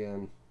vector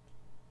again.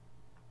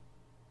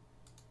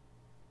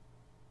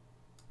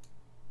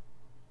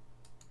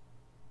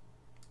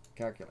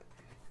 Calculate.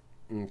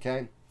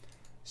 Okay.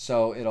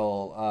 So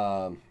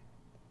it'll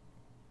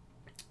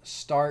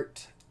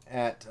start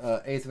at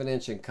 1/8 of an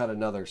inch and cut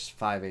another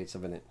 5/8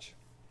 of an inch.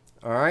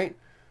 All right,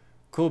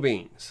 cool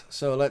beans.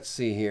 So let's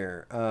see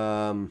here.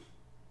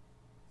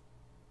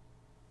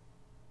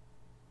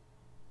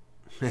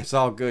 It's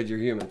all good. You're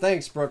human.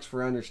 Thanks, Brooks,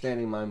 for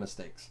understanding my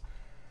mistakes.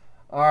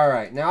 All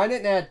right, now I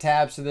didn't add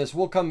tabs to this.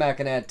 We'll come back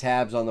and add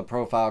tabs on the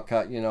profile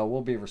cut. You know,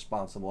 we'll be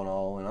responsible and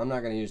all, and I'm not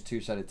going to use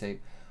two-sided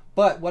tape.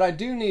 But what I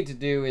do need to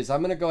do is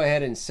I'm going to go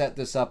ahead and set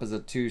this up as a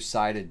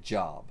two-sided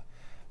job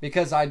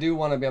because I do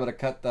want to be able to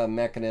cut the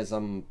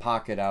mechanism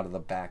pocket out of the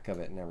back of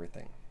it and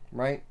everything,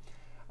 right?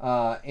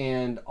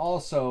 And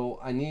also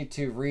I need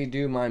to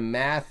redo my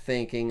math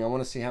thinking. I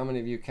want to see how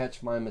many of you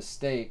catch my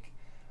mistake.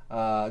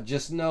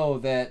 Just know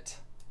that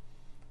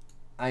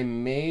I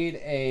made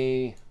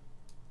a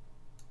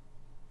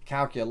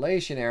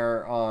calculation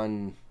error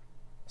on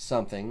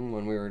something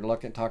when we were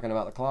talking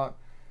about the clock.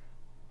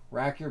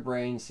 Rack your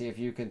brain, see if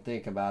you can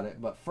think about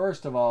it. But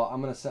first of all,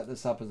 I'm going to set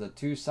this up as a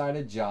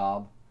two-sided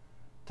job.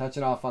 Touch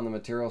it off on the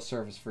material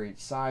surface for each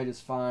side is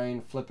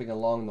fine. Flipping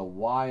along the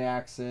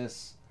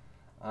y-axis,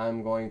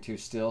 I'm going to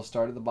still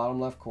start at the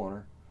bottom left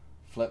corner.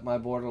 Flip my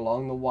board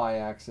along the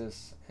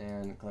y-axis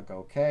and click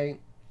OK.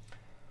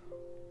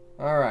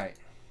 All right.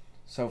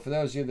 So for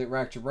those of you that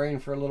racked your brain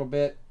for a little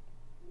bit,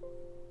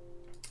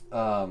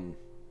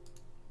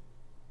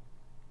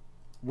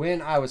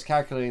 when I was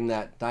calculating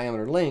that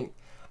diameter length,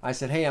 I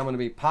said, hey, I'm going to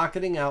be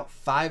pocketing out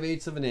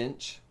 5/8 of an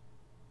inch,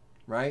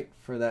 right,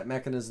 for that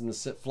mechanism to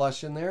sit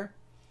flush in there.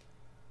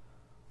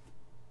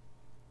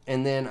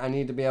 And then I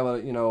need to be able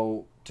to, you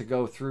know, to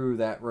go through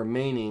that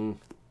remaining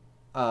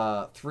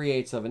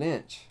 3/8 of an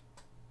inch,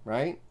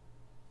 right?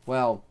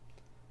 Well,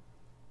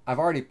 I've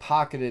already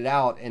pocketed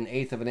out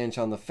 1/8 of an inch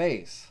on the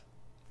face.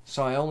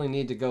 So I only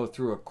need to go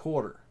through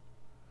 1/4.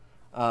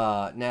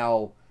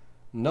 Now,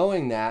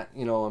 knowing that,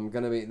 you know, I'm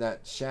going to be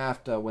that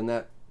shaft, when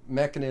that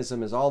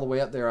mechanism is all the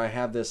way up there, I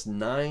have this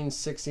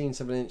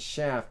 9/16 of an inch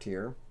shaft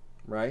here,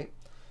 right?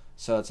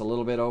 So it's a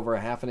little bit over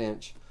 1/2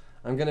 inch.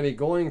 I'm going to be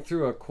going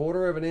through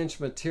 1/4 of an inch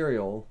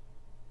material,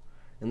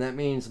 and that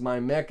means my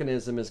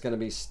mechanism is going to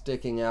be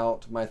sticking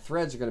out, my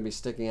threads are going to be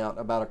sticking out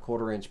about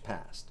 1/4 inch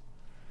past.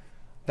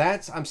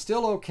 I'm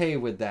still okay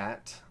with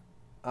that,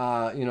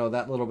 you know,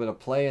 that little bit of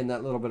play and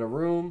that little bit of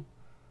room.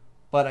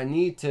 But I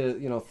need to,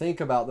 you know, think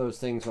about those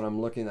things when I'm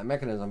looking at that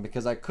mechanism,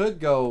 because I could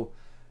go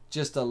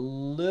just a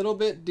little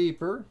bit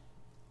deeper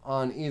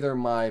on either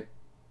my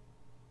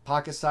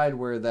pocket side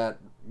where that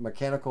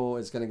mechanical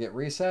is going to get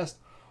recessed,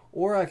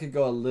 or I could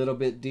go a little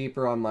bit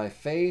deeper on my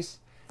face,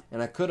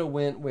 and I could have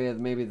went with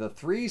maybe the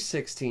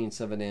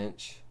 3/16 of an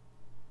inch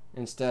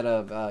instead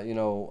of, you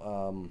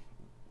know,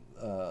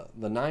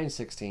 the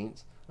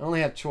 9/16. I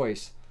only have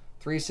choice,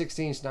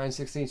 3/16,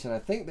 9/16, and I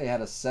think they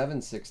had a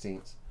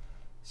 7/16.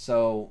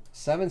 So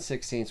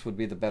 7/16 would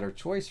be the better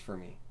choice for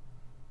me.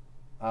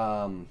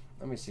 Let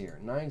me see here.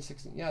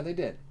 9/16. Yeah, they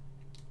did.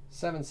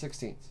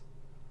 7/16.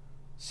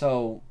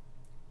 So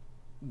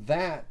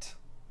that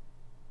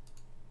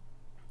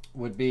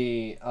would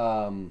be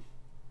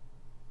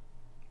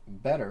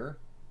better.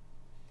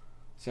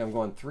 See, I'm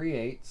going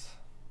 3/8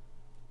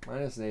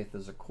 minus 1/8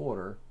 is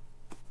 1/4.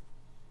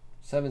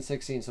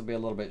 7/16 will be a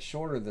little bit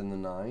shorter than the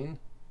 9.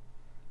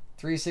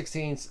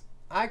 3/16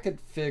 I could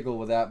figgle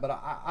with that, but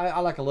I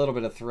like a little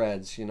bit of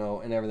threads, you know,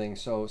 and everything.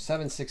 So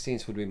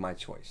 7/16 would be my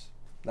choice.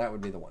 That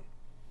would be the one.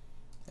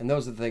 And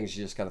those are the things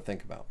you just got to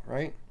think about,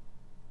 right?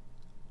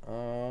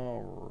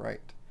 All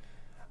right.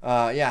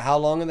 Yeah, how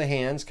long are the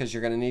hands? Because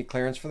you're going to need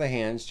clearance for the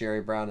hands,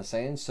 Jerry Brown is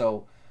saying.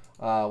 So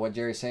what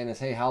Jerry's saying is,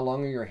 hey, how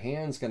long are your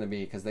hands going to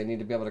be? Because they need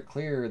to be able to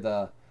clear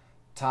the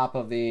top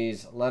of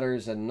these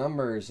letters and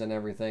numbers and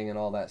everything and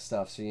all that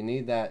stuff. So you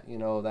need that, you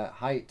know, that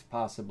height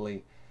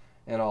possibly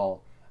and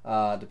all.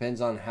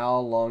 Depends on how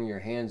long your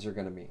hands are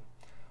going to be.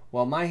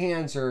 Well, my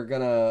hands are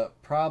going to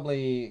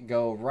probably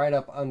go right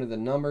up under the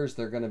numbers.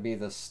 They're going to be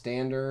the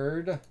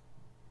standard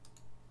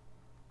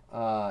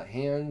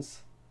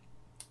hands.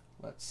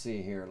 Let's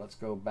see here. Let's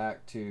go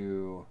back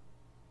to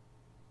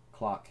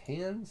clock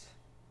hands.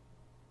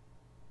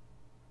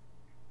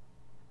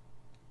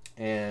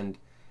 And,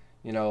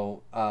 you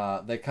know,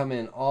 they come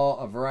in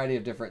a variety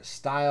of different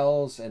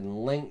styles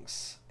and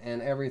lengths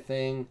and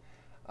everything.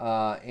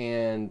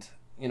 And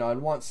you know, I'd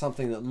want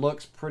something that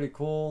looks pretty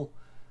cool.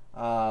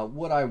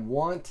 Would I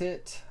want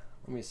it?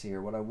 Let me see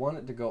here. Would I want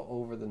it to go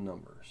over the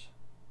numbers?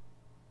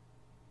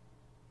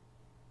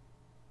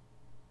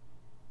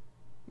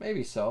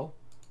 Maybe so.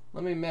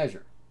 Let me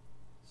measure.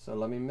 So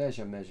let me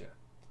measure.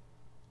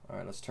 All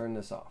right, let's turn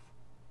this off.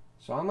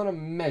 So I'm going to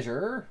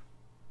measure.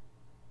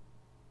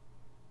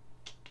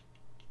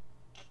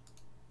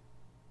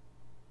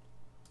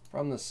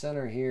 From the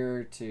center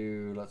here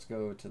to, let's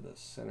go to the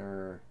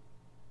center.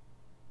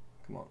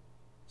 Come on.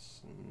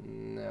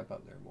 Snap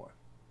up there, boy.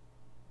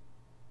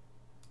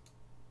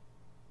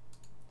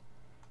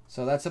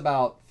 So that's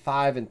about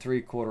 5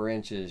 3/4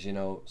 inches, you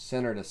know,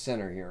 center to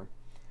center here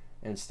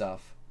and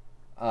stuff.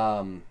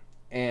 And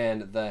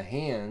the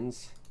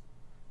hands,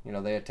 you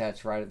know, they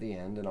attach right at the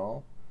end and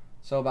all.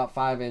 So about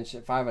 5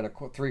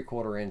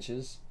 3/4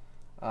 inches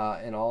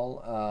and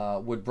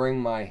all would bring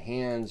my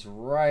hands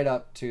right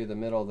up to the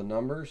middle of the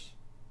numbers,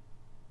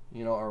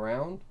 you know,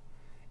 around.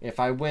 If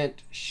I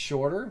went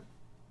shorter,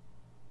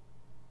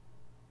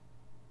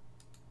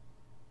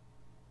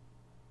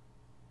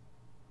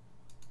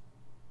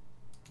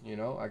 you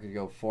know, I could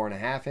go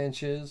 4.5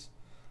 inches,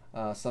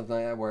 something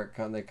like that, where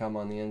they come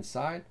on the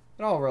inside.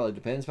 It all really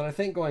depends, but I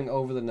think going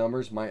over the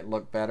numbers might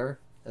look better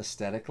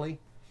aesthetically.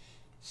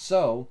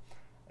 So,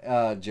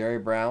 Jerry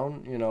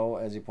Brown, you know,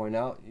 as you point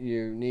out,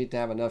 you need to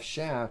have enough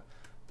shaft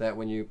that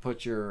when you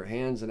put your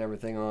hands and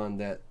everything on,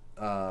 that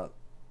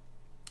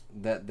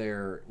that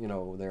they're, you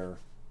know,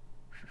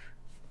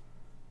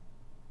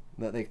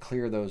 that they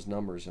clear those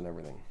numbers and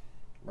everything,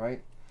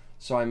 right?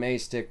 So I may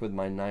stick with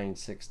my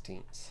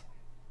 9/16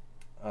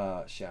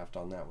 shaft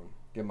on that one.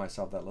 Give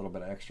myself that little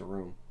bit of extra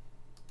room.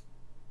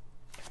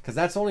 Because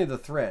that's only the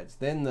threads.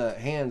 Then the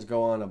hands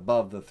go on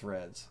above the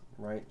threads,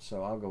 right?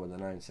 So I'll go with the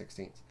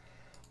 9/16.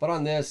 But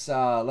on this,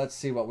 let's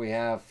see what we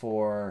have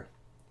for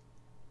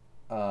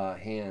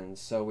hands.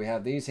 So we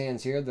have these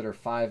hands here that are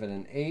 5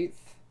 1/8.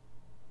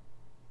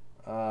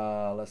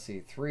 Let's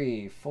see,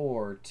 3,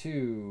 4,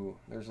 2.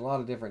 There's a lot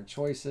of different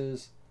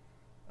choices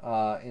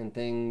and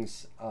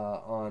things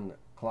on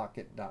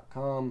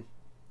clockit.com.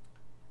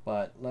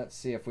 But let's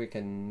see if we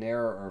can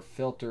narrow or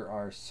filter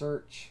our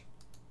search.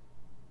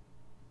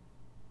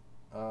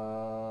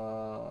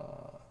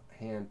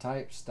 Hand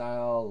type,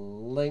 style,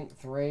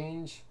 length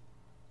range.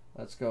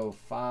 Let's go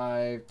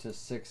 5 to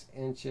 6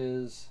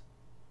 inches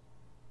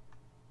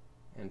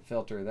and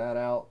filter that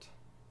out.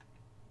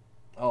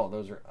 Oh,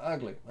 those are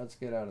ugly. Let's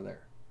get out of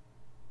there.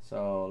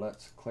 So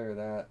let's clear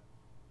that.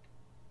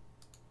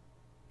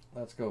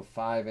 Let's go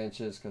 5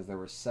 inches because there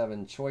were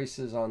 7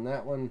 choices on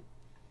that one.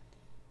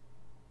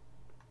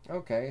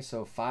 Okay,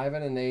 so 5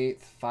 1/8,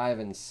 5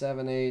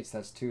 7/8.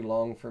 That's too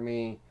long for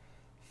me.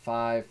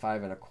 5,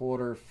 5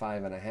 1/4,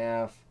 5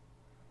 1/2.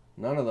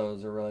 None of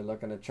those are really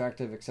looking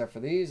attractive except for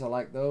these. I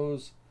like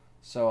those,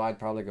 so I'd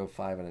probably go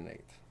 5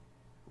 1/8,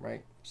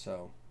 right?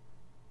 So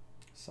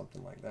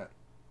something like that,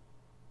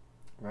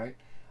 right?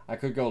 I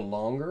could go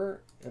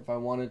longer if I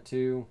wanted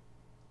to.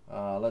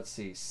 Let's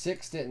see,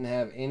 6 didn't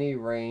have any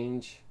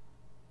range.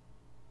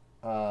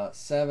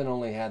 7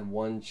 only had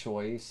one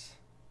choice.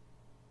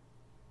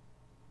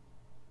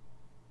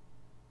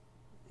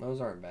 Those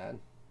aren't bad.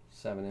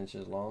 7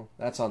 inches long.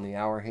 That's on the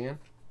hour hand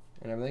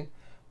and everything.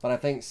 But I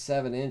think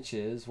 7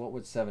 inches, what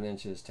would 7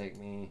 inches take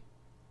me?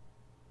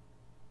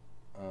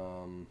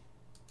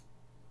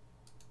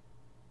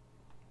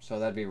 So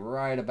that'd be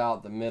right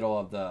about the middle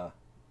of the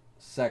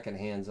second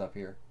hands up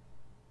here.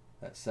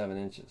 That's 7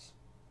 inches.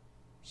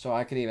 So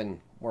I could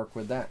even work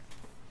with that.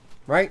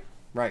 Right?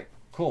 Right.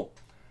 Cool.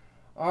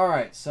 All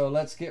right, so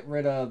let's get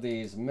rid of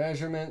these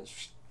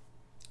measurements.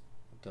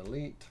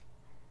 Delete.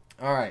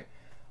 All right.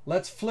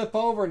 Let's flip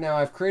over now.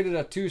 I've created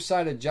a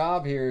two-sided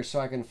job here, so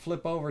I can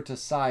flip over to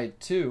side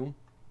 2.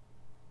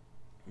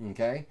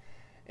 Okay,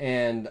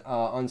 and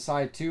on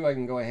side 2, I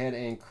can go ahead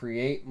and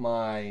create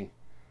my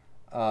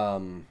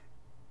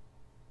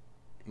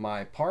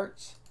my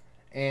parts,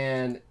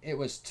 and it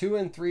was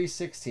 2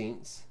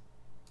 3/16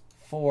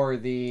 for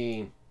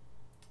the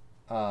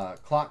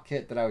clock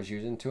kit that I was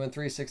using, 2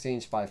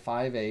 3/16 by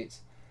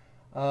 5/8.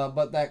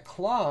 But that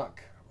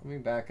clock, let me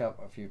back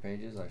up a few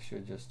pages. I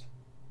should just.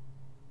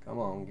 Come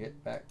on,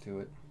 get back to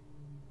it.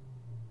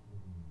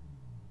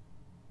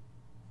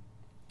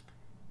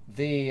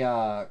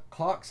 The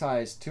clock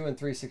size 2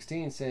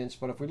 3/16 inch,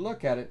 but if we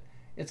look at it,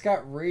 it's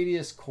got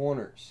radius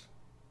corners.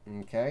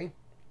 Okay,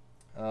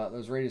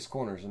 those radius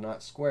corners are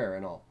not square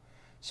and all.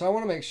 So I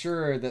want to make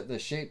sure that the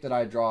shape that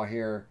I draw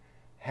here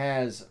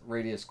has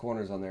radius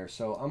corners on there.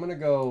 So I'm going to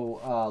go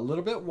a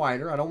little bit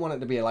wider. I don't want it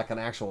to be like an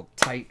actual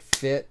tight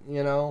fit,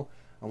 you know.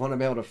 I want to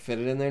be able to fit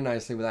it in there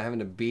nicely without having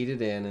to beat it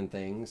in and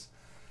things.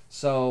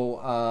 So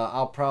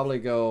I'll probably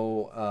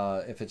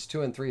go, if it's 2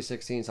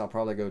 3/16, I'll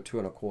probably go 2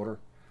 1/4.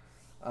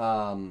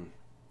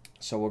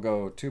 So we'll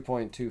go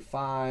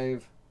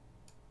 2.25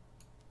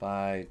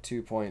 by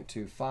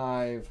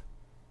 2.25.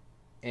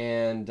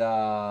 And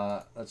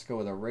let's go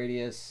with a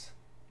radius.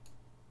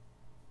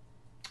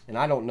 And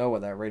I don't know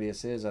what that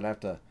radius is. I'd have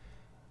to,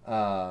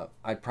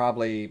 I'd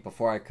probably,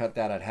 before I cut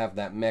that, I'd have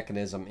that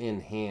mechanism in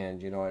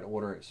hand. You know, I'd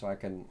order it so I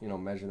can, you know,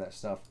 measure that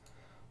stuff.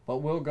 But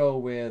we'll go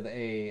with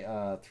a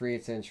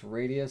 3/8 inch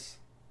radius,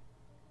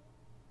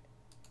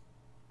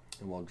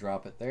 and we'll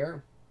drop it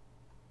there.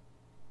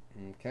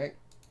 Okay,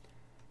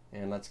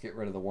 and let's get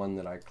rid of the one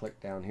that I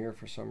clicked down here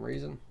for some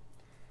reason.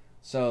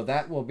 So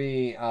that will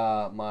be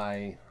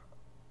my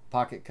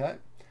pocket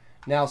cut.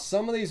 Now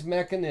some of these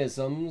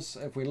mechanisms,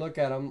 if we look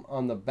at them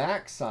on the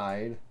back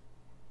side,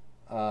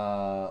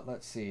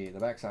 let's see, the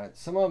back side,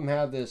 some of them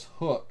have this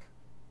hook,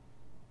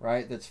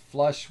 right, that's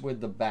flush with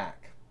the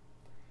back.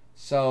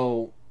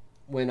 So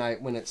when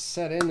it's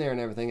set in there and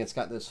everything, it's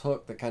got this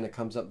hook that kind of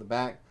comes up the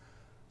back.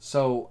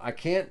 So I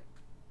can't,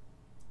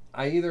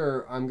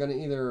 I'm gonna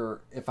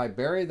either, if I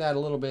bury that a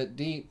little bit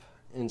deep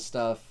and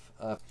stuff,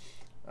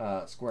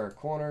 square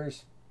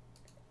corners,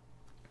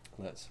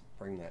 let's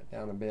bring that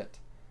down a bit,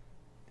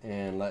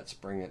 and let's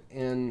bring it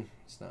in.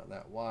 It's not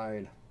that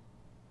wide.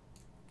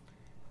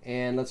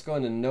 And let's go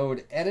into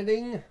node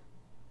editing.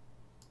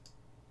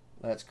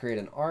 Let's create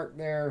an arc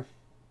there.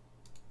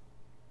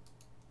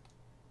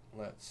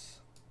 Let's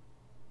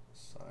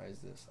size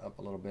this up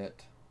a little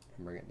bit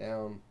and bring it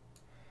down.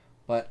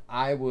 But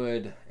I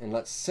would, and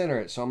let's center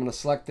it. So I'm going to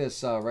select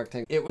this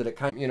rectangle. It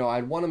kind of, you know,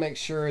 I'd want to make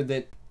sure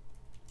that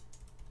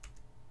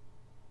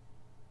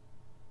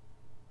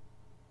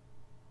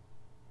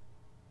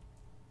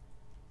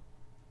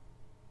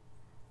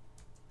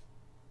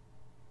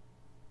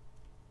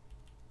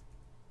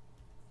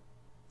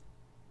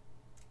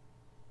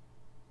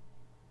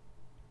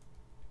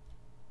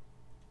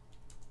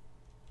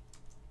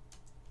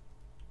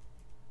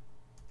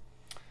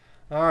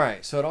all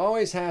right, so it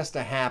always has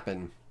to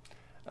happen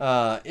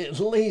at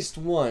least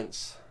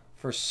once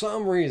for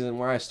some reason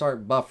where I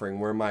start buffering,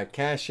 where my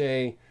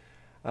cache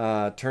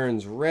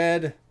turns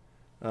red.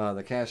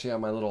 The cache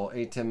on my little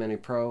A10 Mini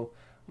Pro.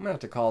 I'm gonna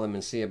have to call them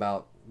and see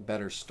about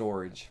better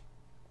storage.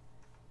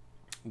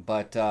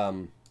 But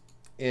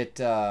it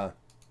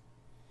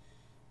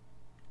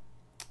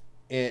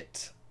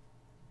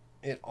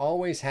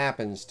always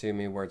happens to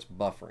me where it's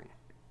buffering.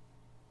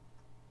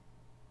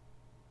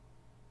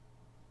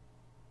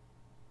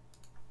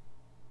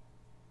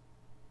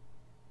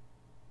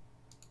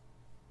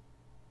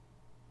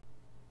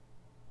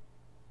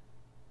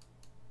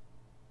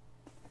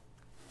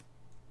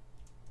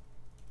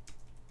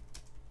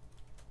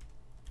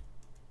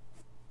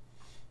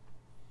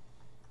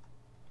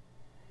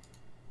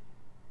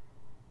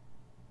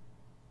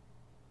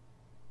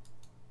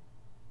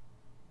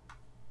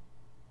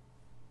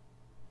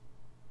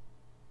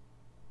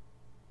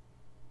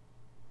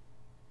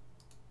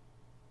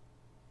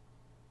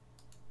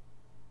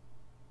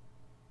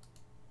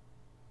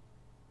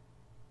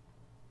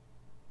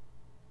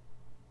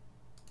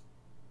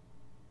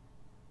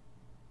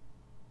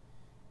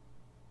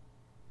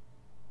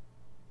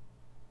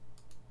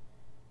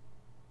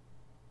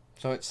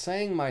 So it's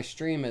saying my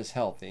stream is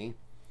healthy,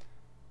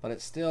 but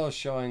it's still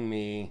showing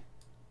me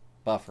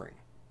buffering.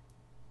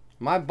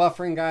 Am I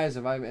buffering, guys?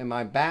 Am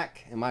I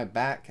back? Am I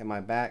back? Am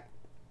I back?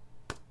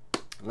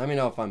 Let me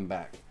know if I'm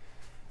back.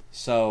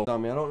 So, I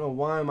don't know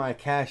why my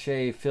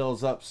cache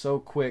fills up so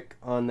quick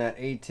on that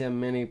ATEM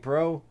Mini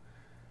Pro.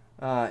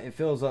 It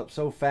fills up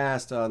so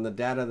fast on the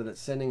data that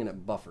it's sending, and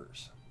it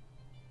buffers.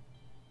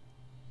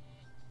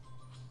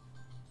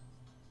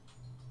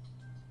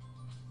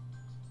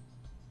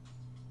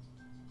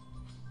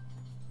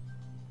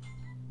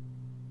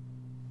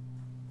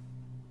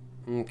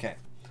 Okay.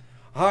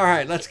 All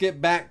right, let's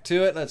get back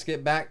to it. Let's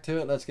get back to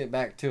it. Let's get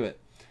back to it.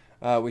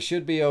 We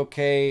should be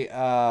okay.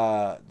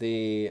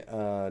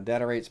 The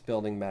data rate's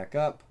building back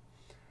up.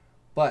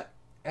 But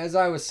as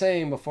I was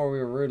saying before we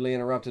were rudely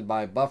interrupted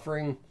by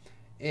buffering,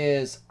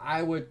 is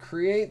I would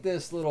create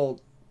this little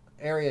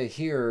area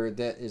here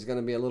that is going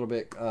to be a little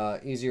bit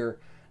easier.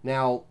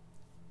 Now,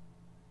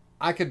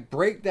 I could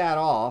break that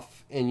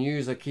off and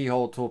use a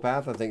keyhole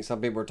toolpath. I think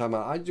some people are talking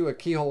about, I'd do a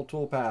keyhole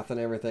toolpath and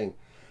everything.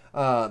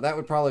 That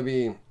would probably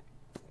be,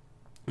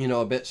 you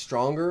know, a bit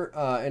stronger.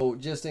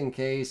 And just in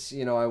case,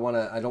 you know, I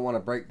don't want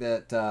to break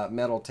that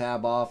metal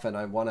tab off, and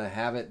I want to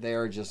have it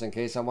there just in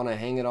case I want to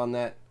hang it on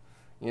that,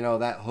 you know,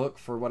 that hook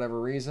for whatever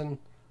reason.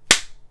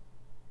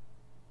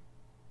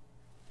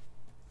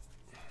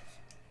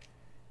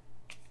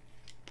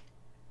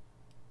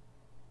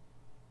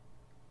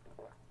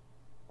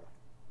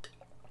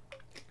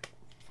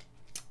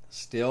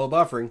 Still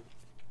buffering.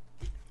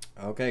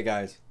 Okay,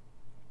 guys.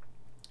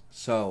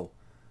 So,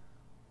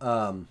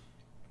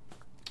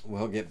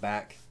 we'll get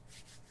back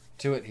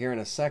to it here in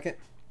a second.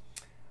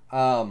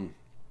 I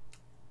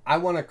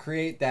want to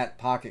create that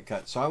pocket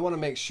cut. So I want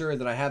to make sure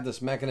that I have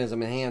this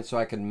mechanism in hand so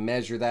I can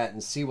measure that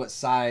and see what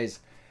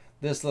size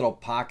this little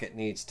pocket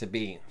needs to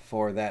be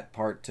for that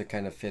part to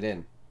kind of fit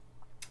in.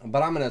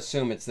 But I'm going to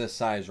assume it's this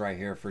size right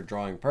here for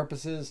drawing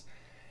purposes.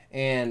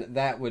 And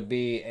that would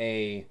be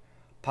a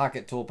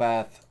pocket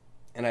toolpath.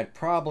 And I'd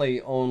probably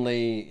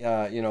only,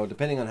 you know,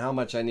 depending on how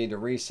much I need to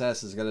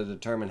recess is going to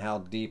determine how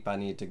deep I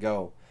need to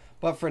go.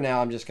 But for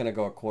now, I'm just going to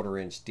go a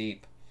 1/4 inch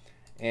deep.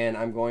 And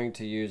I'm going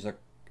to use a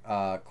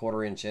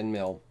 1/4 inch end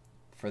mill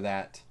for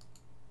that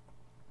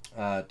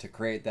to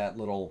create that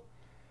little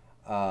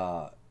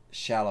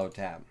shallow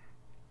tab.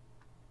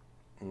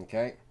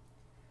 Okay.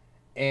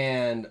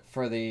 And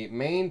for the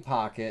main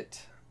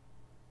pocket,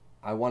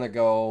 I want to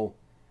go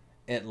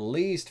at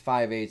least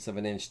 5/8 of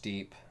an inch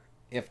deep,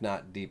 if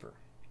not deeper.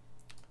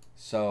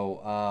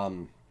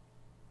 So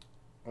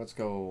let's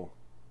go.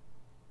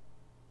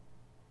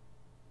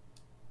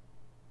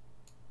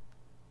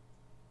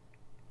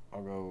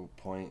 I'll go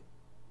point.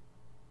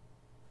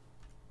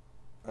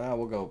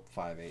 We'll go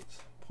 5/8,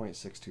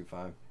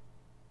 0.625.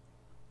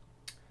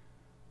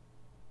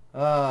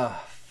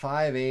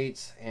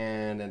 5/8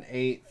 and an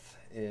 1/8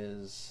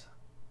 is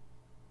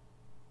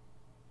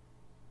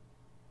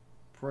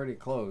pretty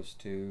close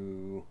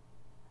to.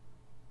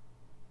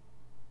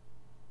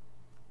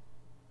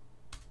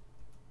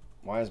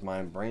 Why is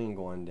my brain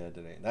going dead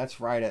today? That's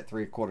right at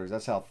 3/4.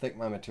 That's how thick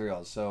my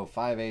material is. So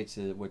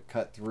 5/8 would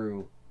cut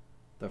through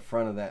the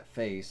front of that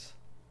face.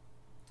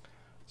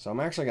 So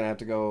I'm actually going to have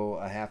to go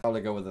a half. I'll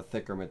probably go with a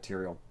thicker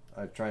material.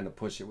 I'm trying to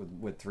push it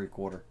with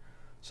 3/4.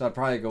 So I'd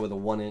probably go with a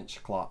 1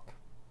 inch clock.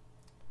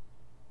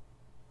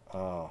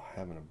 Oh,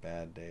 having a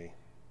bad day.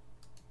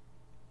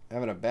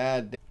 Having a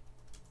bad day.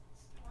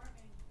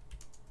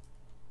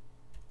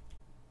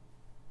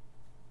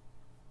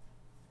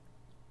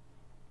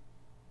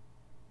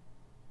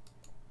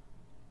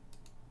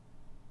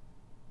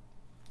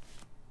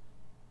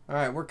 All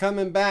right, we're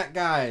coming back,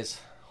 guys.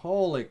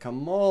 Holy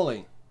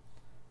camole.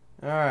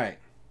 All right.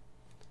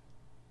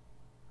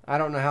 I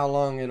don't know how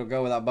long it'll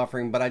go without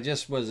buffering, but I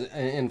just was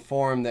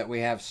informed that we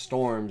have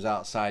storms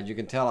outside. You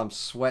can tell I'm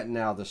sweating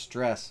now, the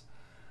stress.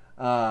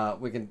 We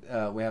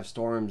have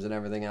storms and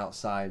everything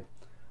outside.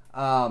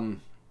 I'm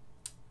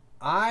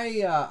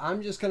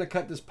just going to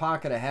cut this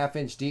pocket a 1/2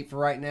 inch deep for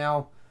right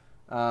now.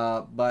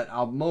 But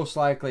I'll most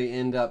likely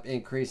end up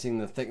increasing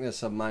the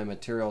thickness of my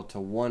material to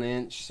 1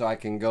 inch so I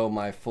can go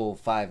my full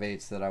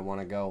 5/8 that I want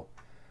to go.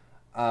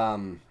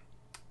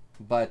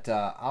 But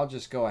I'll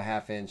just go a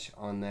 1/2 inch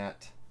on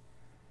that.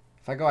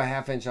 If I go a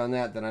 1/2 inch on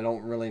that, then I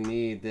don't really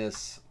need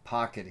this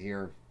pocket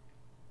here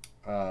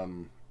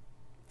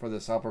for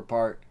this upper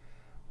part.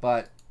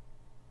 But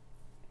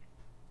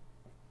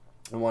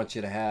I want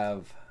you to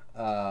have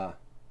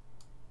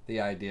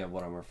the idea of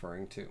what I'm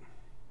referring to.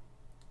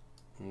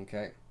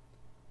 Okay.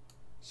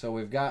 So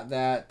we've got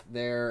that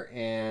there,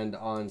 and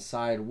on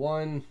side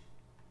 1,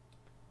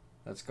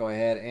 let's go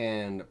ahead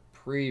and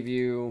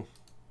preview.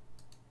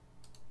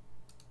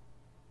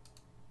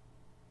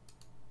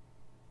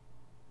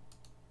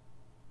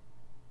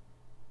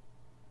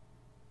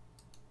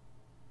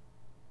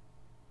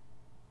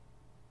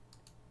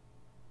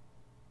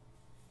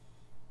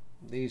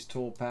 These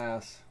tool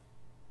paths.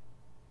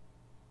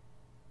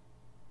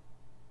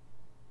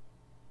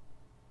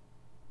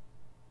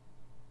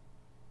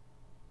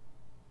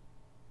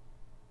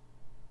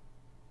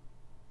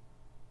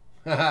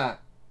 Oh,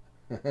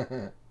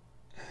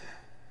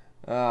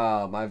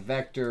 my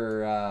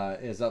vector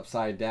is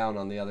upside down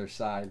on the other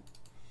side.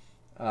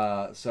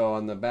 So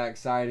on the back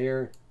side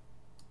here,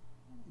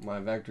 my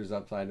vector's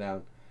upside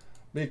down.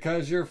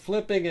 Because you're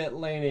flipping it,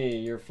 Laney.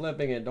 You're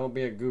flipping it. Don't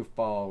be a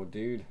goofball,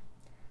 dude.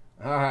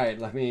 Alright,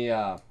 let me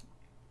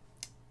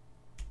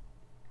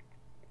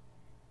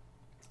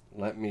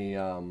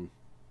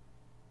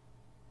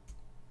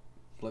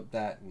flip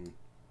that and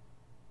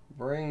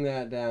bring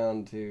that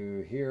down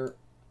to here.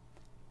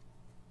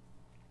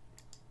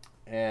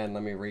 And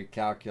let me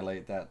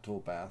recalculate that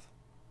toolpath.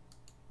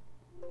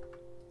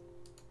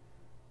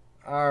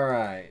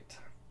 Alright.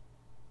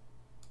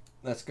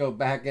 Let's go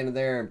back into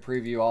there and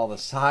preview all the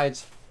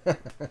sides.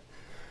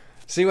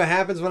 See what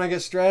happens when I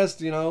get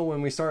stressed? You know,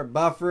 when we start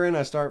buffering,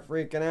 I start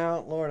freaking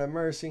out. Lord have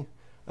mercy.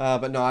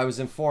 But no, I was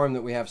informed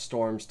that we have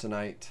storms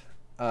tonight.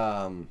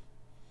 Once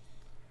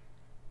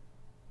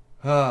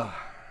or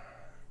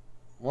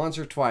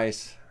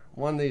twice,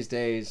 one of these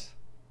days,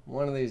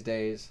 we'll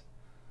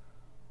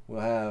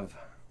have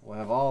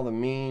all the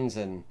means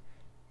and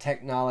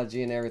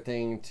technology and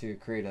everything to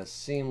create a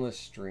seamless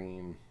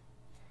stream.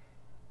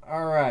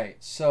 All right,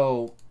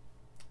 so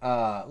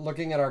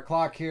looking at our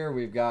clock here,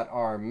 we've got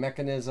our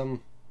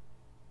mechanism.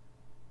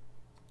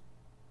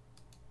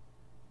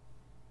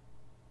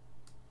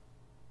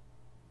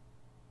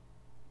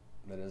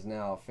 That is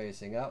now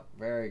facing up.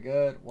 Very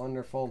good,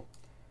 wonderful.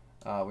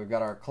 We've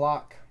got our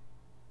clock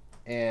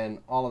and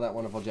all of that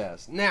wonderful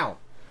jazz. Now,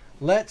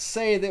 let's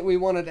say that we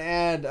wanted to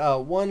add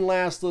one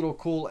last little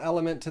cool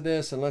element to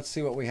this, and let's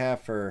see what we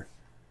have for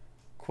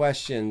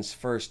questions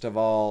first of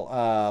all.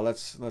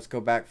 Let's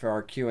go back for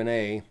our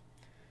Q&A.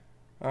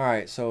 All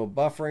right, so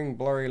buffering,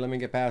 blurry. Let me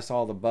get past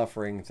all the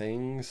buffering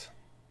things.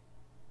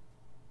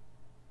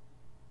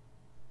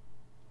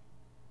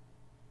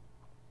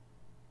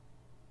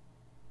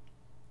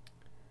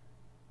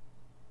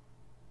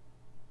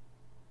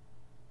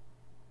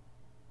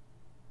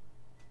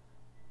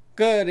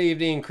 Good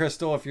evening,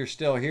 Crystal, if you're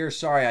still here.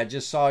 Sorry, I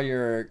just saw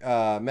your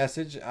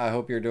message. I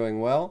hope you're doing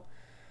well.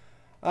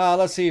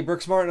 Let's see,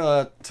 Brooks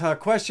Martin, a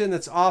question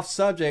that's off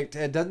subject.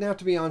 It doesn't have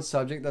to be on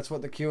subject. That's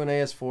what the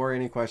Q&A is for.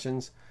 Any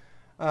questions?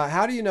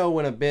 How do you know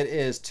when a bit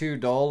is too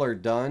dull or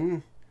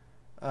done?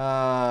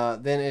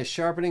 Then is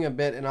sharpening a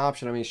bit an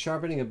option? I mean,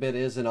 sharpening a bit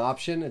is an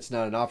option. It's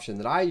not an option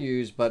that I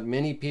use, but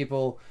many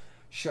people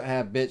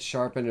have bits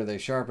sharpened, or they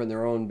sharpen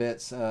their own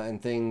bits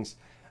and things.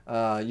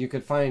 You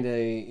could find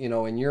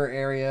in your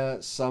area,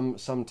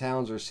 some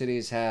towns or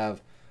cities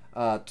have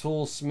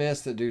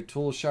toolsmiths that do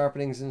tool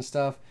sharpenings and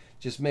stuff.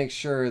 Just make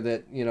sure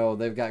that,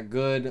 they've got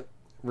good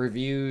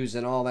reviews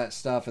and all that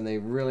stuff, and they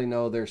really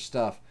know their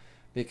stuff.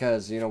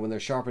 Because, when they're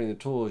sharpening the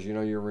tools,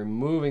 you're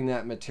removing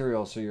that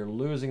material, so you're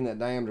losing that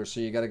diameter. So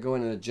you got to go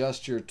in and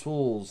adjust your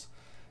tools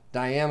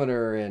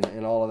diameter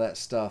and all of that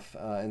stuff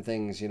and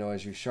things,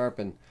 as you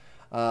sharpen.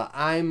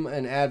 I'm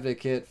an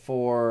advocate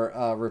for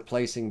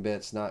replacing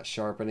bits, not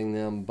sharpening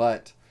them,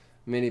 but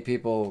many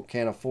people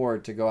can't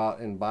afford to go out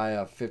and buy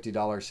a $50,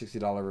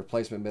 $60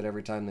 replacement bit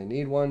every time they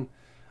need one.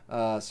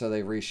 So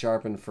they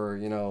resharpen for,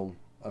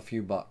 a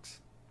few bucks,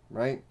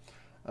 right?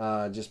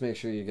 Just make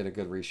sure you get a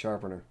good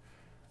resharpener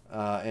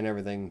and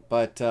everything.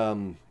 But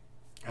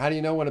how do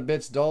you know when a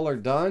bit's dull or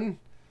done?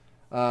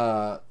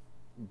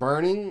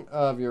 Burning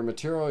of your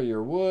material,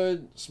 your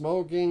wood,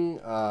 smoking,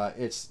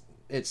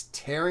 it's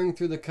tearing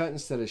through the cut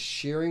instead of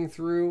shearing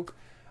through,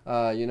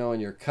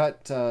 and your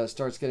cut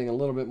starts getting a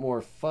little bit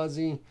more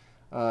fuzzy,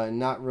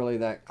 not really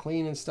that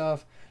clean and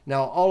stuff.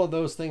 Now, all of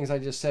those things I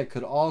just said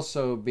could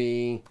also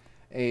be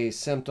a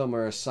symptom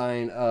or a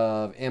sign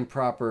of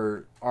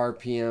improper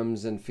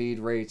RPMs and feed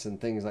rates and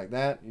things like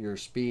that, your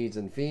speeds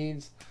and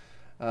feeds,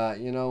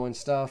 and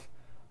stuff.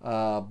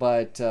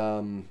 But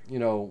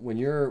when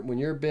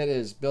your bit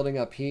is building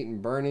up heat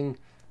and burning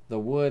the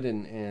wood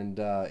and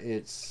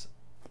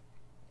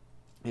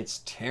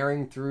it's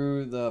tearing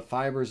through the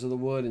fibers of the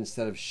wood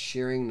instead of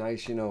shearing,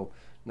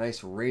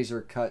 nice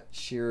razor cut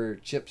shear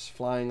chips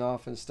flying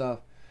off and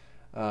stuff,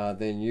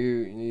 then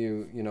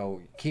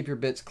you keep your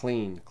bits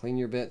clean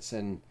your bits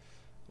and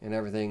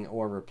everything,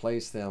 or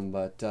replace them.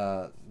 But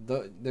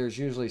there's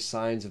usually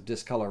signs of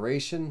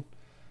discoloration,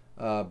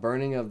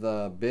 burning of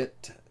the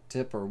bit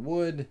tip or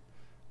wood.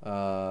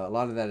 A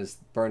lot of that is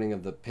burning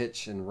of the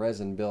pitch and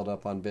resin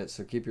buildup on bits,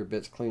 so keep your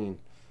bits clean.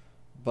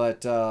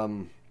 But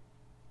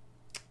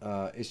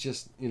it's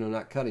just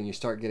not cutting. You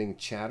start getting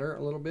chatter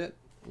a little bit,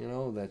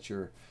 that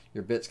your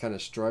bit's kind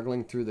of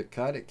struggling through the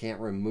cut. It can't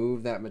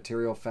remove that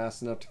material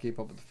fast enough to keep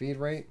up with the feed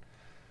rate.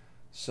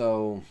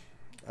 So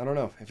I don't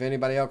know if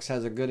anybody else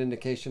has a good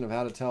indication of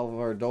how to tell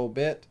for a dull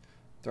bit.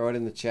 Throw it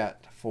in the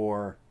chat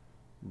for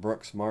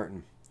Brooks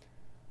Martin.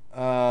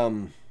 Yeah,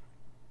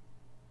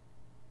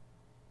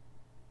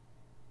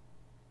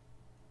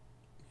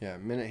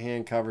 minute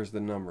hand covers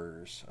the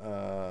numbers.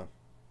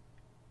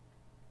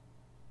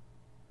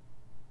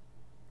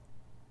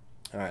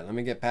 All right, let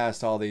me get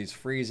past all these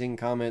freezing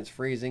comments,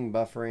 freezing,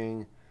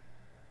 buffering.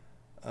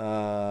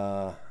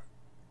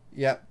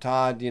 Yep,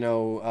 Todd,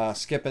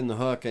 skipping the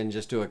hook and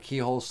just do a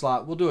keyhole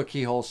slot. We'll do a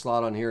keyhole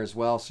slot on here as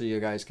well so you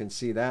guys can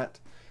see that.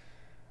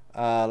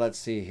 Let's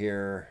see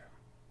here.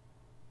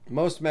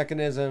 Most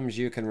mechanisms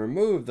you can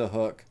remove the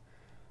hook,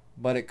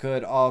 but it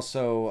could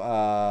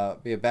also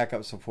be a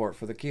backup support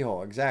for the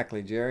keyhole.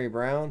 Exactly, Jerry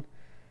Brown.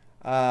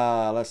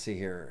 Let's see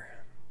here.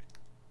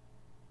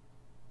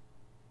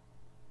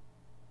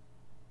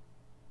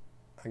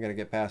 I gotta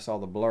get past all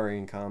the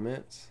blurring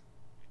comments.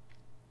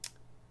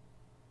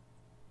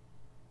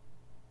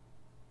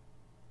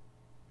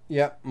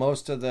 Yep,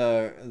 most of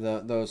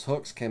those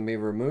hooks can be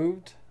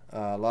removed.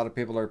 A lot of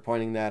people are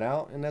pointing that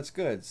out, and that's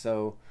good.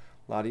 So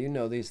a lot of you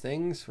know these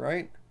things,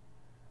 right?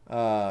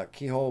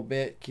 Keyhole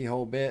bit,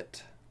 keyhole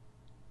bit.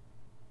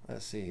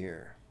 Let's see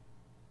here.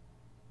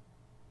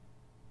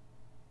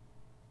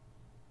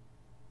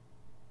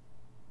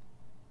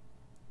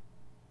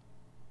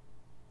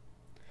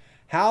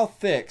 How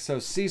thick? So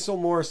Cecil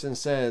Morrison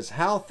says,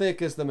 how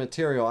thick is the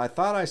material? I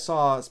thought I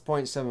saw it's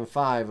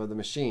 0.75 of the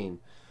machine.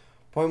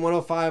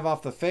 0.105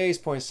 off the face,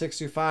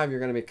 0.625, you're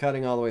going to be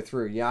cutting all the way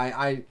through.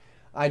 Yeah,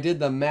 I did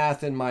the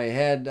math in my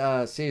head,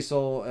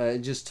 Cecil. It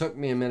just took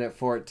me a minute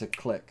for it to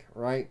click,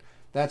 right?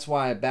 That's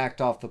why I backed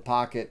off the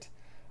pocket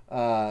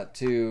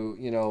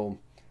to,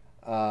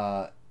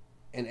 an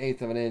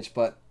eighth of an inch.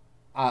 But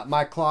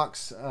my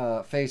clock's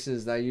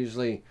faces,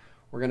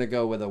 we're going to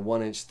go with a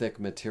 1 inch thick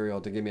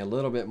material to give me a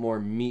little bit more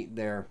meat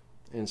there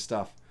and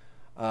stuff.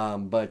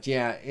 But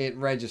yeah, it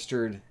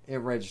registered.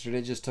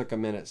 It just took a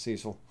minute,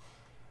 Cecil.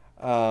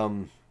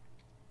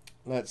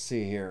 Let's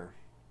see here.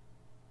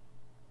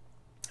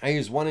 I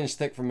use 1 inch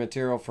thick for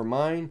material for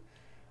mine.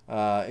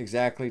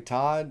 Exactly,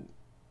 Todd.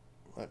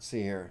 Let's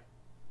see here.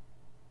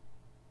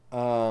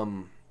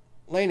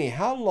 Laney,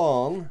 how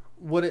long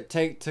would it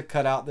take to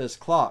cut out this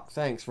clock?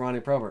 Thanks, Ronnie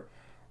Probert.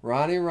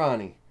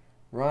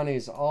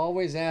 Ronnie's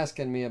always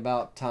asking me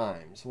about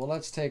times. Well,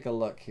 let's take a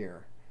look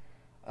here.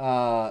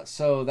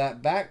 So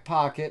that back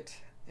pocket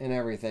and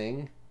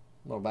everything,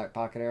 little back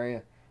pocket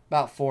area,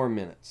 about 4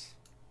 minutes,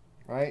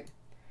 right?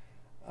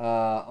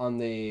 On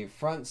the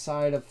front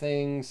side of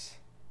things,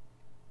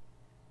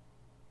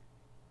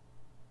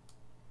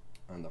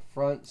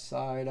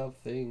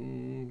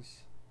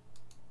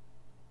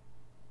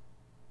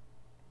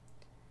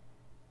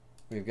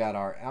 we've got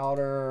our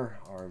outer,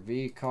 our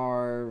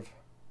VCarve,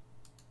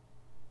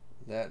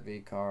 that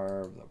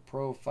VCarve, the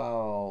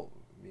profile,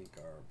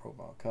 VCarve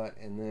profile cut,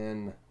 and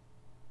then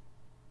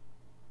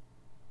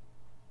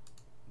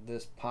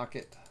this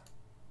pocket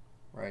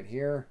right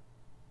here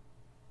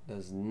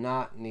does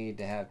not need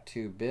to have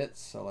 2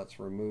 bits, so let's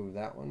remove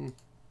that one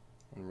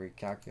and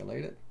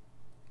recalculate it.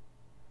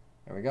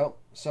 There we go.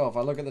 So if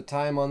I look at the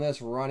time on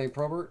this, Ronnie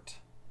Probert,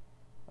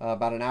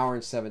 about 1 hour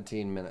and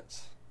 17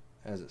 minutes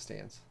as it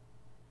stands.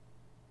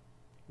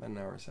 About 1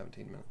 hour and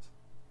 17 minutes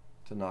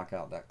to knock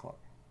out that clock.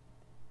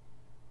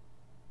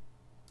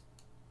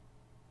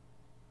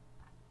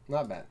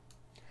 Not bad.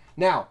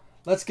 Now,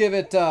 let's give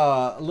it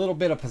a little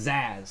bit of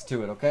pizzazz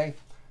to it, okay?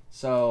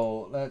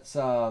 So let's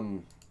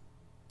come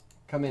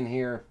in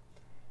here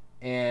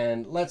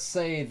and let's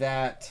say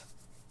that,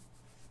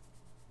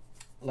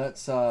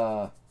 let's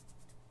say,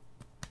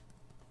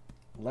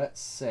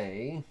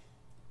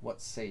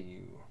 what say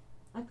you?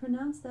 I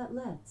pronounce that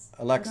let's.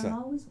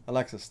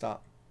 Alexa,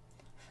 stop.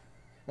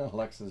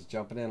 Alexa's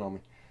jumping in on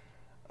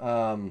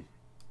me.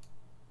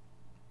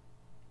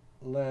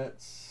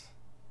 Let's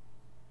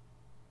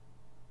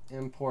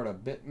import a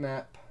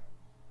bitmap.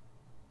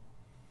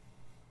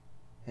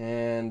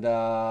 And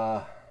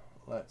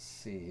let's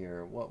see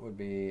here. What would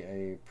be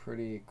a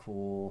pretty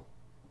cool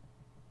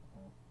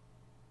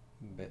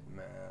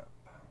bitmap?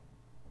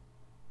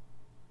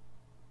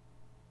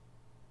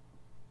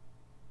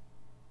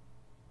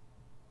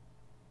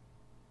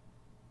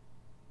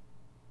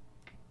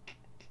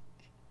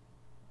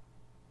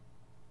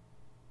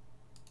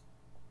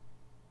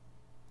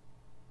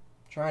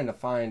 Trying to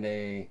find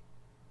a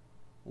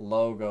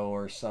logo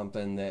or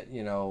something that,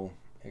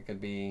 it could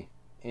be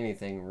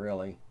anything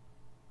really.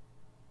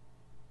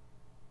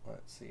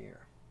 Let's see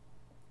here.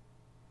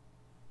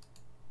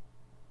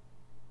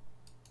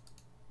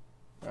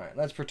 Alright,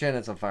 let's pretend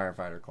it's a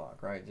firefighter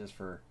clock, right? Just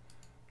for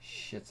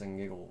shits and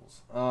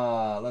giggles.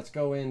 Let's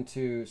go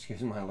into,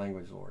 excuse my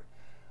language, Lord.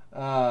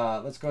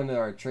 Let's go into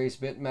our trace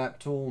bitmap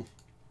tool.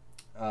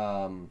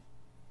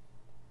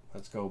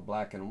 Let's go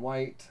black and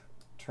white.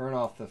 Turn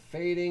off the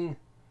fading.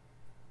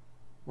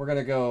 We're going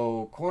to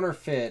go corner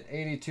fit,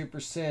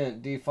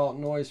 82%. Default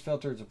noise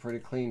filter. It's a pretty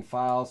clean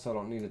file, so I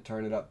don't need to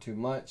turn it up too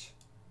much.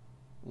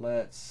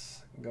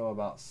 Let's go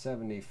about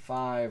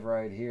 75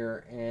 right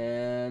here.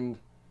 And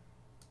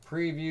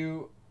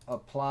preview,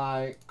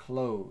 apply,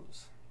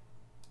 close.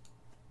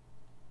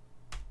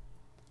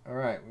 All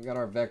right, we got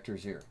our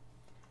vectors here.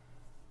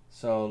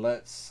 So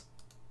let's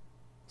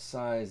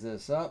size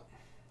this up.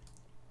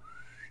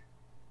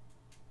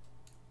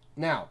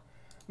 Now,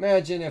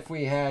 imagine if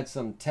we had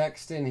some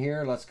text in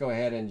here. Let's go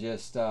ahead and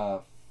just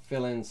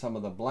fill in some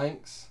of the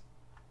blanks.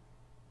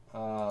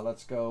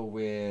 Let's go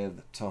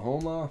with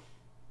Tahoma.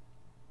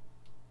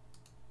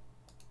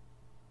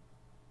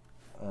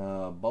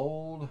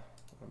 bold.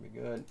 That'll be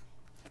good.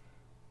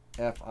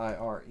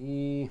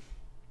 F-I-R-E.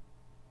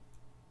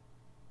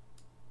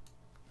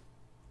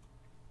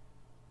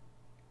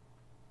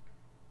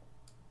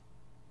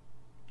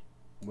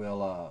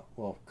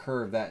 We'll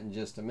curve that in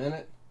just a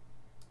minute.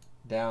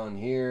 Down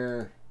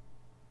here,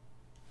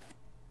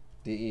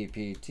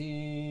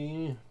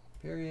 D-E-P-T,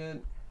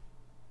 period.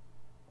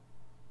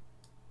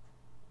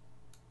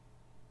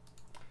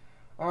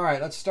 All right,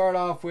 let's start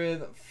off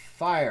with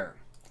fire.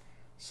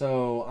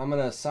 So I'm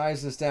going to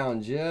size this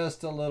down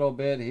just a little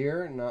bit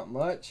here, not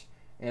much.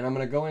 And I'm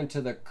going to go into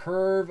the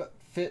curve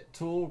fit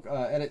tool,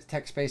 edit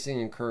text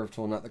spacing and curve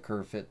tool, not the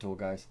curve fit tool,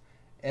 guys.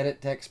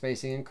 Edit text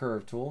spacing and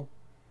curve tool.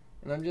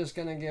 And I'm just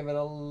going to give it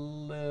a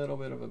little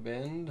bit of a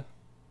bend.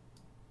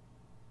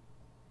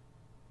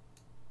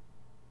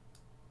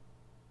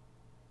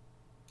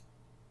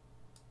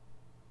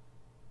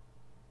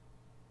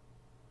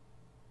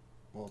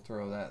 We'll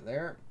throw that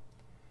there.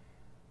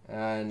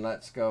 And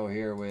let's go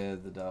here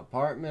with the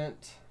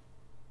department.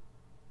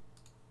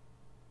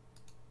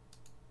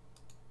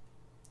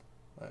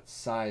 Let's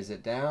size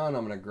it down.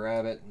 I'm going to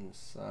grab it and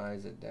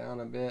size it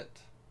down a bit.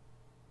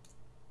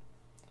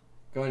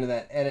 Go into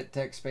that edit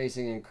text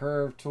spacing and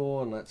curve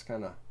tool, and let's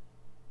kind of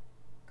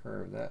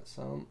curve that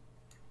some.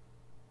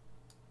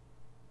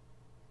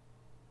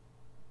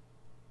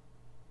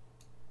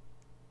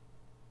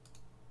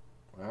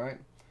 All right.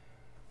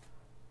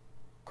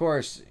 Of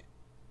course,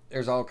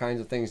 there's all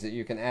kinds of things that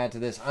you can add to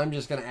this. I'm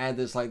just going to add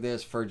this like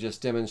this for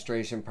just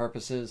demonstration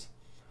purposes.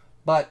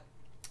 But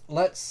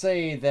let's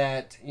say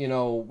that, you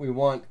know, we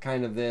want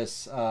kind of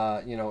this,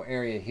 you know,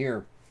 area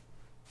here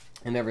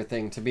and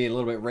everything to be a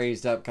little bit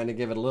raised up, kind of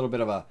give it a little bit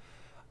of a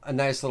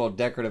nice little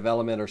decorative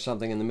element or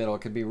something in the middle.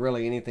 It could be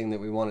really anything that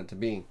we want it to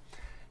be.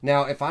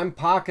 Now, if I'm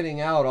pocketing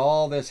out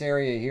all this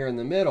area here in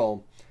the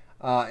middle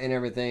and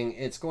everything,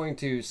 it's going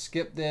to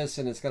skip this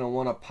and it's going to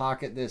want to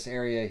pocket this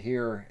area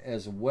here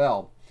as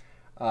well,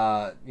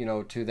 you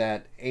know, to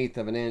that 1/8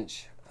 of an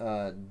inch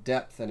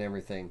depth and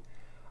everything.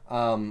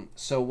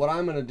 So what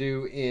I'm going to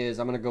do is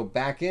I'm going to go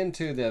back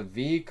into the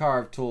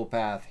VCarve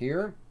toolpath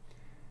here.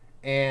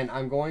 And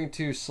I'm going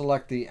to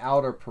select the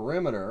outer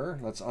perimeter.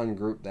 Let's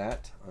ungroup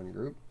that.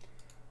 Ungroup.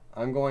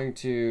 I'm going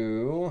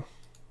to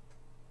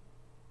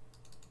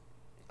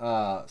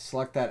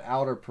select that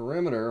outer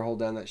perimeter. Hold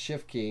down that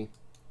shift key.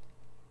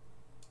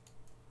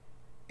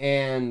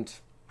 And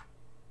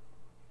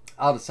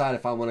I'll decide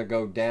if I want to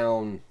go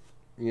down,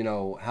 you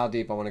know, how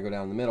deep I want to go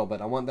down the middle.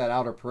 But I want that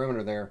outer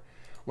perimeter there.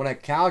 When I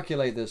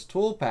calculate this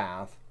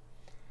toolpath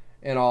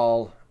and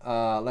all,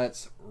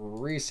 let's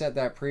reset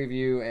that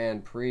preview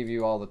and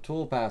preview all the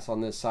toolpaths on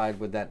this side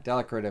with that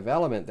decorative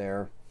element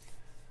there.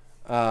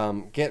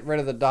 Get rid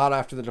of the dot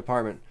after the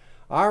department.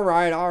 All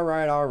right, all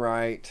right, all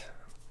right.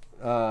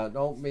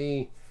 Don't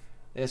be,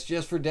 it's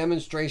just for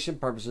demonstration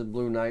purposes,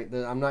 Blue Knight.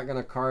 I'm not going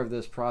to carve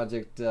this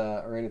project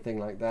or anything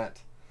like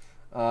that.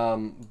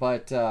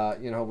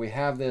 You know, we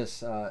have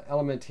this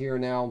element here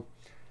now.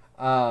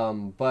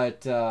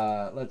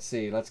 Let's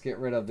see, let's get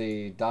rid of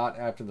the dot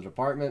after the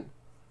department.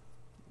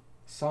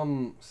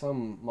 Some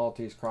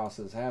Maltese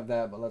crosses have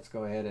that, but let's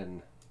go ahead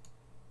and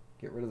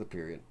get rid of the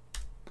period.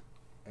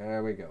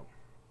 There we go.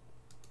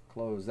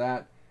 Close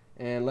that.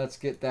 And let's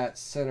get that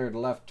centered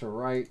left to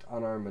right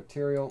on our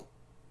material.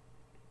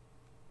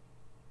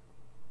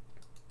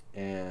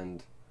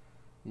 And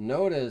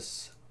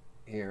notice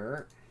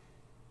here,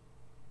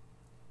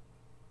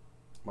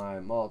 my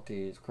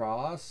Maltese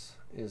cross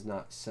is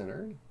not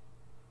centered.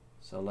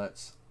 So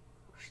let's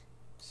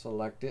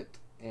select it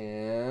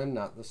and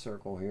not the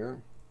circle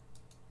here.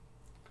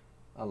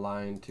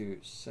 Align to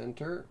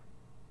center.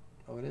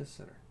 Oh, it is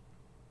center.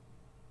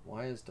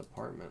 Why is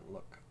department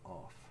look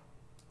off?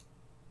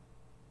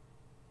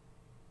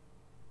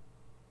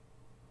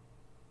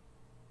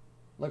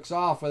 Looks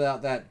off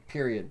without that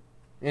period.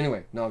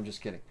 Anyway, no, I'm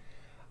just kidding.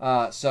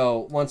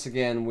 So once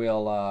again,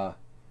 we'll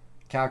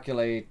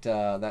calculate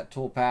that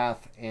toolpath,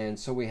 and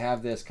so we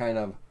have this kind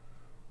of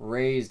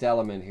raised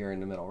element here in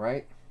the middle,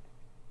 right?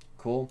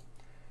 Cool.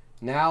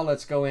 Now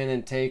let's go in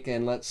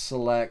and let's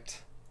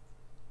select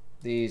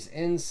these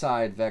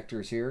inside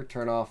vectors here.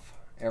 Turn off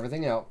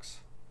everything else.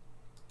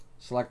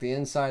 Select the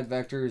inside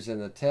vectors in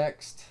the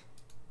text.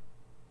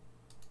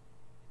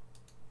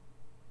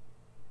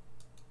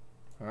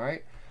 All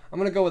right. I'm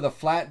going to go with a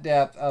flat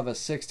depth of a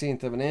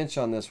 1/16 of an inch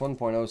on this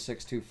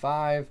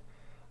 1.0625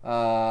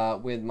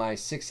 with my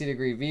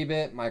 60-degree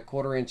V-bit, my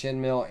 1/4 inch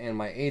end mill, and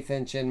my 1/8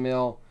 inch end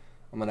mill.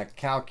 I'm going to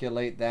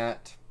calculate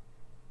that.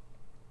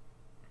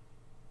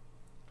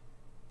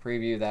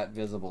 Preview that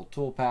visible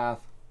toolpath.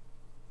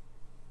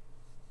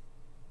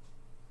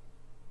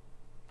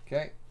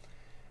 Okay.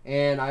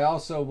 And I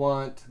also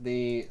want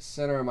the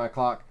center of my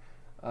clock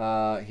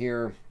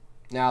here.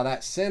 Now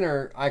that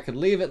center, I could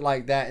leave it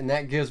like that, and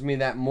that gives me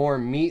that more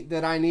meat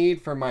that I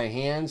need for my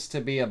hands to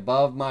be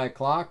above my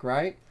clock,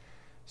 right?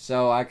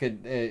 So I could,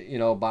 you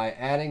know, by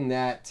adding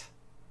that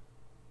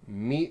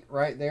meat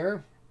right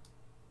there,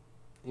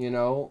 you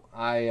know,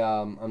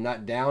 I'm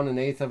not down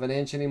 1/8 of an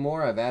inch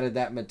anymore. I've added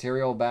that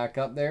material back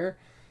up there.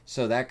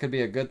 So that could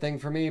be a good thing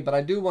for me, but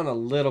I do want a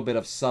little bit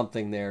of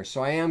something there.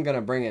 So I am going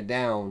to bring it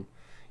down.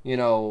 You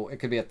know, it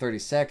could be a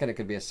 32nd, it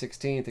could be a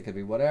 16th, it could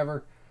be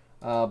whatever.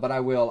 But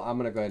I'm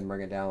going to go ahead and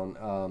bring it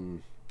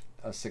down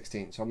a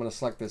 16th. So I'm going to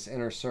select this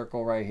inner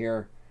circle right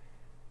here.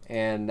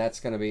 And that's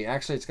going to be,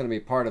 actually it's going to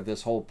be part of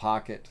this whole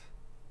pocket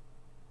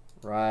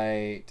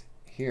right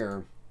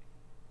here.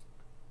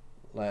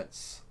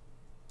 Let's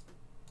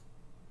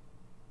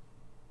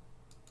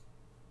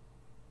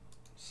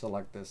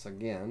select this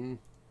again.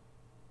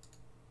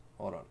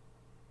 Hold on.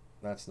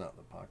 That's not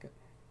the pocket.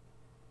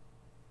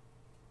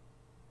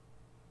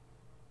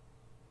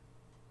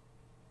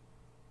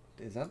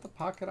 Is that the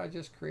pocket I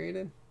just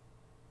created?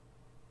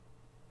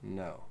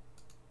 No.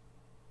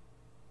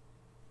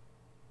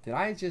 Did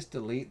I just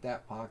delete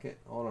that pocket?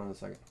 Hold on a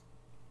second.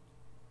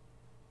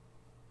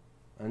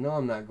 I know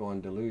I'm not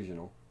going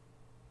delusional.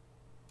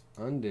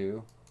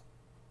 Undo.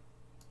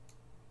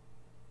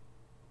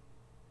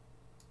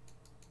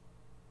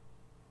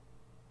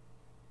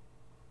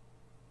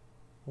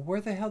 Well,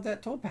 where the hell did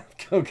that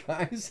toolpath go,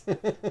 guys?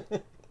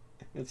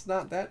 It's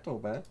not that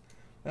toolpath.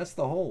 That's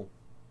the hole.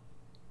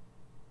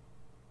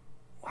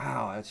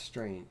 Wow, that's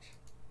strange.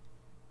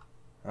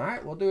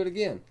 Alright, we'll do it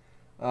again.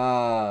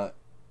 I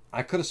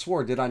could have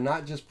swore, did I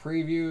not just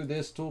preview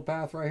this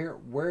toolpath right here?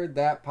 Where'd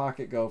that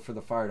pocket go for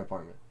the fire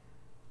department?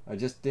 I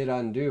just did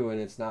undo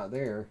and it's not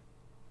there.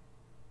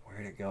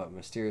 Where'd it go? It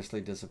mysteriously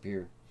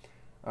disappeared.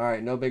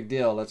 Alright, no big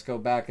deal. Let's go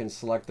back and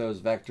select those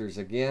vectors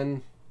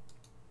again.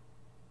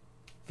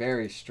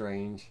 Very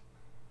strange.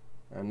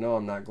 I know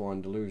I'm not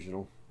going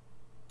delusional.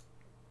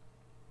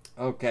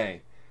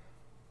 Okay.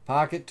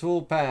 Pocket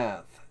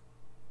toolpath.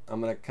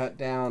 I'm going to cut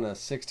down a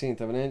 16th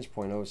of an inch,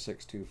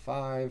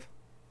 0.0625.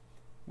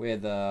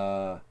 With it's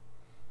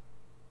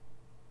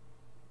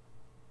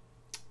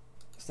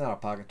not a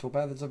pocket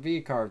toolpath, it's a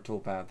VCarve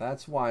toolpath.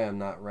 That's why I'm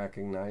not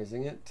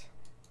recognizing it.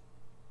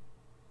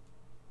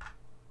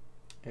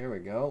 There we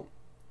go.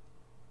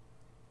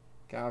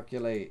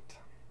 Calculate.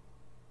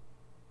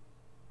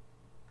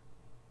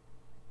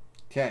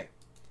 Okay.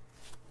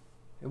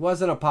 It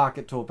wasn't a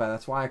pocket toolpath.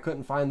 That's why I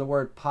couldn't find the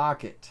word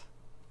pocket.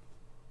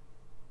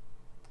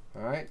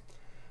 Alright.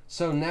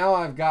 So now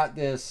I've got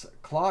this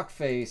clock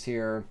face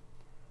here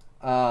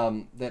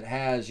that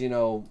has, you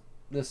know,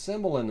 this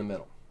symbol in the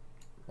middle.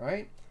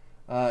 Right?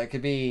 It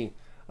could be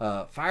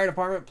fire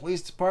department,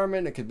 police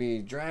department. It could be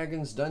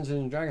dragons, Dungeons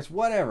and Dragons,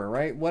 whatever,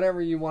 right?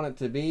 Whatever you want it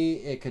to be.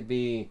 It could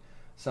be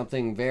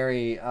something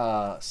very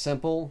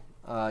simple.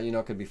 You know,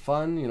 it could be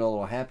fun, you know, a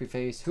little happy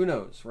face. Who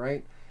knows,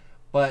 right?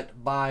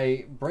 But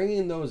by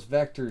bringing those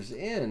vectors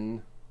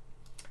in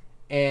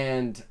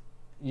and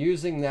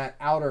using that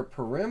outer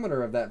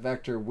perimeter of that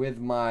vector with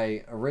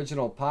my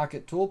original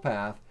pocket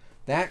toolpath,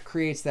 that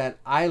creates that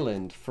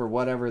island for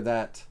whatever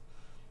that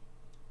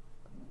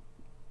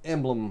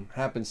emblem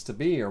happens to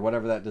be, or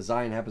whatever that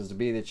design happens to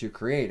be that you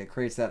create. It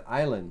creates that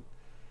island,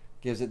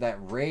 gives it that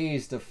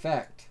raised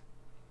effect.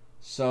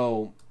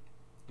 So,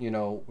 you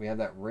know, we have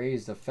that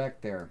raised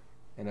effect there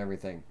and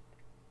everything.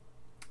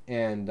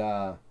 And,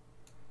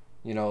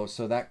 you know,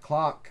 so that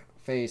clock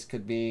face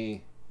could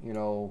be, you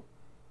know,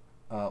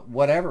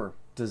 whatever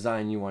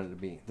design you want it to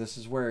be. This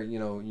is where, you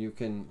know, you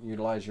can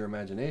utilize your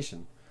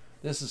imagination.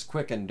 This is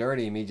quick and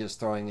dirty, me just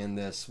throwing in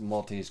this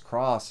Maltese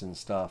cross and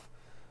stuff.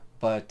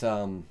 But,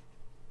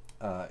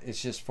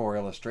 it's just for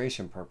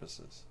illustration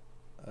purposes,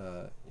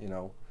 you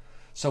know.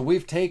 So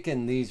we've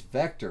taken these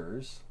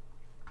vectors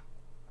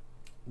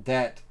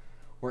that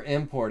were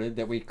imported,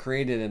 that we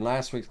created in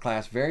last week's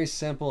class. Very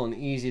simple and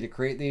easy to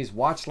create these.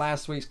 Watch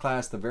last week's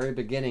class, the very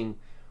beginning,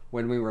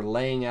 when we were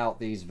laying out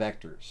these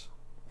vectors,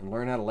 and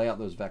learn how to lay out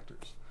those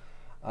vectors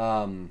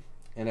and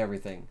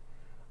everything.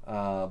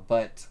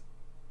 But,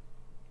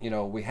 you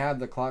know, we have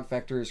the clock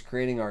vectors,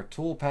 creating our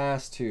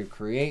toolpaths to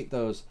create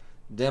those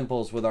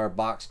dimples with our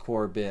box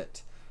core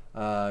bit.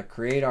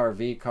 Create our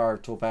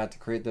VCarve toolpath to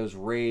create those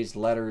raised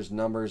letters,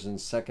 numbers, and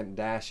second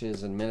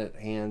dashes and minute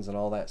hands and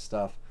all that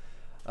stuff.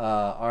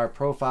 Our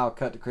profile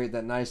cut to create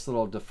that nice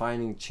little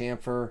defining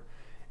chamfer,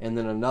 and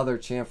then another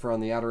chamfer on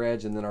the outer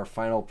edge, and then our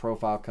final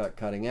profile cut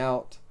cutting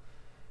out.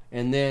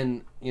 And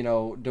then, you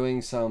know,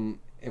 doing some,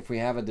 if we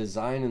have a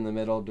design in the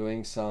middle,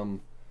 doing some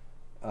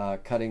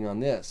cutting on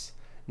this.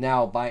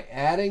 Now, by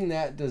adding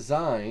that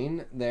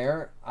design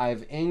there,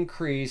 I've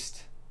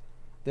increased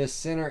this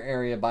center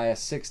area by a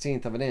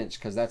 1/16 of an inch,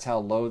 because that's how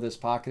low this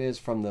pocket is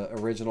from the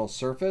original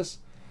surface.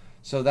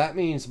 So that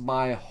means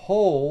my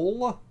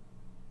hole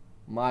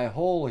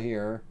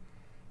here,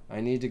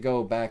 I need to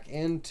go back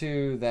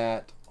into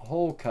that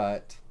hole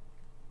cut,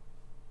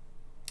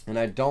 and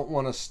I don't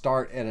want to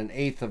start at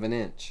 1/8 of an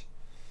inch.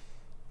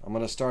 I'm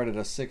going to start at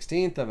a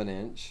 1/16 of an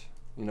inch,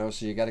 you know,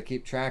 so you got to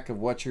keep track of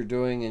what you're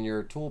doing in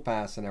your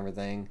toolpaths and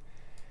everything.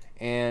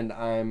 And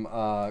I'm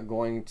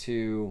going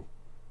to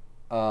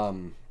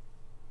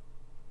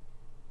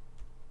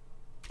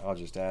I'll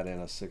just add in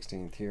a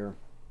 1/16 here,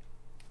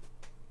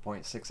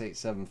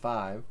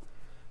 0.6875.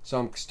 So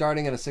I'm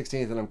starting at a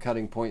 1/16 and I'm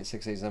cutting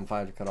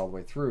 0.6875 to cut all the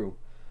way through.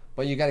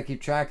 But you got to keep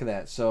track of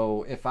that.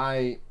 So if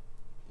I,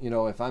 you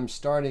know, if I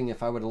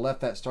would have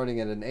left that starting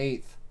at an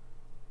eighth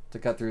to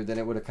cut through, then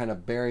it would have kind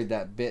of buried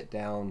that bit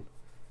down,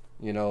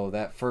 you know,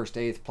 that first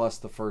eighth plus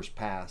the first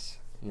pass,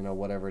 you know,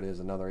 whatever it is,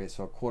 another eighth,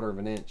 so a quarter of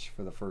an inch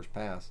for the first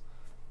pass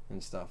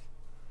and stuff.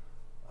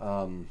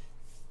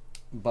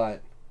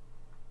 But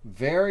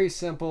very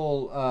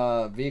simple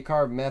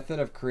VCarve method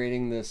of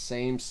creating the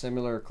same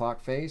similar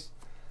clock face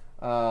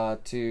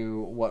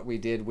to what we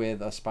did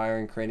with Aspire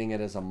and creating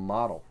it as a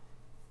model,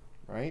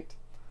 right?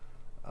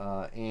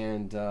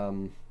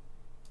 You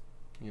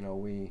know,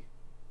 we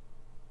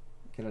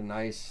get a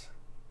nice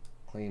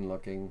clean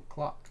looking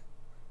clock.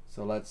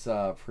 So let's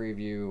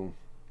preview.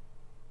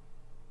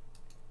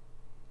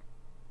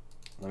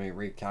 Let me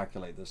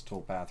recalculate this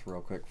toolpath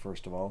real quick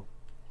first of all.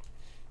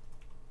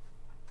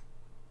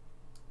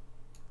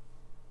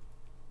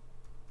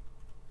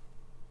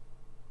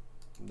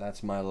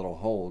 That's my little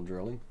hole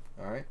drilling.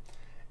 All right,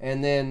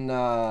 and then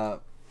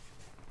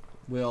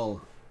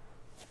we'll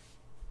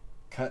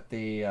cut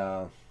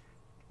the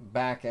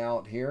back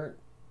out here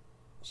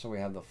so we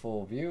have the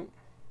full view.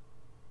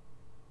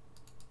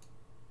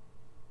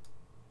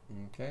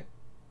 Okay,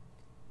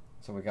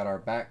 so we got our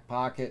back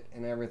pocket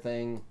and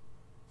everything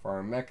for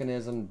our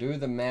mechanism. Do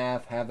the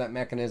math, have that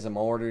mechanism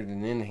ordered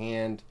and in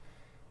hand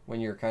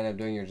when you're kind of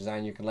doing your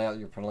design. You can lay out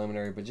your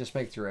preliminary, but just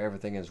make sure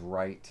everything is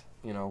right,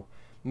 you know.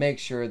 Make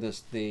sure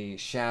the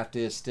shaft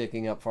is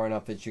sticking up far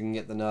enough that you can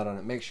get the nut on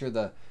it. Make sure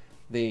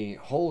the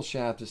whole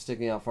shaft is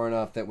sticking out far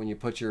enough that when you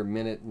put your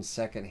minute and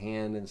second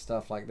hand and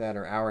stuff like that,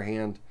 or hour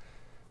hand,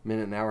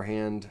 minute and hour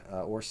hand,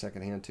 or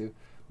second hand too,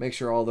 make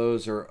sure all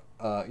those are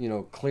you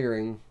know,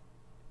 clearing,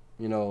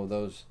 you know,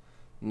 those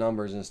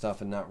numbers and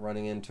stuff and not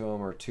running into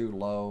them or too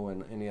low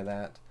and any of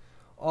that.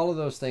 All of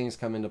those things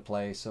come into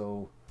play.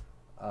 So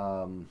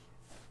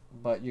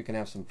but you can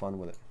have some fun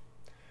with it.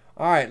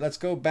 All right, let's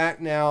go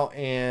back now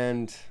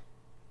and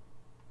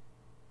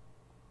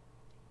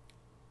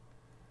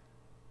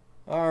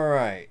all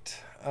right.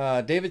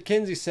 David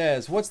Kinsey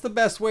says, what's the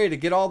best way to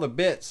get all the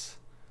bits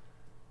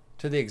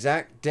to the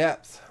exact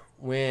depth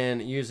when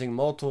using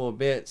multiple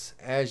bits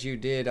as you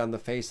did on the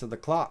face of the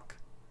clock?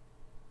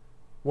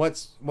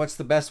 What's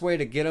the best way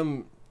to get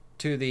them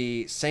to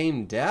the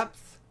same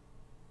depth,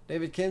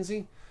 David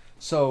Kinsey?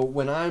 So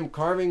when I'm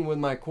carving with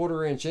my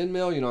 1/4 inch end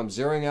mill, you know, I'm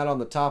zeroing out on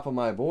the top of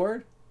my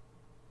board,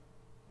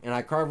 and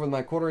I carve with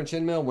my 1/4 inch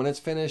end mill. When it's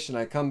finished and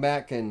I come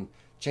back and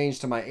change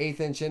to my 1/8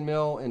 inch end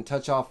mill and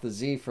touch off the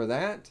Z for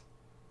that,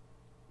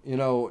 you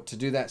know, to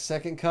do that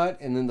second cut,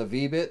 and then the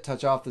V bit,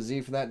 touch off the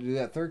Z for that to do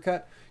that third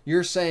cut.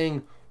 You're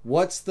saying,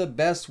 what's the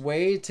best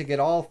way to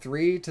get all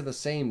three to the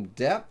same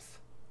depth?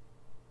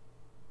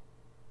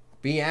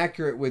 Be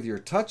accurate with your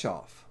touch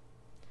off.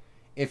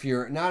 If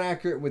you're not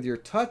accurate with your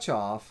touch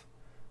off,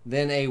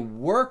 then a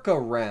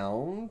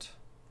workaround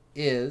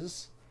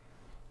is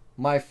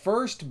my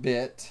first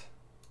bit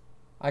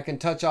I can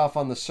touch off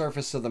on the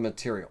surface of the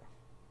material.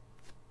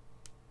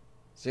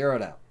 Zero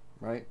it out,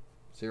 right?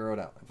 Zero it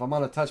out. If I'm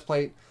on a touch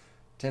plate,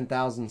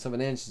 0.010 of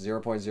an inch,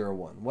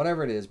 0.01,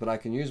 whatever it is, but I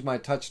can use my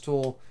touch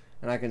tool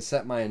and I can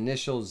set my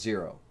initial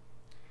 0.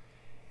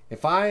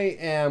 If I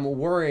am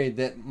worried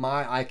that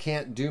I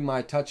can't do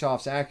my touch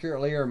offs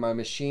accurately, or my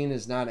machine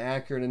is not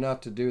accurate enough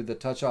to do the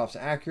touch offs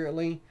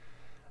accurately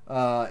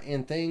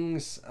in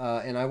things,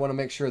 and I want to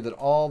make sure that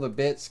all the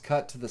bits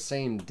cut to the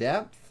same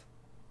depth,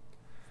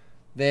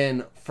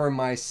 then for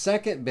my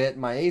second bit,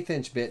 my 1/8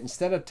 inch bit,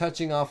 instead of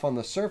touching off on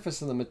the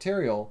surface of the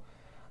material,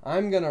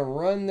 I'm going to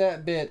run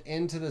that bit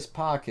into this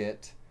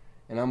pocket,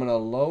 and I'm going to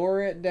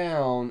lower it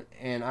down,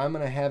 and I'm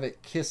going to have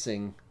it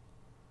kissing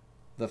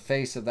the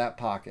face of that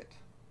pocket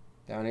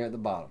down here at the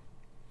bottom.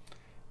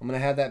 I'm going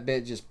to have that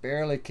bit just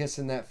barely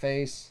kissing that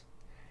face,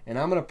 and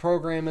I'm going to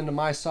program into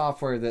my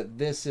software that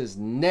this is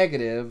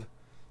negative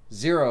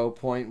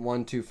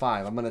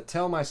 0.125. I'm going to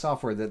tell my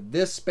software that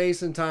this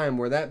space and time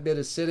where that bit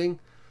is sitting,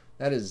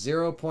 that is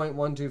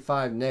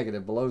 0.125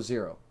 negative, below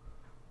 0.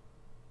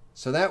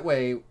 So that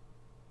way,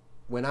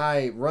 when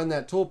I run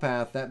that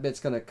toolpath, that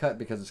bit's going to cut,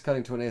 because it's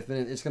cutting to an 1/8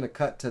 minute, it's going to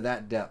cut to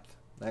that depth,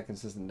 that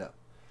consistent depth.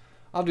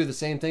 I'll do the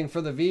same thing for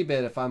the V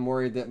bit if I'm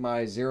worried that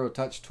my zero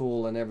touch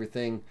tool and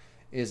everything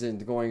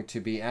isn't going to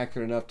be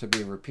accurate enough to be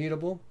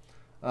repeatable.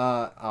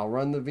 I'll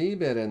run the V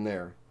bit in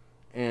there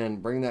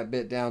and bring that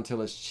bit down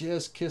till it's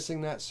just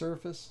kissing that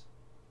surface,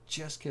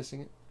 just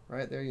kissing it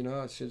right there. You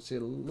know, I should see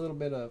a little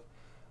bit of,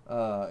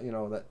 you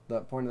know,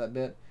 that point of that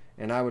bit,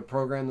 and I would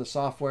program the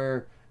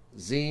software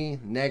Z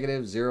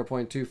negative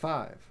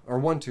 0.25 or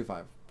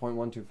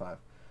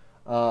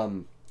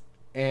 0.125.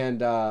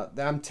 And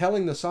I'm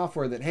telling the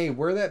software that, hey,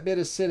 where that bit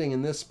is sitting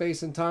in this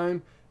space and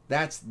time,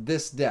 that's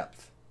this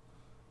depth.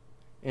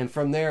 And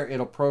from there,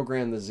 it'll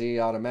program the Z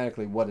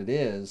automatically what it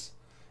is.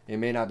 It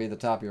may not be the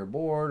top of your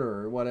board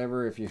or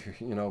whatever, if you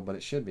know, but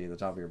it should be the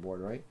top of your board,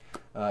 right?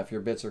 If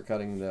your bits are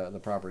cutting the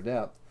proper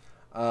depth.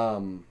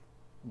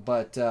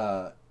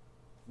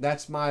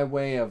 That's my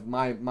way of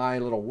my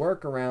little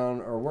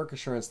workaround or work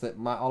assurance that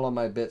all of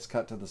my bits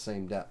cut to the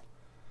same depth.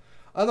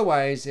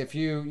 Otherwise, if if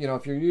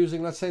you're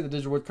using, let's say, the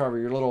digital wood carver,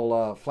 your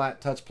little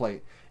flat touch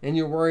plate, and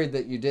you're worried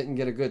that you didn't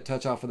get a good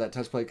touch off of that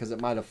touch plate because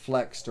it might have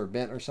flexed or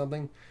bent or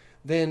something,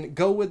 then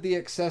go with the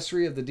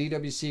accessory of the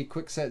DWC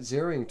Quickset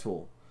Zeroing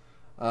tool.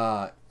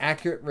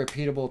 Accurate,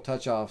 repeatable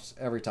touch offs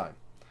every time.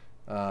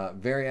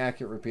 Very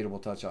accurate,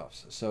 repeatable touch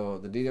offs. So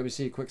the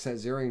DWC Quickset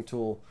Zeroing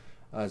tool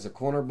is a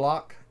corner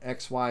block,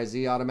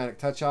 XYZ automatic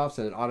touch offs,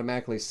 and it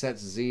automatically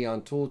sets Z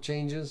on tool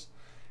changes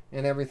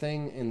and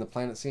everything in the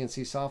Planet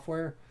CNC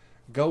software.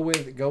 Go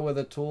with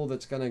a tool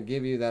that's going to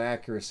give you that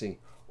accuracy,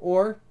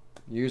 or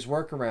use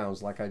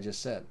workarounds like I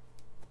just said.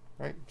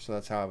 Right? So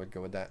that's how I would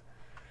go with that.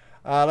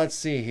 Let's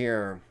see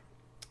here.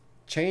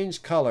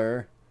 Change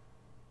color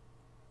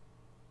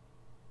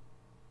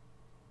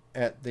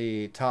at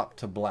the top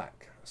to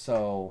black.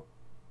 So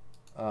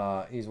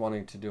he's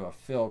wanting to do a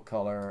fill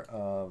color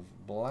of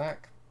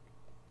black,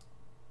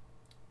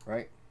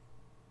 right?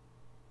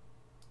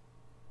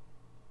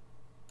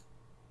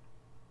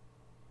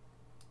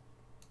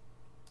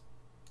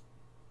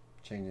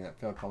 Changing that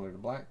fill color to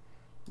black.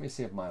 Let me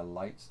see if my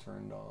light's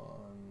turned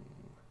on.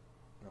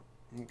 No.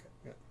 Okay,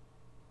 good.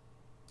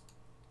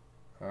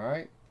 All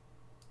right.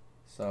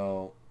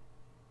 So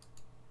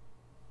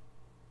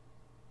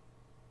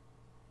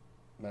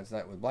that's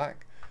that with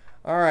black.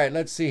 All right,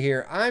 let's see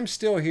here. I'm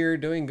still here,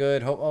 doing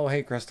good. Oh,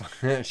 hey, Crystal.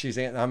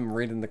 I'm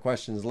reading the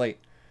questions late.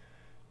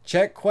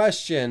 Check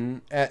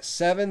question at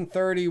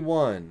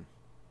 7:31.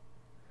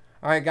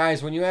 All right,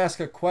 guys. When you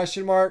ask a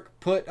question mark,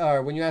 put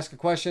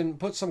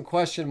some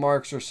question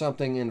marks or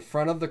something in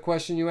front of the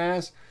question you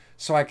ask,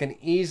 so I can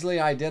easily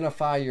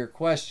identify your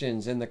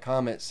questions in the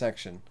comment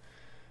section.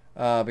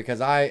 Because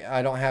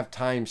I don't have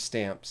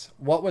timestamps.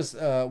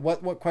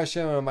 What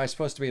question am I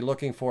supposed to be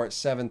looking for at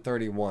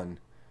 7:31?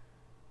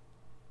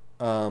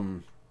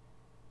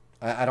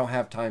 I don't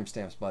have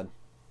timestamps, bud,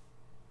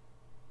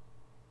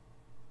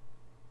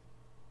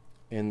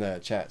 in the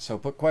chat. So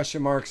put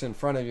question marks in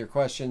front of your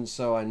questions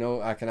so I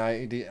know I can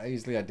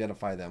easily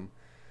identify them.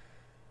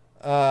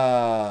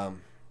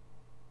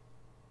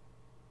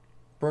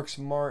 Brooks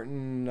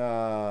Martin,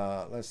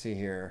 let's see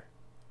here.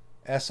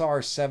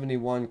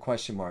 SR71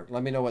 question mark.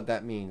 Let me know what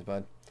that means,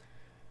 bud.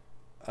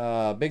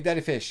 Big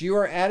Daddy Fish, you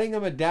are adding a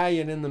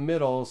medallion in the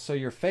middle, so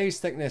your face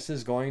thickness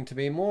is going to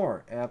be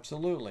more.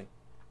 Absolutely.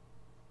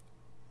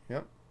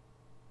 Yep.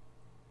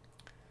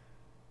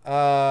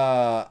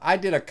 I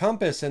did a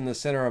compass in the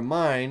center of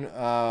mine,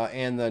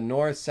 and the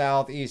north,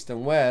 south, east,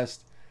 and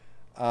west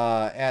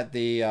at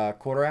the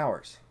quarter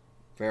hours.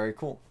 Very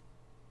cool.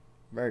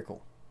 Very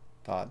cool,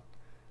 Todd.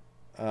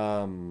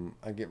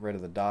 I get rid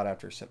of the dot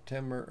after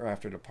September, or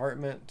after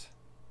department.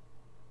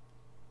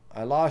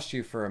 I lost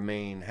you for a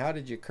main. How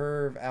did you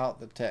curve out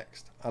the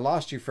text? I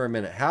lost you for a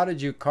minute. How did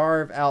you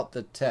carve out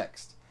the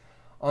text?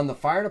 On the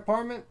fire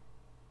department,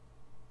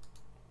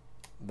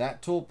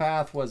 that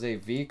toolpath was a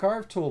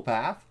VCarve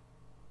toolpath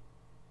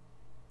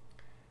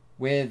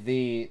with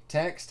the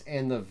text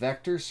and the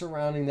vectors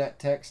surrounding that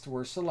text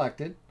were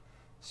selected.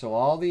 So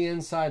all the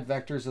inside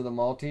vectors of the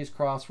Maltese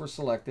cross were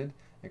selected,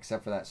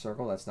 except for that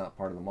circle. That's not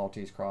part of the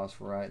Maltese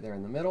cross right there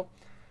in the middle.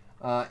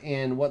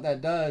 And what that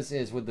does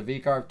is, with the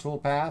VCarve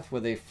toolpath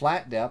with a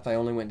flat depth, I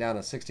only went down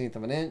 1/16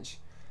 of an inch,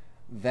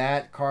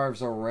 that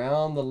carves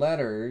around the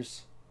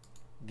letters,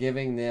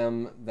 giving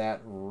them that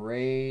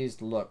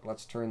raised look.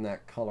 Let's turn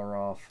that color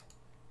off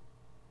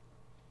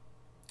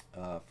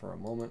for a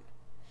moment.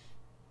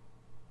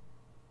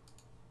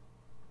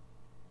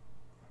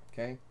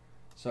 Okay,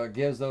 so it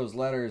gives those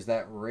letters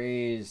that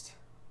raised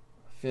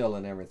fill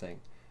and everything.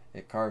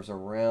 It carves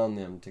around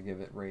them to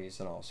give it raised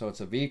and all. So it's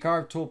a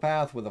VCarve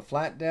toolpath with a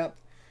flat depth.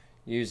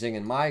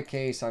 In my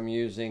case, I'm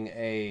using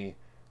a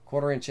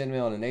 1/4 inch end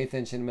mill and an 1/8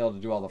 inch end mill to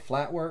do all the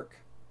flat work,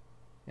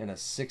 and a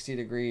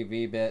 60-degree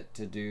V-bit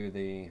to do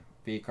the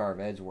VCarve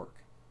edge work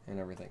and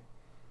everything.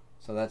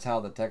 So that's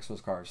how the text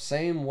was carved.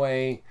 Same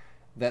way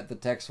that the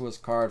text was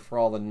carved for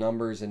all the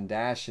numbers and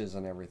dashes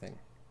and everything.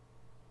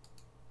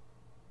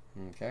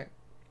 Okay.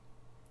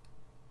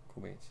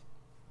 Cool beans.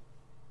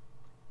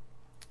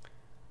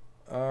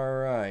 All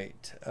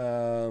right.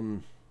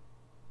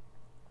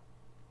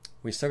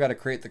 We still got to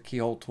create the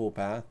keyhole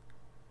toolpath.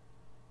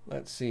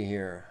 Let's see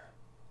here.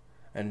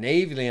 A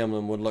navy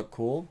emblem would look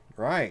cool.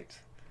 Right.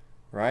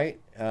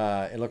 Right.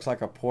 It looks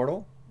like a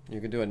portal.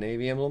 You could do a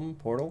navy emblem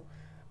portal.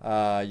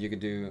 You could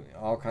do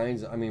all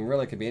kinds. I mean,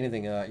 really, it could be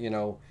anything.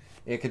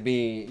 It could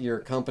be your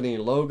company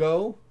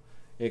logo.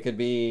 It could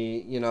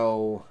be,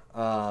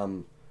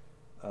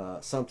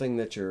 something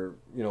that your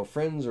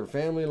friends or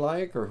family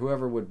like, or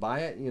whoever would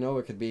buy it.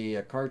 It could be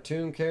a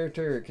cartoon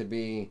character. It could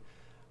be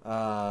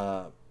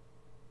Star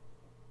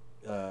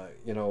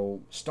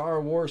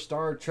Wars,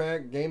 Star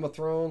Trek, Game of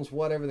Thrones,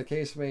 whatever the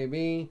case may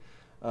be.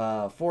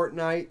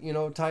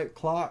 Fortnite, type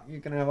clock. You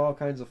can have all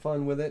kinds of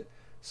fun with it.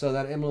 So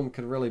that emblem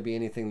could really be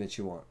anything that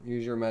you want.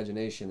 Use your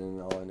imagination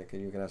and all, and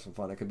you can have some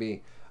fun. It could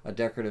be a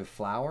decorative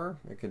flower.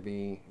 It could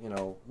be,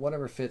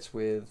 whatever fits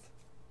with,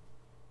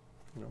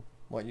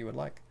 what you would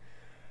like.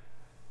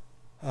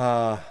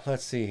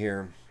 Let's see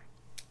here.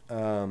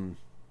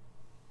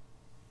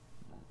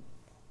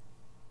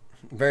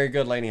 Very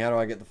good, Lainey. How do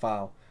I get the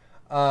file?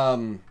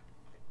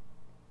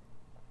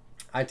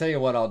 I tell you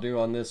what I'll do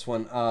on this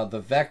one.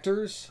 The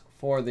vectors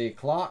for the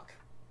clock.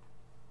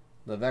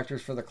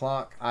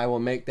 I will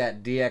make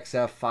that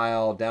DXF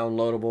file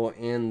downloadable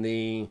in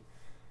the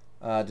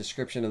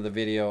description of the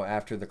video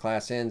after the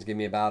class ends. Give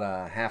me about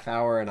a half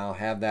hour and I'll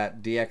have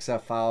that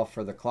DXF file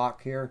for the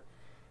clock here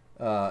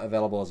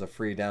available as a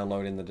free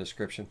download in the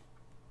description.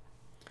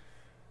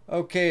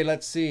 Okay,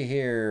 let's see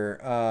here.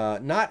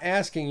 Not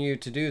asking you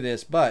to do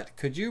this, but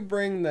could you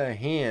bring the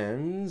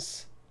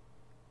hands?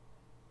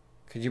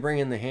 Could you bring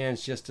in the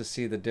hands just to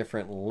see the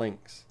different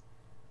links?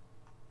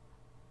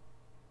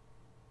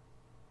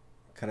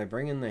 Could I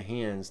bring in the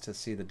hands to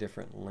see the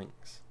different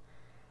links?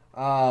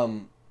 I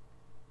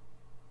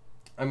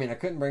mean, I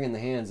couldn't bring in the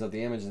hands of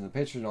the image and the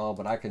picture and all,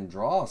 but I can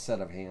draw a set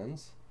of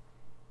hands.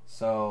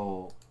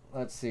 So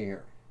let's see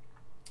here.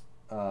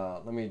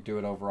 Let me do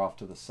it over off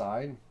to the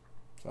side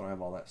so I don't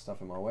have all that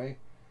stuff in my way.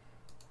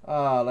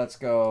 Let's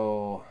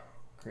go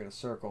create a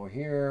circle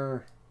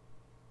here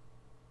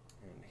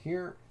and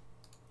here.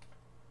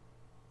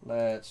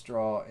 Let's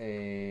draw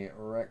a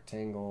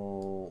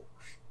rectangle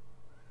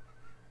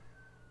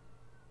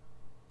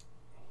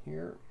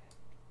here.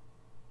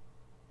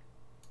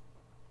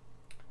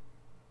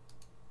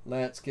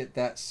 Let's get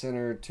that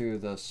centered to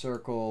the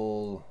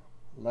circle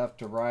left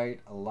to right,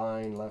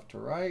 align left to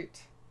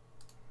right.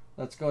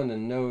 Let's go into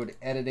node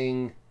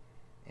editing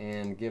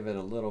and give it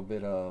a little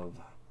bit of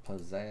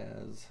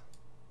pizzazz.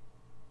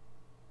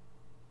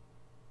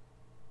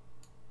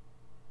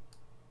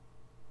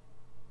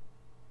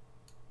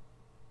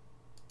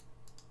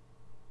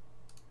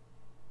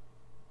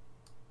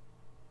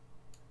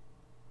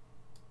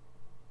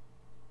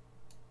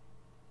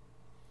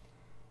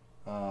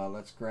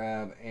 Let's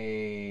grab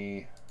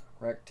a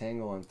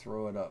rectangle and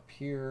throw it up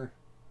here.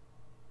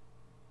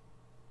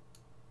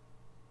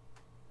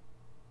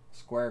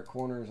 Square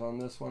corners on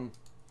this one.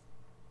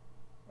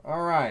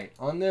 Alright,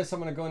 on this I'm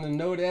going to go into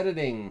node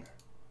editing.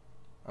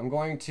 I'm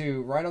going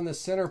to, right on the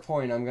center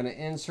point, I'm going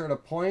to insert a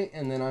point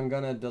and then I'm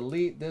going to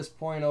delete this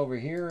point over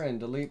here and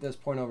delete this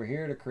point over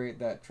here to create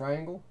that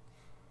triangle.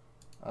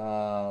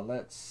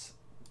 Let's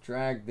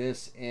drag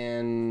this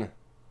in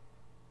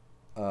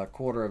a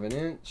 1/4 of an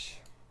inch.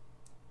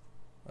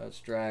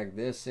 Let's drag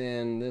this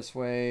in this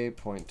way,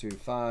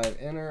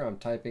 0.25, enter. I'm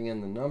typing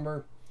in the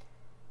number.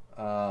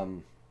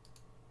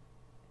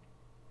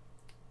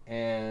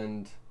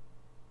 And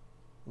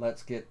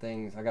let's get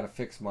things, I got to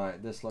fix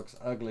this looks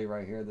ugly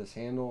right here, this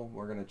handle.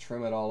 We're going to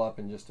trim it all up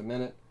in just a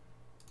minute.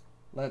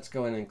 Let's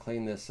go in and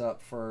clean this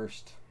up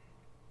first.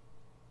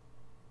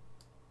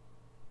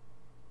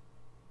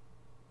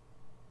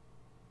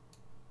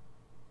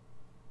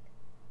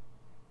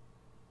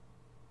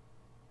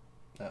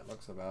 That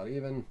looks about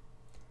even.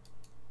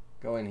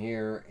 Go in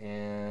here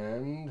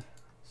and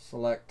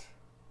select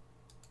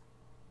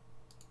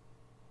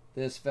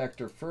this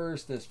vector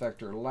first, this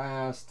vector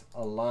last,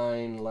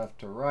 align left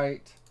to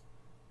right,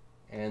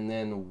 and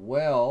then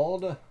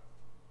weld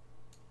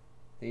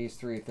these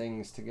three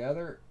things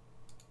together.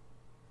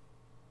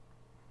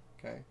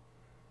 Okay.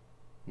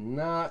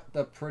 Not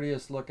the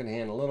prettiest looking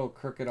hand, a little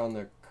crooked on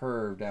the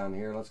curve down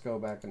here. Let's go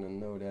back into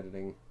node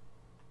editing.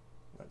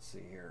 Let's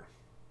see here.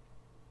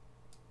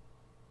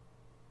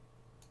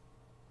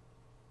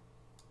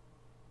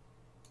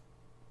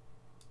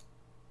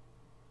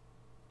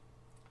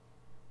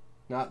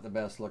 Not the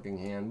best looking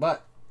hand,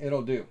 but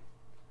it'll do.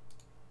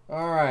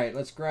 Alright,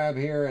 let's grab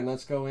here and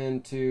let's go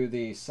into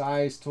the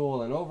size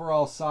tool. And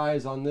overall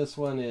size on this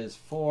one is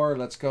 4.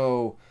 Let's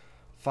go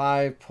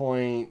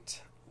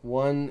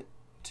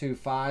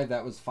 5.125.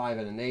 That was 5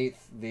 1/8.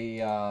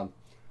 The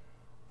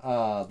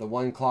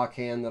one clock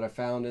hand that I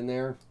found in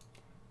there.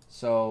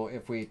 So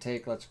if we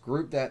take, let's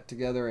group that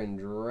together and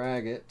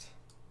drag it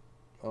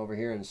over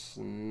here and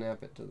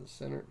snap it to the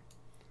center.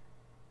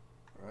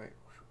 All right.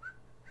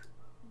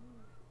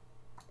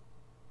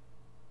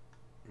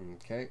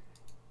 Okay,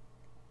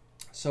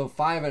 so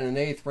 5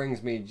 1/8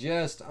 brings me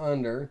just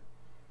under.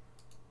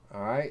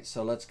 All right,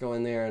 so let's go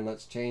in there and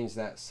let's change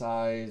that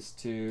size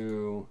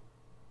to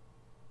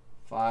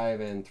 5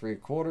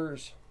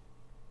 3/4.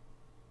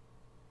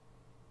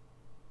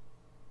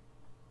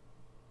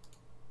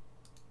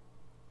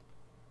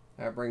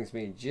 That brings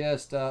me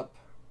just up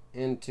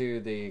into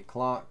the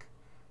clock.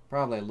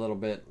 Probably a little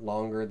bit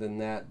longer than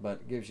that,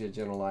 but gives you a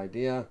general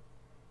idea.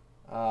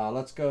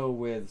 Let's go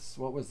with,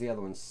 what was the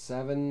other one?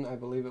 7, I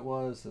believe it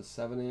was, a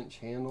 7-inch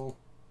handle.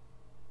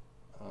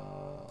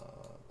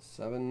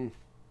 7.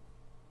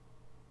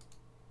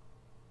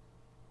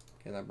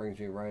 Okay, that brings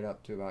me right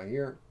up to about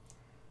here.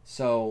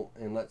 So,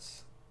 and I'm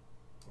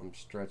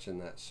stretching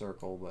that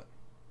circle, but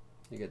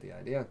you get the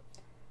idea.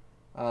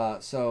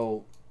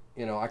 So,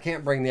 you know, I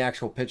can't bring the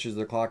actual pictures of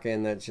the clock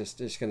in. It's just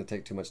going to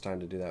take too much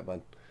time to do that,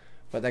 bud.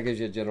 But that gives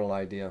you a general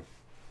idea.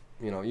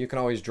 You know, you can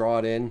always draw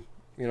it in.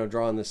 You know,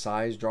 draw in the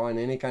size, draw in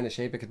any kind of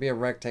shape. It could be a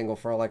rectangle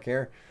for all I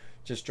care.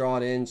 Just draw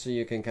it in so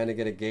you can kind of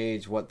get a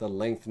gauge what the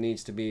length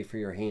needs to be for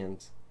your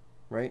hands,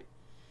 right?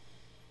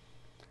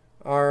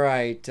 All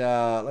right,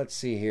 let's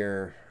see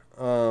here.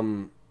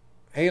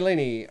 Hey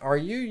Lenny, are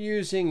you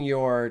using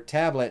your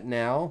tablet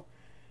now?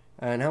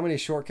 And how many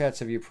shortcuts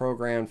have you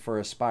programmed for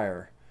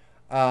Aspire?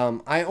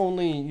 I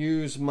only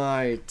use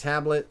my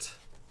tablet.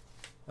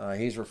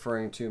 He's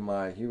referring to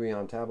my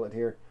Huion tablet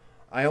here.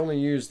 I only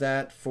use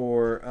that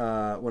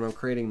for when I'm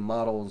creating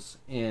models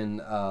in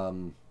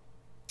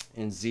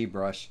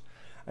ZBrush.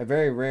 I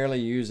very rarely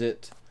use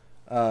it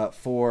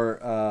for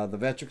the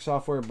Vectric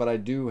software, but I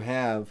do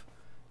have,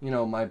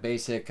 my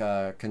basic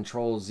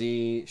Control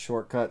Z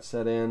shortcut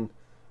set in,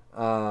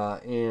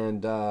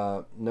 and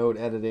node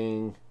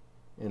editing,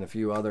 and a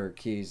few other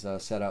keys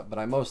set up. But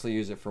I mostly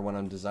use it for when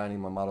I'm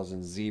designing my models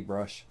in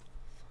ZBrush.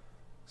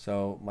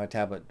 So my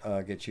tablet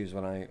gets used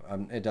when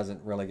it doesn't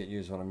really get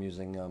used when I'm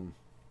using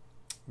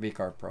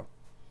VCarve Pro.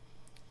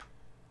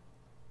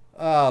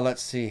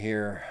 Let's see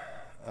here.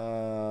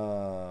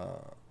 A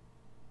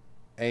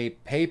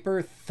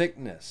paper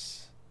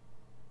thickness.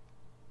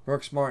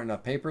 Brooks Martin, a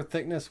paper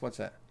thickness? What's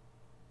that?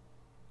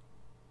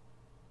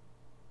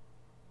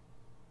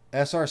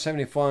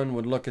 SR71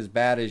 would look as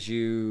bad as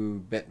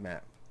you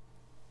bitmap.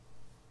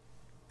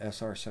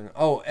 SR70.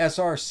 Oh,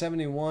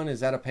 SR71,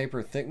 is that a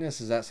paper thickness?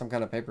 Is that some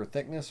kind of paper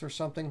thickness or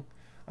something?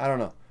 I don't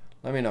know.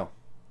 Let me know.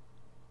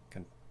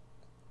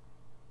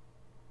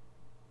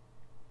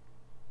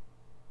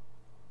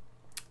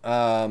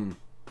 How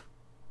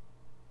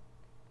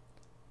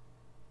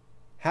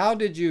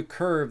did you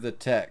curve the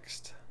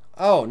text?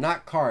 Oh,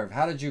 not carve.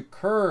 How did you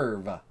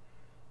curve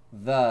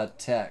the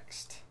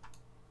text?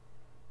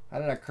 How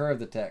did I curve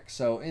the text?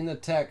 So in the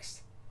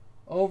text,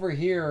 over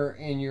here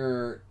in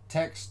your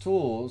text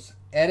tools,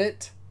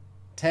 edit,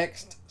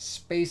 text,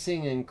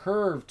 spacing, and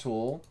curve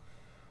tool.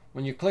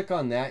 When you click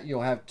on that,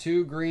 you'll have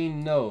two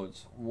green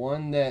nodes.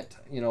 One that,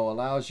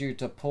 allows you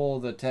to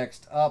pull the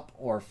text up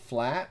or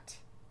flat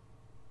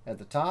at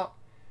the top,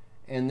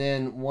 and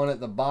then one at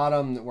the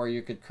bottom where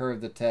you could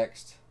curve the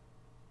text,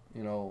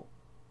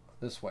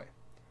 this way.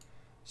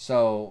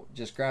 So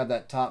just grab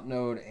that top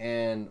node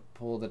and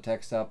pull the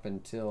text up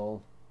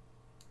until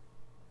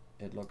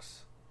it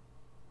looks,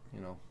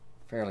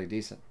 fairly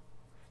decent.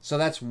 So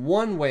that's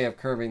one way of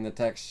curving the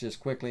text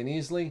just quickly and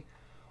easily.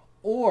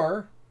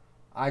 Or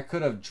I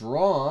could have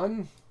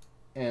drawn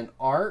an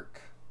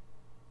arc.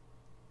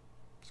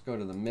 Let's go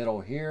to the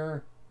middle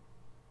here.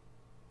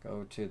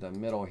 Go to the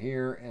middle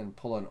here and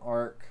pull an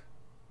arc.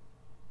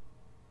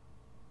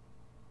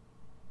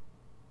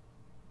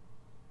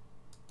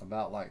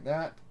 About like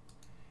that.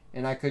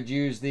 And I could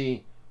use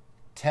the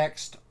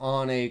text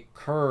on a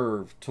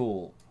curve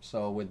tool.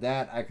 So with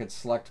that, I could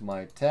select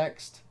my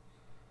text.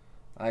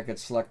 I could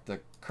select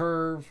the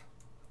curve,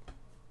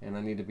 and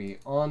I need to be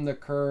on the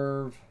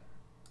curve,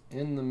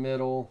 in the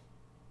middle,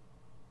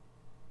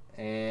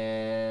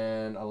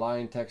 and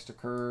align text to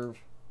curve,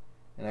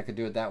 and I could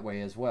do it that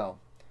way as well.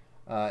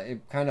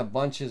 It kind of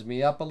bunches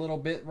me up a little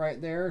bit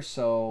right there,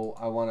 so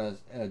I want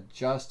to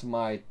adjust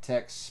my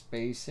text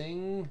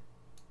spacing,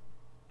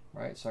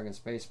 right, so I can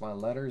space my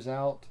letters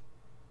out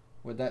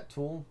with that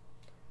tool.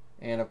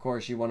 And of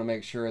course you want to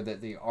make sure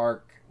that the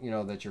arc,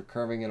 that you're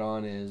curving it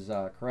on is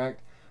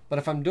correct. But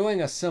if I'm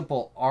doing a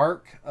simple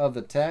arc of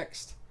the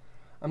text,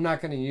 I'm not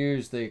going to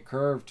use the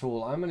curve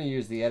tool. I'm going to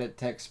use the edit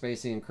text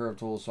spacing and curve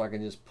tool, so I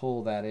can just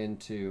pull that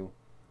into,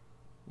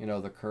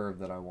 the curve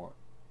that I want.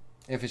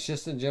 If it's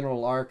just a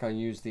general arc, I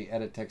use the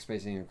edit text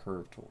spacing and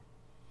curve tool.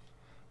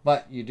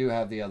 But you do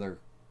have the other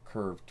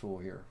curve tool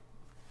here,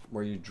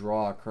 where you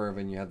draw a curve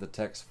and you have the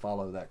text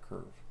follow that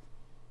curve.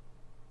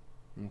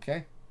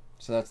 Okay,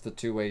 so that's the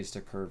two ways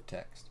to curve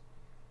text: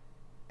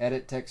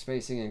 edit text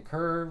spacing and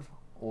curve,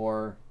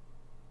 or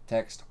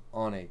text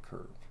on a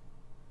curve.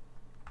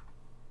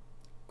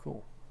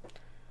 Cool.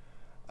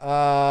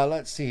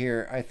 Let's see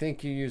here. I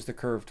think you used the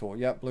curve tool.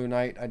 Yep, Blue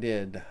Knight, I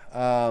did.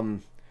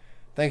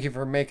 Thank you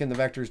for making the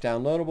vectors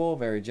downloadable.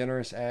 Very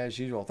generous as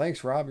usual.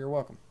 Thanks, Rob. You're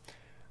welcome.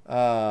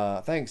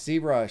 Thanks,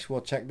 ZBrush.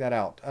 We'll check that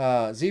out.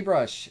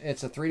 ZBrush,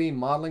 it's a 3D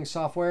modeling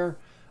software.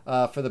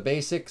 For the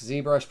basic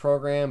ZBrush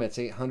program, it's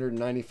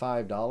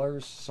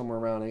 $895, somewhere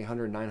around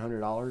 $800,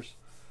 $900.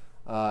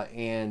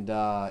 And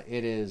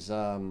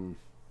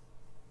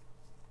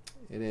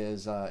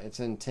it's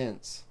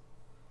intense,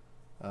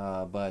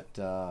 but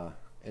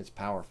it's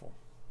powerful.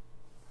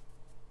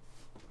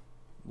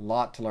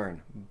 Lot to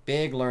learn.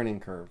 Big learning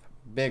curve.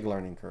 Big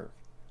learning curve.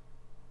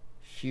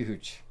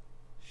 Huge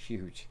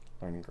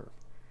learning curve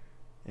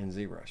in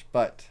ZBrush.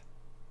 But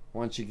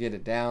once you get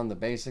it down, the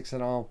basics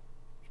and all,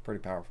 it's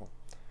pretty powerful.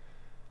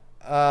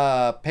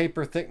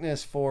 Paper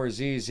thickness for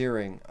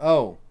Z-zeroing.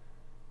 Oh,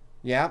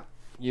 yeah,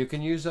 you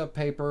can use a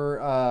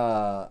paper.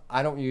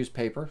 I don't use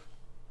paper,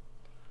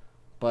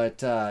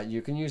 but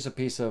you can use a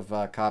piece of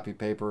copy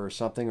paper or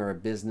something, or a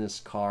business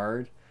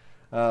card.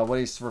 What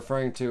he's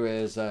referring to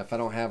is if I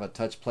don't have a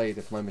touch plate,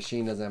 if my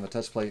machine doesn't have a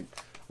touch plate,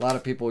 a lot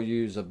of people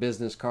use a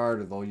business card,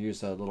 or they'll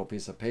use a little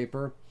piece of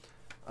paper,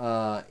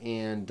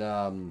 and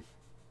they'll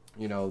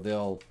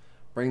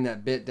bring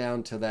that bit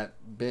down to that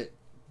bit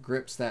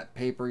grips that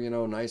paper,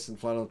 nice and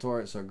flat on the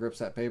torrent, so it grips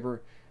that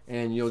paper,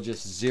 and you'll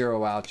just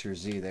zero out your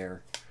Z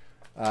there.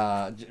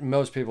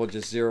 Most people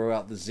just zero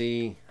out the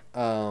Z.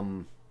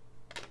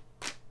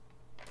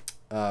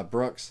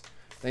 Brooks,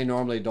 they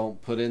normally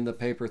don't put in the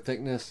paper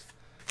thickness,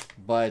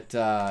 but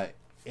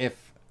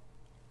if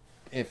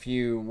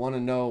you want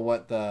to know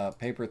what the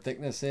paper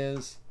thickness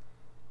is,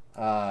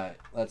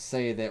 let's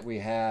say that we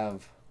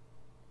have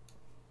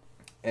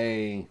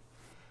a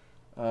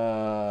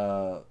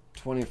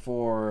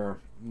 24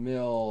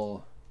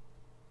 mil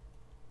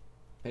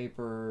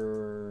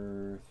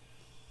paper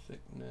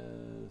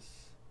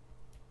thickness,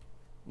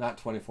 not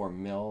 24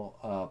 mil,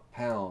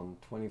 pound,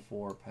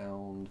 24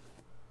 pound.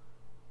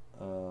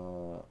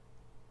 Oh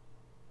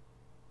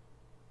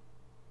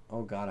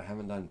God, I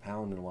haven't done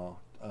pound in a while.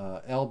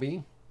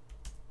 LB,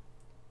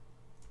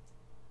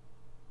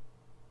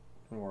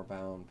 24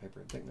 pound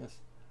paper thickness.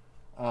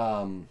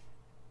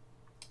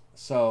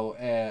 So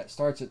it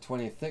starts at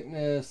 20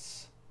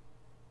 thickness,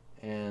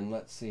 and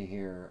let's see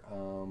here.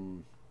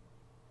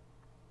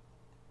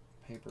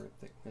 Paper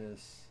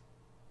thickness,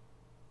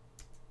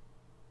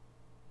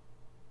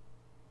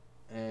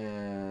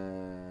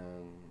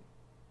 and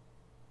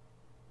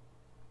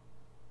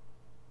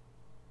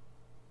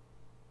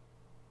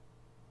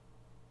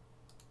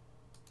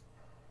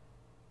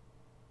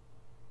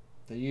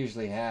they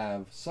usually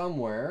have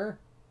somewhere,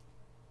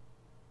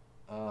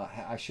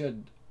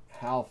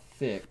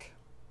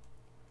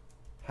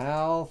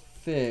 how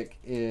thick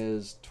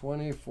is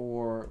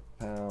 24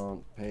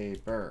 pound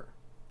paper?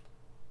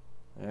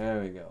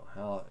 There we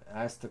go.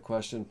 Ask the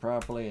question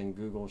properly and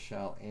Google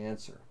shall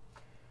answer.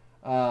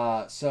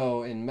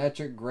 So in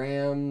metric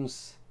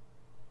grams,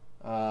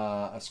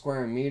 a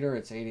square meter,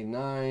 it's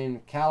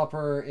 89.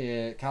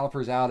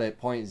 Caliper's out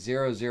at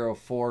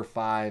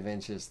 0.0045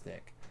 inches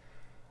thick.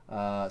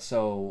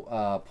 So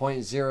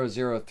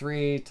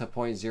 0.003 to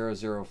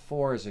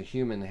 0.004 is a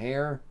human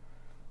hair.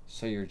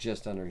 So you're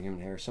just under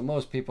human hair. So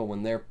most people,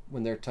 when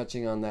they're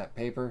touching on that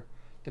paper,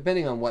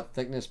 depending on what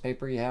thickness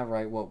paper you have,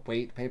 right, what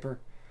weight paper,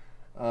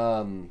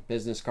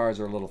 business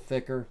cards are a little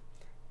thicker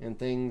and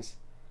things,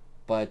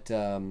 but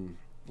you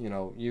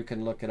know, you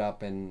can look it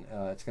up, and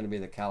it's going to be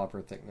the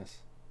caliper thickness,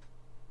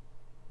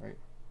 right?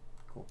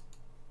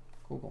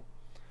 Cool.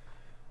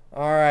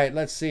 All right,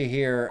 let's see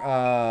here.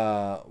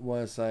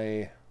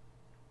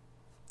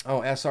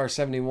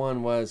 SR-71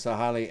 was a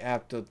highly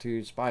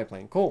aptitude spy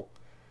plane. Cool.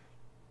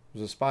 It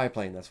was a spy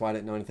plane. That's why I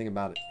didn't know anything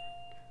about it.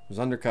 It was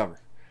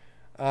undercover.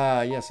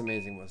 Yes,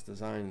 amazing was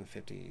designed in the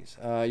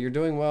 50s. You're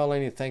doing well,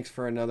 Laney. Thanks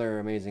for another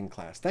amazing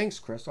class. Thanks,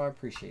 Crystal. I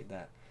appreciate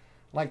that.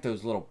 I like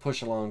those little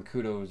push-along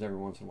kudos every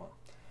once in a while.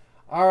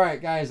 All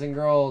right, guys and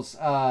girls.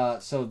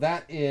 So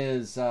that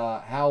is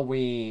how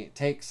we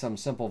take some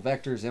simple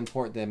vectors,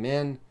 import them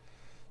in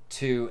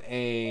to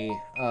a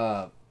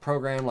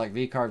program like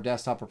VCarve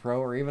Desktop or Pro,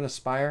 or even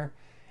Aspire.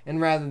 And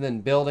rather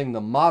than building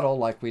the model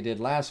like we did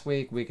last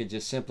week, we could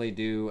just simply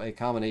do a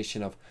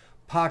combination of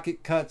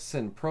pocket cuts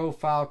and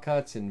profile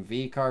cuts and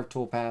VCarve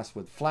toolpaths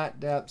with flat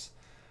depths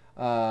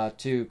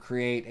to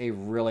create a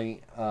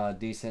really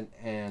decent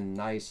and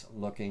nice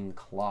looking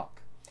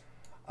clock.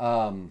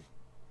 You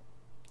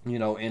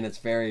know, in its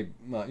very,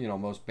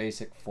 most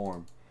basic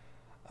form.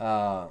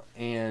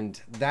 And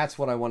that's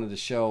what I wanted to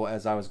show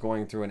as I was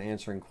going through and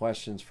answering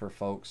questions for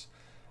folks.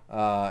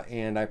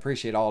 And I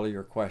appreciate all of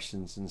your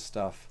questions and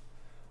stuff.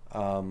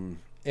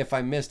 If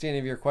I missed any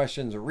of your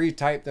questions,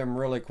 retype them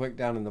really quick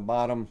down in the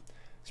bottom,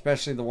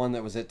 especially the one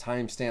that was at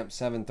timestamp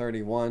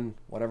 731,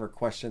 whatever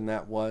question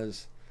that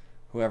was,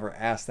 whoever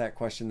asked that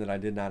question that I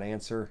did not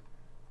answer.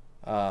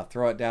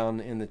 Throw it down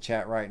in the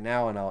chat right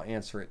now and I'll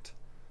answer it.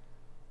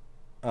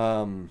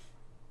 And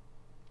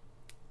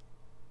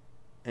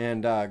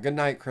good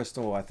night,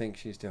 Crystal. I think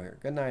she's still here.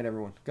 Good night,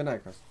 everyone. Good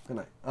night, Crystal. Good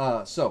night.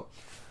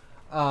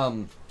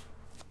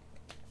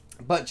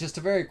 But just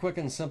a very quick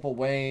and simple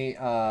way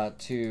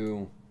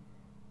to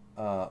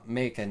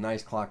make a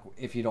nice clock.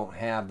 If you don't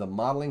have the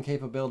modeling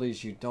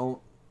capabilities, you don't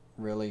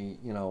really,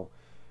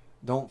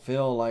 don't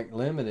feel like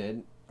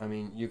limited. I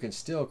mean, you can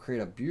still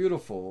create a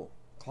beautiful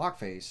clock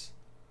face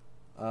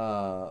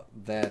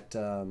that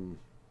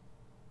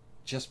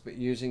just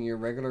using your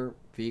regular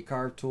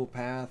VCarve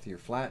toolpath, your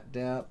flat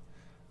depth,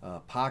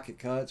 pocket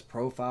cuts,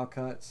 profile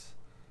cuts,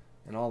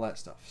 and all that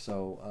stuff.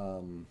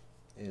 So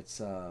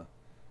it's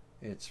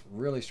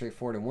really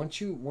straightforward. And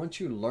once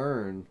you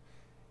learn,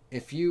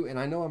 and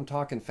I know I'm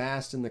talking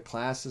fast in the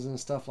classes and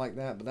stuff like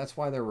that, but that's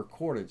why they're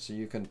recorded, so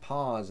you can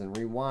pause and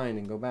rewind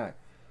and go back.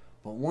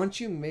 But once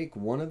you make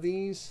one of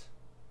these,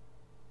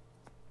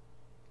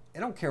 I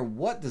don't care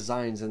what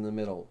design's in the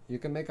middle, you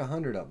can make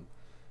 100 of them.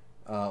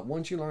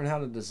 Once you learn how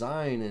to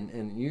design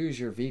and use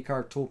your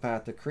VCarve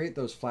toolpath to create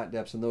those flat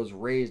depths and those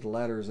raised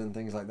letters and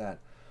things like that,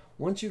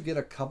 once you get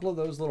a couple of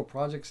those little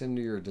projects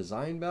into your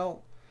design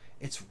belt,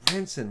 it's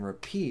rinse and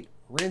repeat,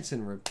 rinse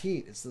and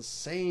repeat. It's the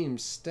same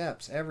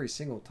steps every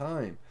single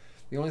time.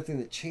 The only thing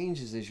that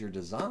changes is your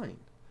design,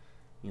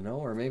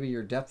 or maybe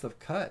your depth of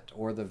cut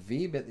or the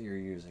V-bit that you're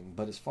using.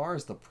 But as far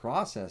as the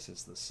process,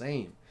 it's the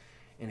same.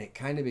 And it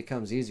kind of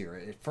becomes easier.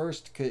 At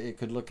first, it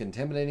could look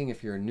intimidating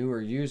if you're a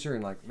newer user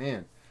and like,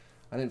 man,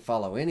 I didn't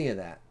follow any of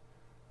that.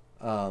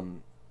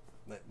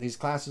 These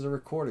classes are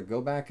recorded.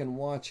 Go back and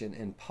watch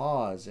and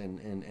pause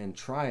and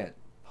try it.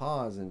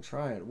 Pause and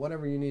try it.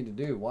 Whatever you need to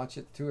do. Watch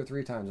it 2 or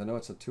 3 times. I know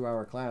it's a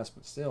 2-hour class,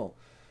 but still,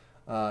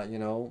 you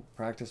know,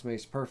 practice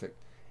makes perfect.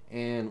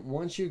 And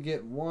once you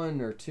get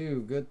 1 or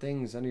 2 good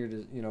things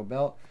under your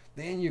belt,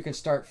 then you can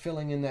start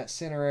filling in that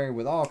center area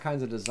with all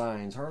kinds of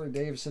designs. Harley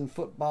Davidson,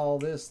 football,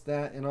 this,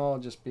 that, and all.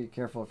 Just be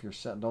careful if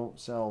don't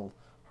sell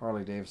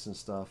Harley Davidson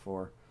stuff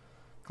or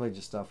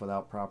collegiate stuff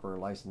without proper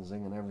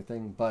licensing and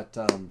everything. But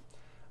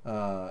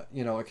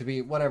you know, it could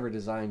be whatever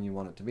design you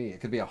want it to be. It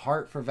could be a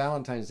heart for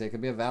Valentine's Day. It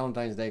could be a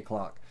Valentine's Day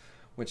clock,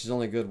 which is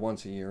only good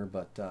once a year.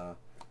 But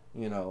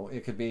you know,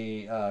 it could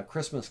be a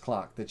Christmas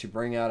clock that you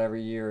bring out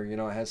every year. You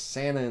know, it has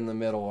Santa in the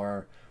middle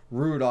or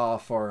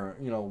Rudolph or,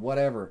 you know,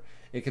 whatever.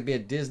 It could be a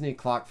Disney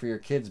clock for your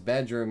kid's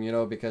bedroom, you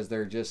know, because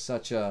they're just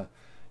such a,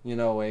 you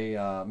know,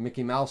 a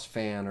Mickey Mouse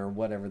fan or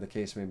whatever the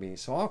case may be.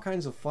 So all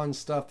kinds of fun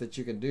stuff that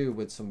you can do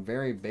with some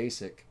very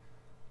basic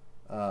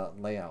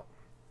layout,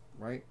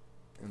 right,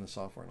 in the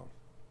software.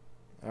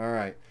 All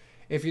right.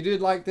 If you did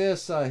like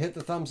this, hit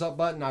the thumbs up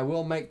button. I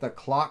will make the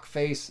clock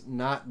face,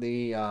 not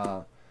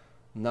the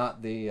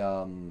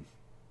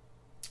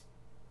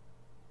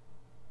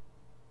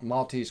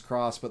Maltese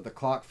cross, but the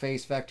clock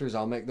face vectors.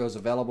 I'll make those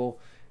available.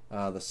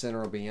 The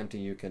center will be empty.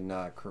 You can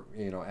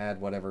you know,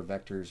 add whatever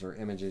vectors or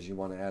images you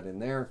want to add in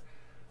there.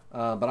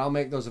 But I'll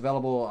make those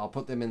available. I'll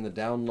put them in the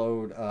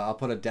download. I'll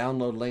put a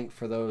download link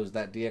for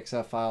that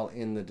DXF file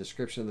in the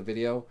description of the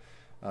video.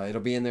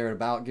 It'll be in there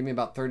in give me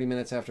about 30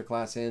 minutes after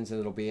class ends, and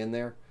it'll be in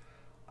there.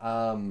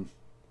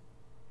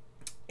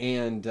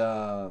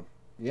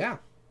 Yeah,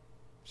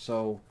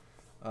 so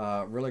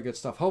really good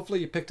stuff. Hopefully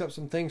you picked up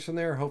some things from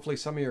there. Hopefully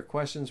some of your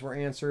questions were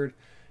answered.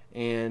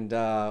 And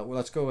well,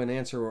 let's go and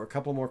answer a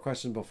couple more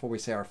questions before we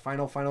say our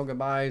final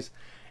goodbyes.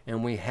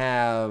 And we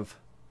have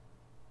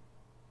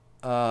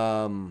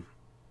thanks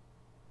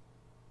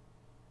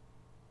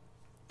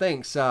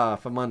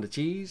Famunda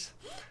Cheese.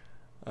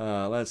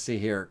 Let's see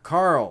here.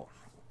 Carl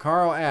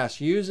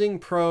asks, using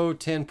Pro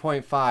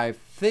 10.5,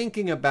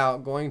 thinking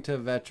about going to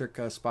Vectric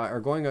Aspire or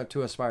going up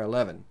to Aspire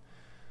 11.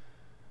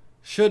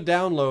 Should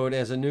download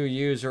as a new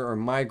user or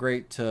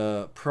migrate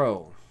to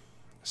Pro.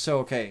 So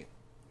okay,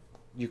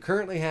 you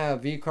currently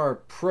have VCarve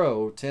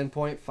Pro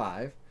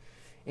 10.5,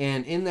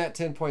 and in that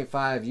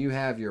 10.5 you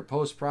have your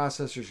post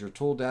processors, your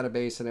tool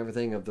database, and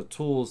everything of the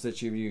tools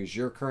that you use,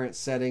 your current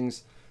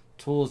settings,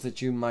 tools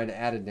that you might have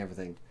added and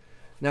everything.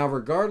 Now,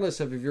 regardless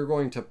of if you're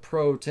going to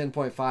Pro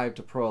 10.5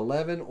 to Pro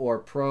 11 or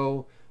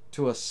Pro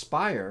to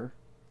Aspire,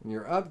 and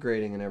you're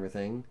upgrading and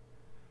everything,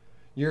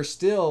 you're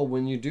still,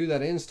 when you do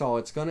that install,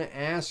 it's going to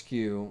ask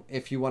you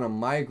if you want to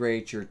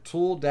migrate your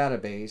tool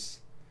database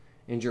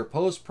and your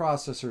post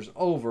processors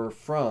over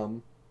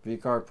from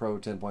VCarve Pro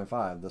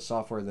 10.5, the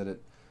software that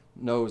it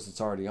knows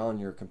it's already on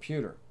your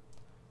computer.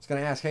 It's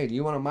going to ask, hey, do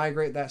you want to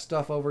migrate that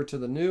stuff over to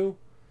the new?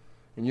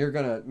 And you're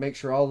going to make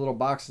sure all the little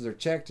boxes are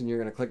checked, and you're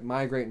going to click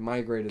migrate and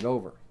migrate it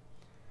over.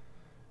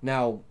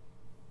 Now,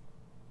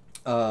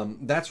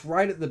 that's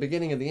right at the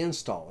beginning of the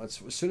install. It's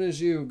as soon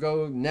as you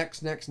go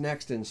next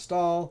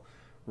install,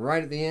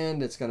 right at the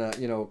end, it's going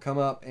to, you know, come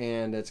up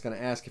and it's going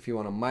to ask if you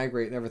want to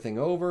migrate everything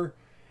over,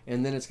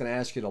 and then it's going to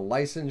ask you to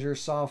license your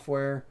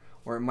software,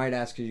 or it might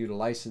ask you to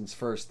license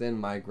first, then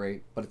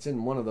migrate, but it's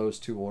in one of those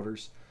two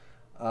orders.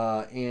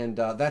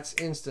 That's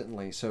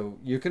instantly. So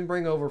you can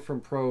bring over from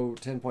Pro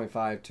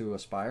 10.5 to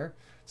Aspire.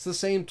 It's the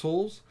same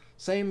tools,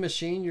 same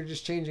machine, you're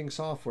just changing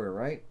software,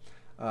 right?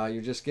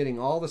 You're just getting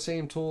all the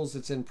same tools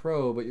that's in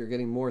Pro, but you're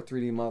getting more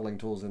 3D modeling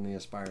tools in the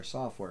Aspire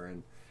software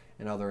and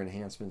other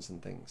enhancements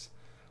and things.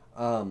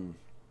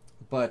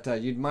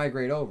 You'd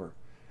migrate over.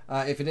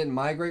 If it didn't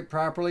migrate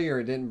properly or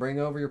it didn't bring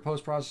over your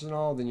post-processing and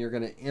all, then you're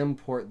going to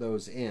import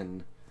those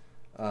in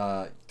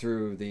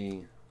through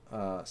the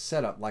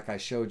setup like I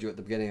showed you at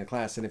the beginning of the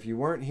class. And if you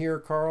weren't here,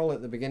 Carl,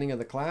 at the beginning of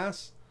the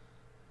class,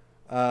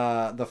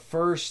 the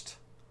first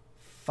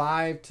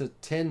 5 to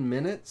 10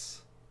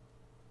 minutes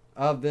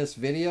of this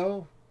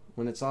video,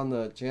 when it's on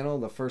the channel,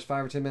 the first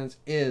 5 or 10 minutes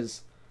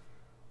is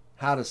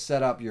how to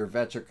set up your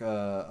Vectric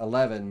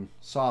 11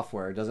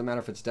 software. It doesn't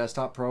matter if it's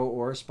Desktop Pro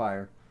or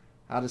Aspire.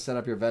 How to set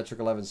up your Vectric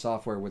 11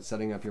 software with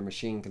setting up your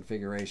machine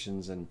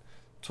configurations and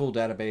tool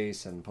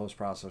database and post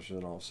processors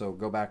and all. So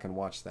go back and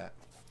watch that.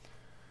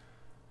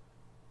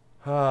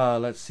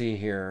 Let's see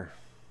here.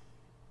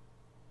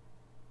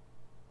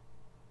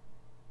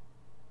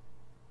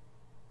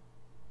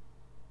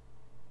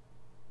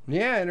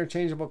 Yeah,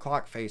 interchangeable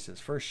clock faces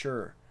for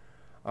sure.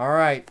 All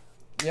right.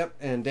 Yep.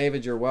 And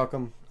David, you're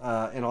welcome,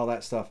 and all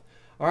that stuff.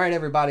 All right,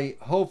 everybody.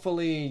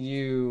 Hopefully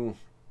you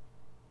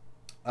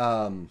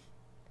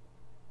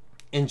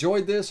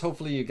enjoyed this.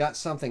 Hopefully you got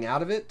something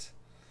out of it.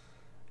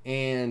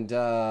 And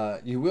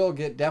you will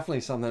get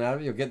definitely something out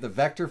of it. You'll get the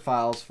vector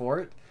files for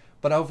it.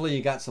 But hopefully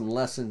you got some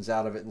lessons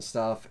out of it and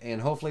stuff.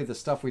 And hopefully the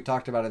stuff we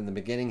talked about in the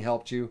beginning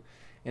helped you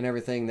and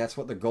everything. That's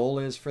what the goal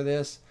is for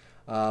this.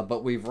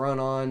 But we've run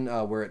on.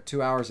 We're at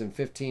 2 hours and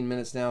 15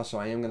 minutes now. So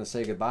I am going to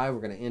say goodbye. We're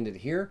going to end it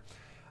here.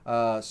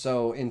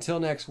 So until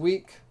next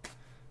week,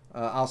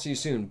 I'll see you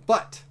soon.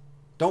 But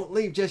don't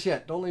leave just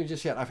yet. Don't leave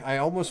just yet. I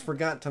almost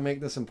forgot to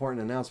make this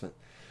important announcement.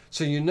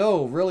 So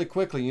really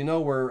quickly, I'm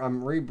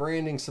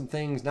rebranding some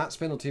things, not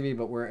Spindle TV,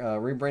 but we're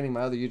rebranding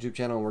my other YouTube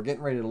channel, and we're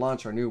getting ready to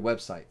launch our new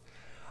website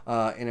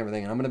and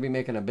everything. And I'm going to be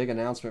making a big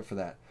announcement for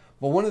that.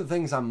 But one of the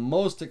things I'm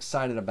most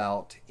excited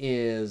about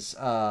is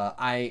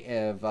I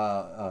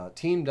have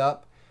teamed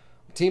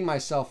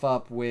myself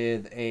up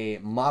with a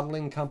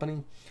modeling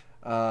company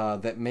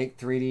that make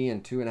 3D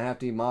and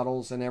 2.5D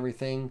models and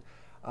everything.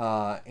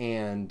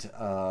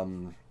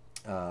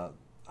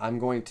 I'm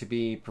going to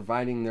be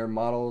providing their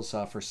models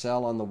for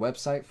sale on the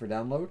website for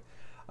download.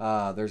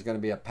 There's going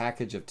to be a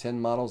package of 10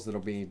 models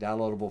that'll be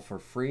downloadable for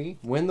free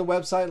when the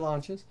website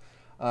launches.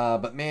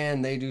 But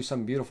man, they do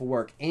some beautiful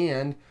work.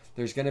 And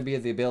there's going to be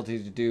the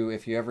ability to do,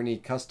 if you ever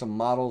need custom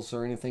models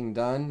or anything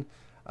done,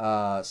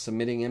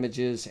 submitting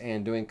images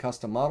and doing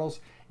custom models.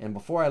 And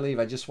before I leave,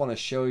 I just want to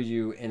show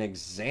you an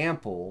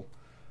example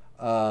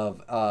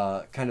of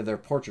kind of their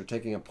portrait,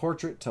 taking a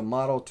portrait to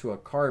model to a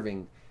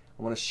carving.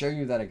 I want to show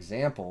you that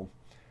example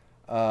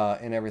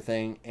and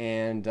everything.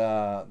 And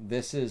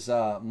this is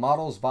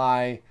models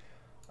by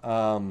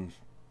Elena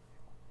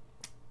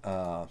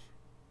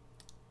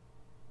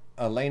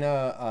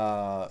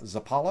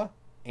Zapala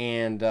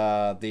and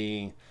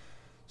the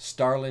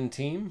Starlin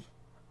team.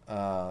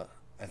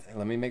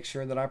 Let me make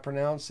sure that I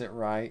pronounce it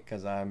right,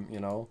 because I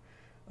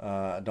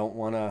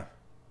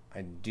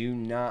do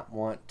not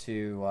want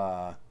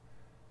to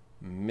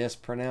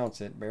mispronounce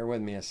it. Bear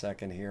with me a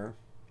second here.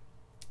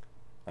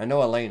 I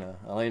know Elena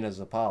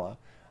Zapala,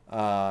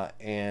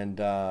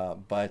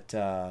 but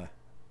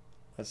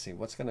let's see,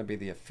 what's going to be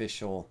the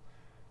official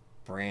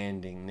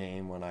branding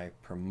name when I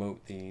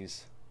promote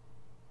these?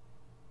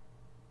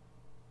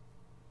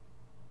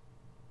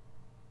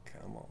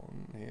 Come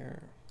on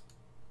here.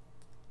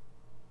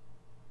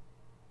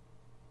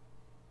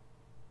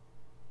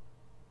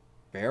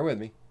 Bear with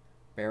me.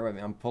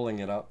 I'm pulling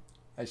it up.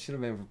 I should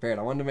have been prepared.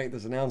 I wanted to make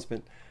this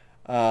announcement.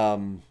 Yeah,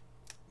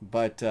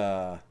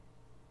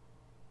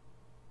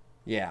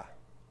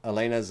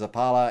 Elena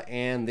Zapala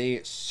and the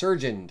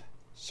Surgeon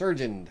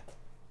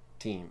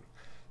team.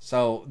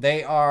 So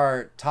they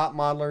are top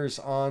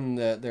modelers on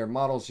their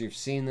models. You've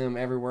seen them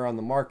everywhere on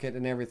the market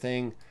and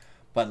everything.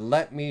 But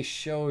let me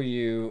show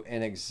you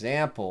an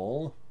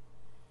example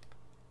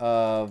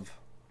of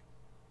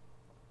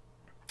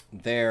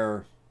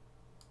their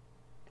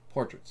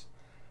portraits.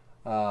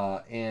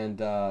 Where'd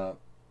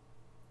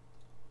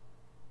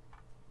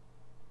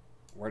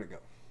it go?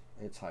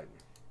 It's hiding.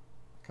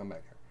 Come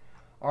back here.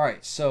 All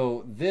right,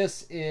 so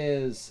this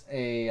is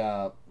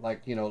a,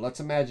 let's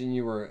imagine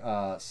you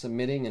were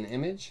submitting an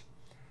image,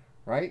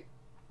 right?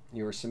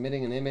 You were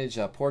submitting an image,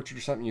 a portrait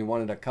or something. You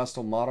wanted a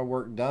custom model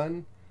work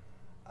done.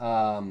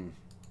 You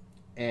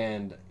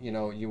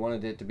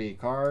wanted it to be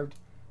carved.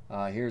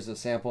 Here's a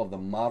sample of the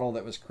model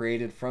that was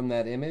created from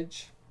that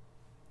image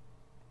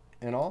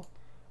and all.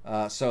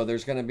 So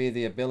there's going to be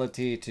the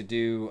ability to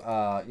do,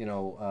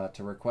 to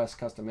request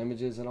custom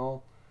images and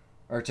all,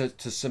 or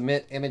to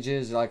submit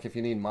images, like if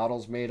you need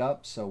models made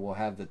up. So we'll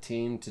have the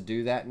team to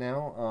do that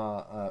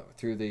now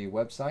through the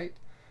website.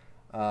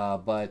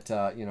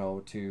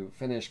 To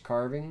finish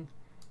carving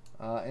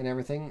and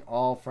everything,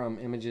 all from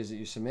images that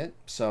you submit.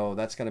 So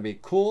that's going to be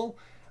cool.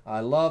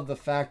 I love the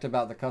fact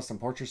about the custom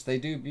portraits. They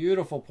do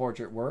beautiful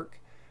portrait work.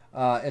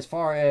 As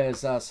far as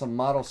some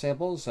model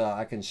samples,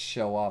 I can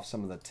show off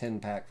some of the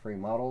 10-pack free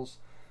models.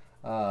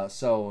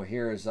 So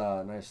here's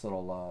a nice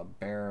little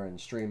bear and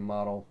stream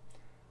model.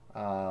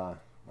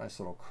 Nice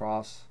little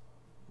cross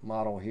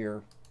model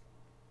here.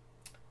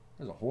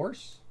 There's a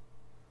horse.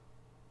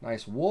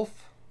 Nice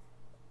wolf.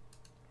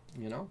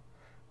 A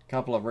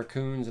couple of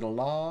raccoons and a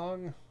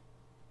log.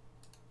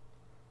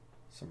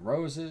 Some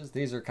roses.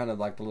 These are kind of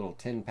like the little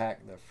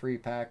 10-pack, the free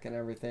pack and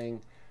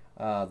everything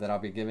that I'll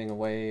be giving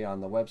away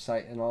on the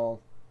website and all.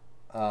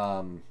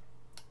 And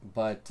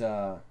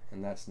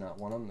that's not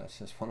one of them. That's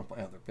just one of my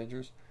other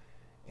pictures.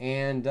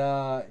 And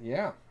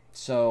yeah,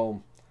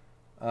 so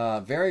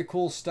very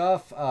cool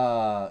stuff.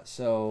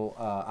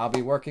 I'll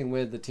be working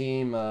with the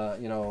team,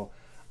 Elena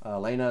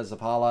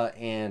Zapala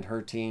and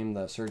her team,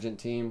 the Surgeon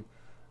team.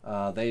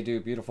 They do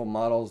beautiful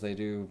models. They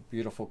do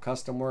beautiful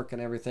custom work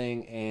and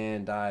everything.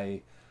 And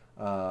I'm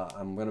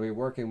going to be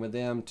working with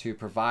them to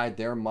provide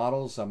their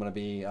models. I'm going to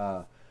be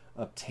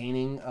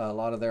obtaining a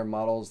lot of their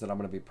models that I'm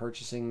going to be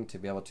purchasing to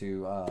be able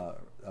to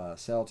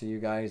sell to you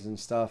guys and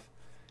stuff.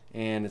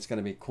 And it's going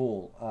to be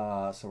cool.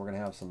 So we're going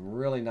to have some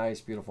really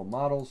nice, beautiful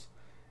models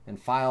and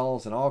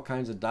files and all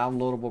kinds of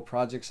downloadable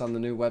projects on the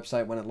new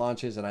website when it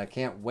launches. And I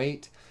can't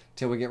wait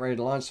till we get ready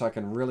to launch so I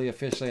can really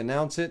officially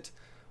announce it.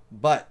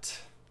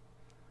 But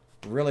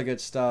really good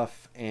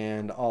stuff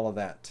and all of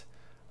that.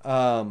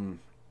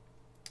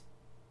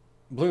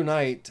 Blue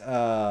Knight,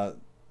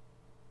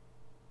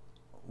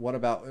 what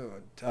about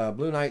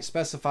Blue Knight?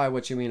 Specify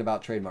what you mean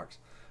about trademarks.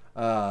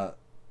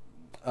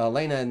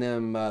 Elena and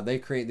them, they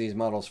create these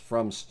models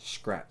from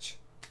scratch.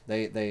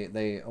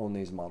 They own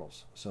these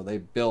models, so they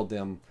build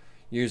them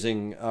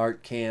using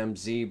ArtCam,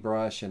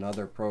 ZBrush, and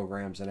other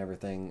programs and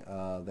everything.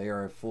 They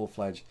are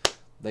full-fledged.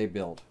 They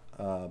build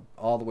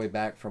all the way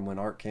back from when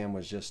ArtCam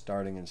was just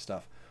starting and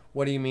stuff.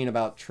 What do you mean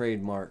about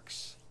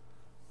trademarks?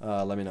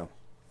 Let me know.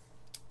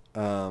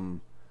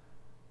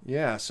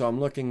 Yeah, so I'm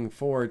looking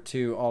forward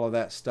to all of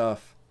that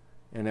stuff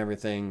and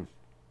everything.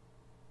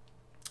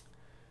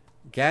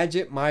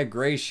 Gadget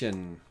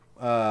migration.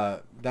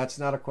 That's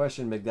not a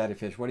question, Big Daddy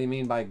Fish. What do you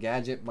mean by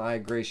gadget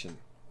migration?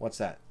 What's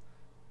that?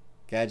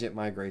 Gadget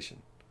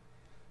migration.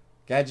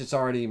 Gadgets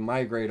already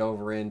migrate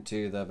over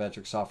into the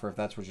Vectric software, if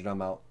that's what you're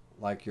talking about.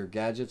 Like your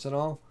gadgets and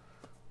all.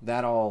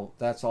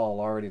 That's all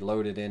already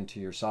loaded into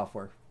your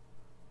software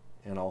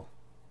and all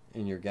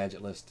in your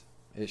gadget list.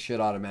 It should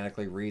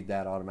automatically read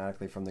that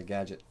automatically from the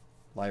gadget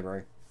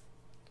library.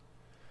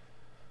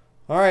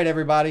 All right,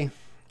 everybody.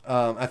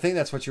 I think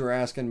that's what you were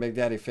asking, Big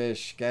Daddy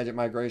Fish. Gadget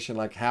migration,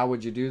 like how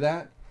would you do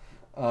that?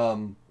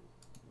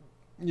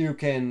 You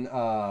can,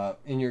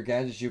 in your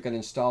gadgets, you can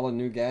install a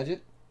new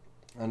gadget.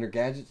 Under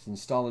gadgets,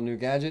 install a new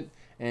gadget,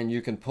 and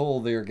you can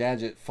pull your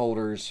gadget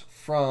folders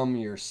from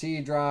your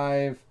C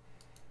drive.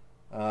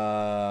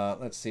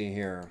 Let's see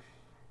here.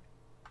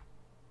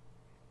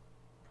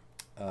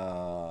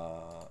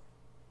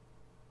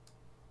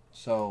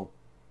 So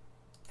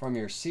from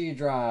your C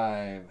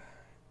drive,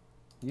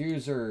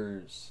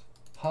 users,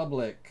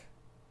 public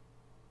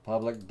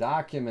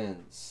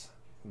documents,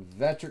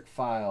 Vectric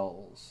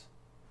files,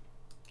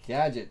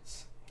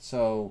 gadgets.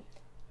 So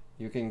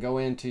you can go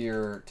into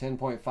your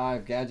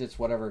 10.5 gadgets,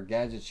 whatever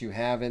gadgets you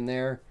have in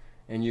there,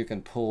 and you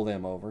can pull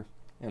them over,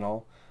 you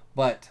know.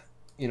 But,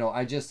 you know,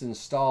 I just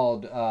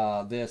installed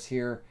this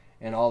here,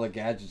 and all the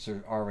gadgets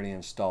are already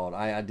installed.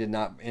 I did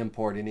not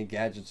import any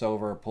gadgets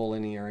over, or pull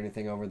any or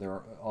anything over.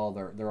 They're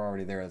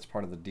already there. That's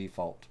part of the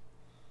default.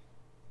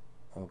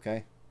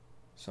 Okay,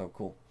 so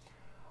cool.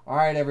 All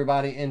right,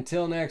 everybody.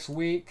 Until next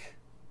week,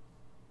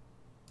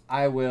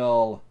 I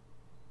will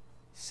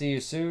see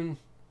you soon.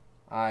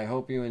 I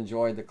hope you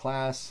enjoyed the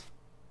class.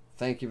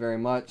 Thank you very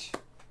much,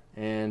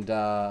 and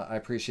I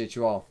appreciate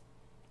you all.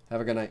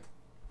 Have a good night.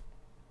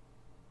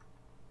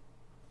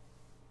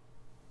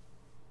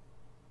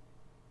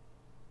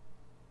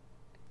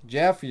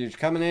 Jeff, you're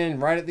coming in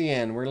right at the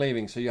end. We're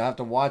leaving, so you'll have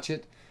to watch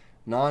it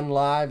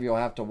non-live. You'll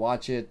have to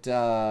watch it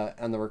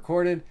on the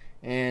recorded,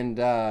 and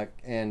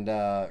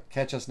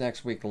catch us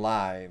next week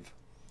live.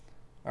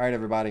 All right,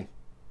 everybody.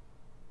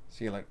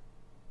 See you later.